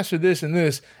podcasts are this and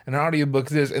this, and an audiobook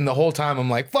this. And the whole time I'm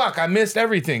like, fuck, I missed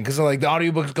everything because like the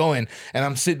audiobook's going, and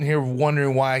I'm sitting here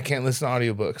wondering why I can't listen to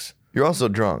audiobooks. You're also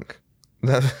drunk.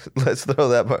 Let's throw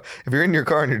that part. If you're in your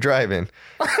car and you're driving,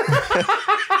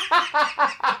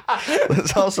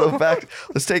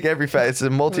 let's take every fact. It's a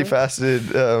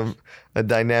multifaceted, a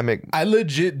dynamic. I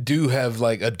legit do have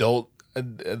like adult.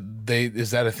 Is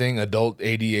that a thing? Adult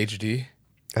ADHD?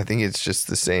 I think it's just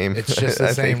the same. It's just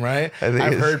the same, right?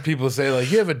 I've heard people say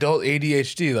like, you have adult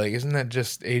ADHD. Like, isn't that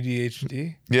just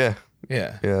ADHD? Yeah.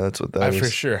 Yeah. Yeah, that's what that is. I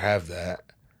for sure have that.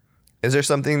 Is there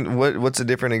something, what's a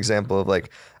different example of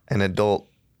like an adult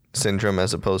syndrome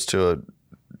as opposed to a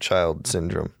child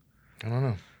syndrome? I don't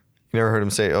know. You never heard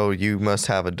him say, oh, you must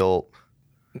have adult.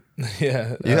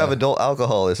 Yeah. You have adult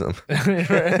alcoholism.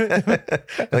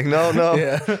 Like, no.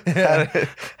 Yeah.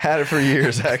 Had it for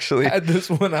years, actually. I had this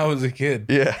when I was a kid.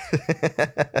 Yeah.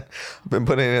 Been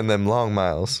putting in them long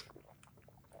miles.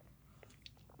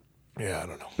 Yeah, I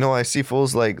don't know. No, I see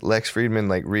fools like Lex Friedman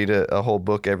like read a whole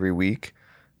book every week.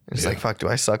 It's like, fuck, do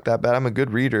I suck that bad? I'm a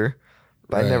good reader,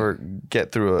 but I never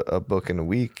get through a book in a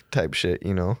week type shit,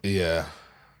 you know? Yeah.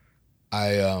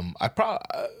 I probably,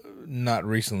 not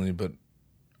recently, but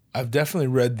I've definitely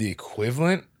read the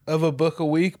equivalent of a book a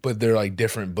week, but they're like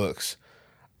different books.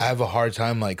 I have a hard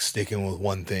time like sticking with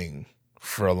one thing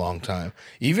for a long time.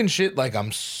 Even shit like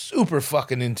I'm super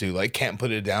fucking into, like can't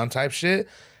put it down type shit.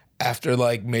 After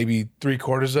like maybe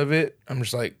 3/4 of it, I'm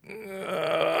just like,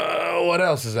 what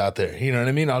else is out there? You know what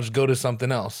I mean? I'll just go to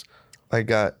something else.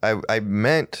 I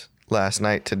meant last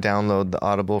night to download the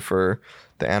Audible for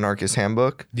the Anarchist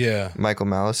Handbook. Yeah. Michael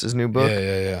Malice's new book.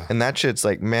 Yeah. And that shit's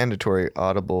like mandatory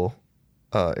Audible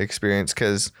experience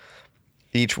because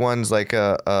each one's like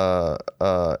a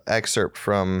excerpt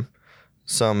from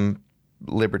some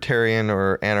libertarian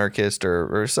or anarchist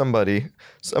or somebody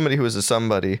who is a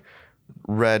somebody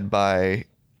read by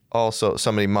also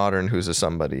somebody modern who's a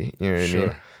somebody. You know what I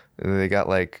mean? And they got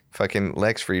like fucking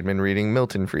Lex Friedman reading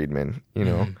Milton Friedman, you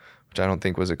know, which I don't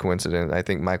think was a coincidence. I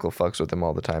think Michael fucks with him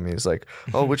all the time. He's like,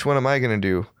 oh, which one am I going to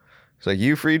do? He's like,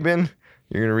 you Friedman?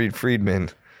 You're going to read Friedman.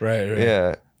 Right.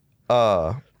 Yeah.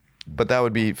 But that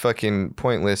would be fucking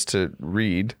pointless to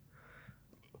read.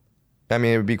 I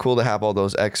mean, it would be cool to have all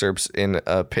those excerpts in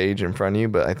a page in front of you,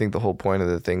 but I think the whole point of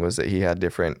the thing was that he had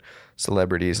different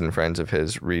celebrities and friends of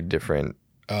his read different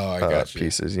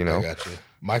pieces, you know? I got you.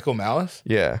 Michael Malice?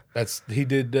 Yeah. He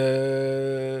did,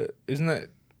 isn't that?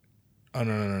 Oh,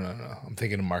 no. I'm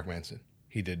thinking of Mark Manson.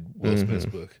 He did Will Smith's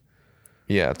book.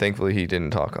 Yeah, thankfully he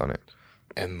didn't talk on it.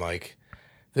 And like,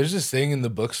 there's this thing in the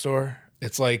bookstore.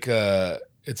 It's like,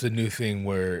 it's a new thing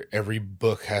where every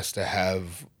book has to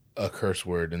have a curse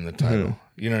word in the title.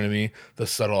 You know what I mean? The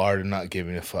subtle art of not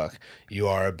giving a fuck. You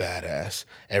are a badass.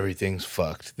 Everything's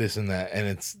fucked. This and that. And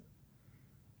it's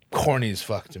corny as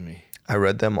fuck to me. I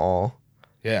read them all.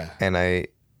 Yeah. And I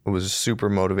was super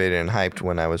motivated and hyped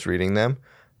when I was reading them.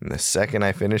 And the second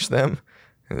I finished them,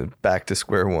 it was back to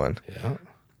square one. Yeah.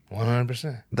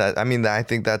 100%. I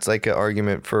think that's like an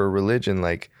argument for religion.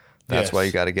 Like, that's why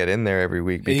you got to get in there every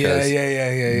week because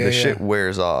the shit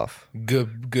wears off.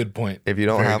 Good point. If you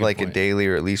don't have like a daily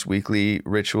or at least weekly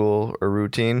ritual or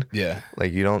routine,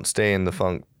 like you don't stay in the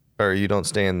funk or you don't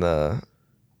stay in the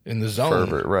in the zone.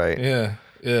 fervor, right? Yeah.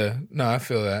 Yeah. No, I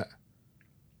feel that.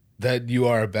 That You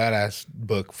Are a Badass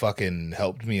book fucking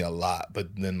helped me a lot.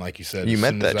 But then, like you said, You as met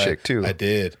soon that as chick, too. I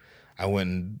did. I went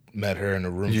and met her in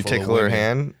a room. Did you full of tickle her women.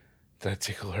 hand Did I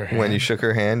tickle her hand? when you shook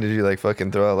her hand? Did you like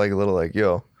fucking throw out like a little like,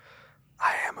 yo,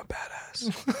 I am a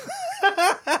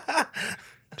badass?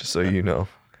 Just so you know.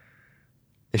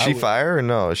 Is she fire or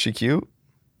no? Is she cute?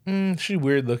 She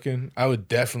weird looking. I would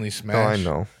definitely smash. Oh, I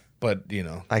know. But, you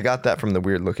know. I got that from the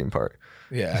weird looking part.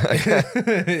 Yeah. yeah.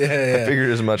 I figured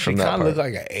as much She from that kind of part. looked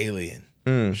like an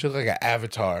alien. She looked like an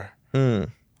avatar.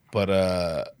 But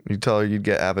You tell her you'd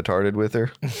get avatared with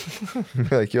her.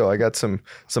 Be like, yo, I got some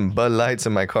Bud Lights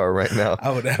in my car right now.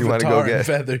 I would You wanna avatar and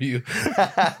feather you.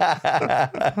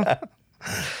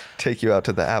 take you out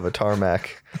to the Avatar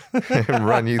Mac and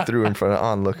run you through in front of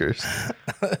onlookers.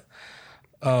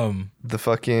 The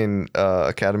fucking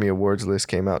Academy Awards list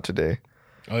came out today.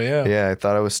 Oh, yeah. Yeah, I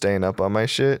thought I was staying up on my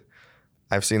shit.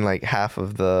 I've seen like half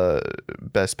of the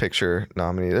Best Picture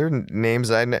nominee. There are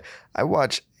names I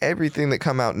watch everything that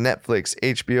come out: Netflix,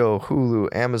 HBO, Hulu,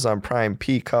 Amazon Prime,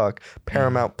 Peacock,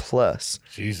 Paramount Plus,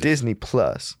 Jesus. Disney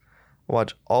Plus. I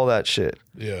watch all that shit.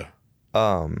 Yeah.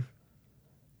 And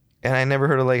I never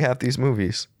heard of like half these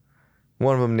movies.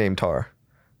 One of them named Tar.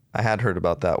 I had heard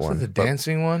about that one. The but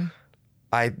dancing one?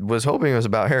 I was hoping it was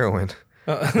about heroin.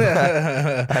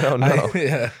 I don't know.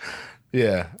 Yeah.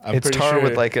 Yeah. It's Tar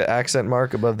with like an accent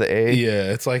mark above the A.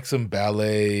 Yeah, it's like some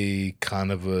ballet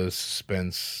kind of a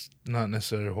suspense, not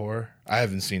necessarily horror. I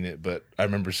haven't seen it, but I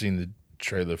remember seeing the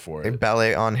trailer for A it.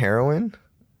 ballet on heroin?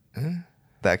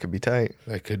 That could be tight.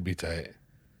 That could be tight.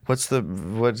 What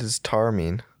does tar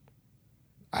mean?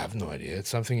 I have no idea. It's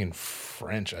something in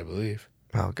French, I believe.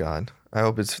 Oh God. I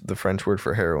hope it's the French word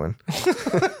for heroin.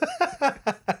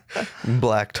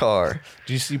 Black tar.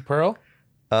 Do you see Pearl?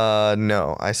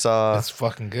 No. I saw It's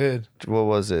fucking good. what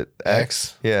was it?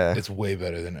 X? Yeah. It's way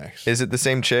better than X. Is it the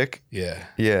same chick? Yeah.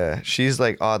 Yeah. She's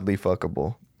like oddly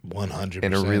fuckable 100%.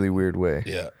 in a really weird way.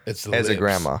 Yeah. It's the As a lips.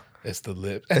 grandma. It's the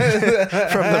lip. From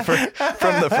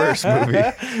the first movie.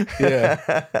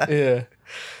 Yeah. Yeah.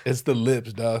 It's the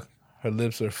lips, dog. Her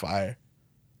lips are fire.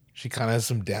 She kind of has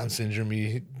some Down syndrome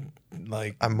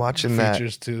like I'm watching that.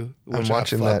 features too. I'm which I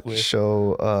watching fuck that with.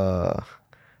 show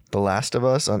The Last of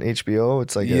Us on HBO.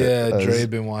 It's like Dre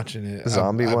been watching it.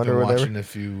 zombie I've one been or whatever? watching a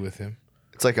few with him.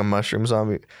 It's like a mushroom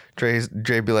zombie. Dre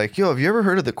be like, yo, have you ever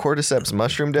heard of the cordyceps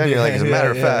mushroom, Dan? You're like, as a matter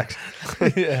of fact,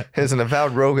 Yeah. as an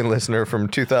avowed Rogan listener from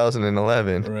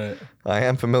 2011, Right. I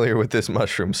am familiar with this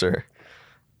mushroom, sir.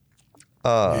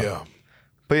 Yeah.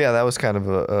 But yeah, that was kind of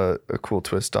a cool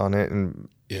twist on it. And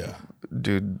Yeah.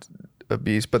 dude, a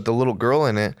beast. But the little girl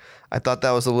in it, I thought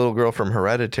that was the little girl from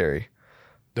Hereditary.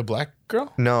 The black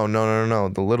girl? No.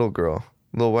 The little girl.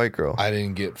 Little white girl. I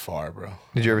didn't get far, bro.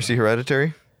 Did you ever see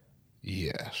Hereditary?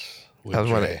 Yes. With That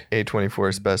was one of Dre.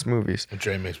 A24's best movies.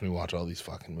 Dre makes me watch all these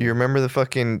fucking movies. You remember the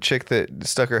fucking chick that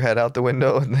stuck her head out the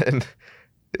window and then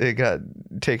it got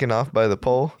taken off by the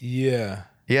pole? Yeah.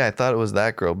 Yeah, I thought it was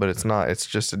that girl, but it's not. It's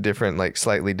just a different, like,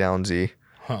 slightly downsy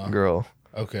girl.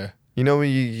 Okay. You know when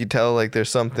you tell, like, there's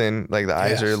something, like, the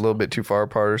eyes are a Yes. little bit too far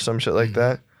apart or some shit like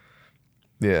that?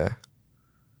 Yeah.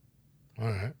 All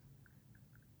right.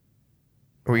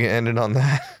 Are we going to end it on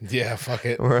that? Yeah, fuck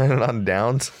it. We're ending on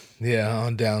downs? Yeah,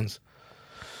 on downs.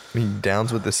 I mean,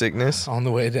 downs with the sickness? On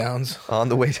the way downs. On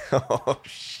the way down. Oh,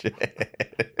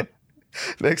 shit.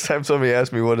 Next time somebody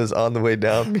asks me what does on the way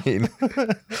down mean,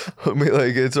 I'll be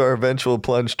like, it's our eventual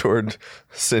plunge toward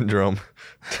syndrome.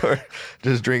 Toward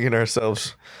just drinking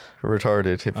ourselves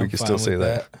retarded, if we I'm can fine still say with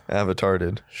that.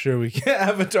 Avatarded. Sure, we can.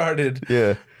 Avatarded.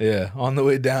 Yeah. Yeah, on the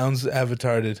way downs,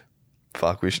 avatarded.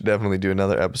 Fuck, we should definitely do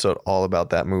another episode all about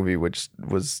that movie, which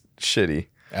was shitty.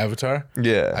 Avatar?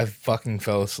 Yeah. I fucking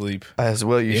fell asleep As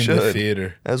well you in should. the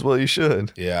theater. As well you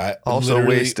should. Yeah. I Also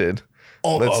literally- wasted.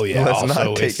 Oh, yeah. Let's also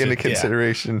not take wasted. into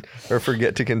consideration or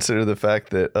forget to consider the fact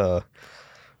that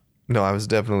no, I was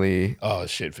definitely Oh,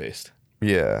 shit faced.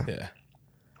 yeah. Yeah.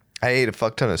 I ate a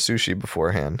fuck ton of sushi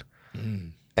beforehand.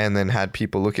 And then had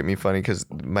people look at me funny because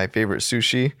my favorite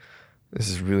sushi, this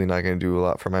is really not going to do a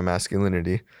lot for my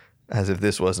masculinity, as if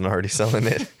this wasn't already selling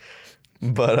it.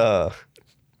 But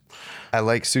I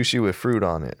like sushi with fruit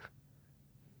on it.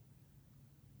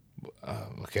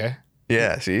 Okay.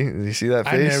 Yeah, see? You see that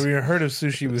I face? never even heard of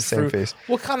sushi with Same fruit. face.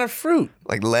 What kind of fruit?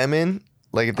 Like lemon.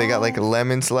 Like if they got like a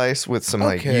lemon slice with some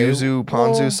like Okay, yuzu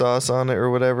ponzu well, sauce on it or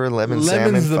whatever. Lemon Lemon's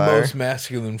salmon the fire. most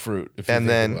masculine fruit, if you And think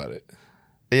then- about it.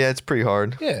 Yeah, it's pretty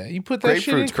hard. Yeah, you put that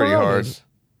shit in Grapefruit's pretty hard.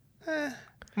 Coronas.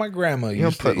 My grandma You don't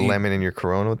used put to eat. lemon in your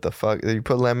Corona. What the fuck? You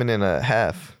put lemon in a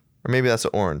half. Or maybe that's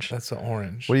an orange. That's an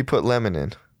orange. What do you put lemon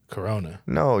in? Corona.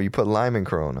 No, you put lime in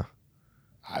Corona.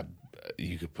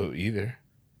 You could put either.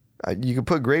 You could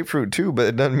put grapefruit too, but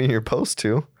it doesn't mean you're supposed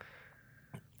to.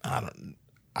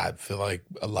 I feel like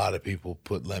a lot of people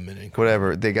put lemon in.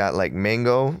 Whatever. They got like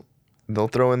mango. They'll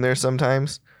throw in there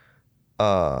sometimes.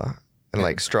 And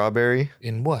like strawberry.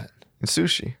 In what? And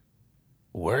sushi.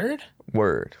 Word?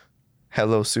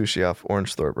 Hello Sushi off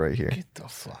Orangethorpe right here. Get the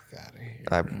fuck out of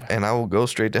here. And I will go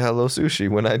straight to Hello Sushi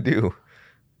when I do.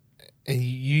 And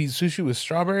you eat sushi with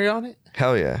strawberry on it?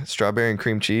 Hell yeah. Strawberry and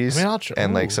cream cheese. I mean, I'll try.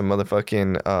 And like some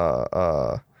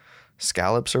motherfucking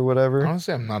scallops or whatever.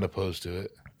 Honestly, I'm not opposed to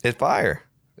it. It's fire.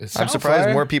 It I'm sounds surprised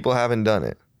fire. more people haven't done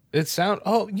it.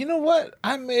 Oh, you know what?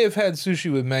 I may have had sushi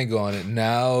with mango on it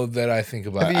now that I think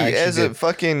about it. As a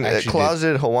fucking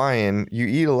closeted Hawaiian, you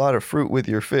eat a lot of fruit with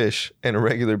your fish on a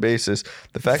regular basis.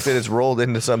 The fact that it's rolled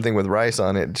into something with rice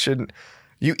on it shouldn't.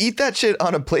 You eat that shit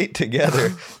on a plate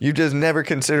together. You just never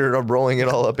considered rolling it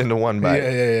all up into one bite.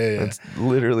 Yeah. That's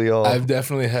literally all. I've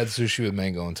definitely had sushi with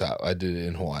mango on top. I did it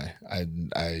in Hawaii.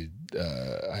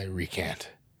 I recant.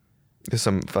 There's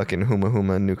some fucking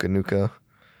huma nuka nuka.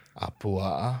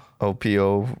 Apua'a.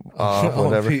 OPO,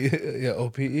 whatever.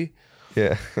 OPE.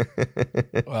 Yeah.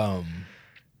 Um,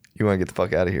 You want to get the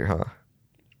fuck out of here, huh?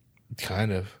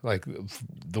 kind of like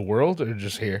the world or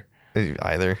just here.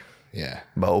 Either. Yeah.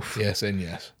 Both. Yes and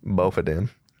yes. Both of them.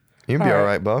 You'll be all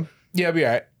right, bub. Yeah, I'll be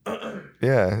all right.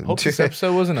 Yeah. Hope this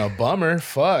episode wasn't a bummer.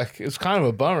 Fuck. It's kind of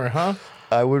a bummer, huh?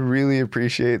 I would really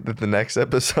appreciate that the next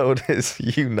episode is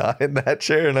you not in that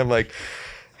chair and I'm like,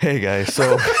 hey guys,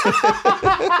 so You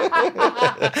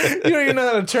don't even know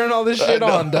how to turn all this shit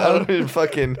on, I dog. don't even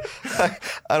fucking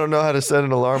I don't know how to set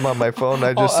an alarm on my phone.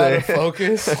 I just All out say of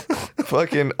focus.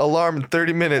 fucking alarm in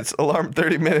 30 minutes, alarm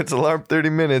 30 minutes, alarm 30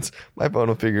 minutes. My phone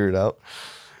will figure it out.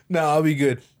 No, I'll be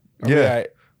good. I'll be Yeah. all right.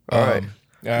 All right. All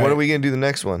right. What are we gonna do the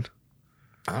next one?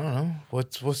 I don't know.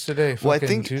 What's today? Well, I Fucking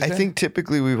think Tuesday?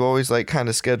 typically we've always like kind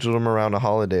of scheduled them around a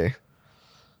holiday.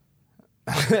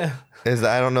 I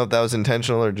don't know if that was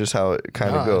intentional or just how it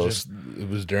kind of goes. It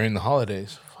was during the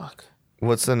holidays. Fuck.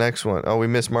 What's the next one? Oh, we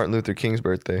missed Martin Luther King's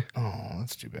birthday. Oh,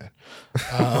 that's too bad.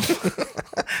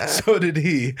 So did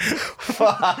he.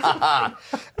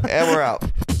 And we're out.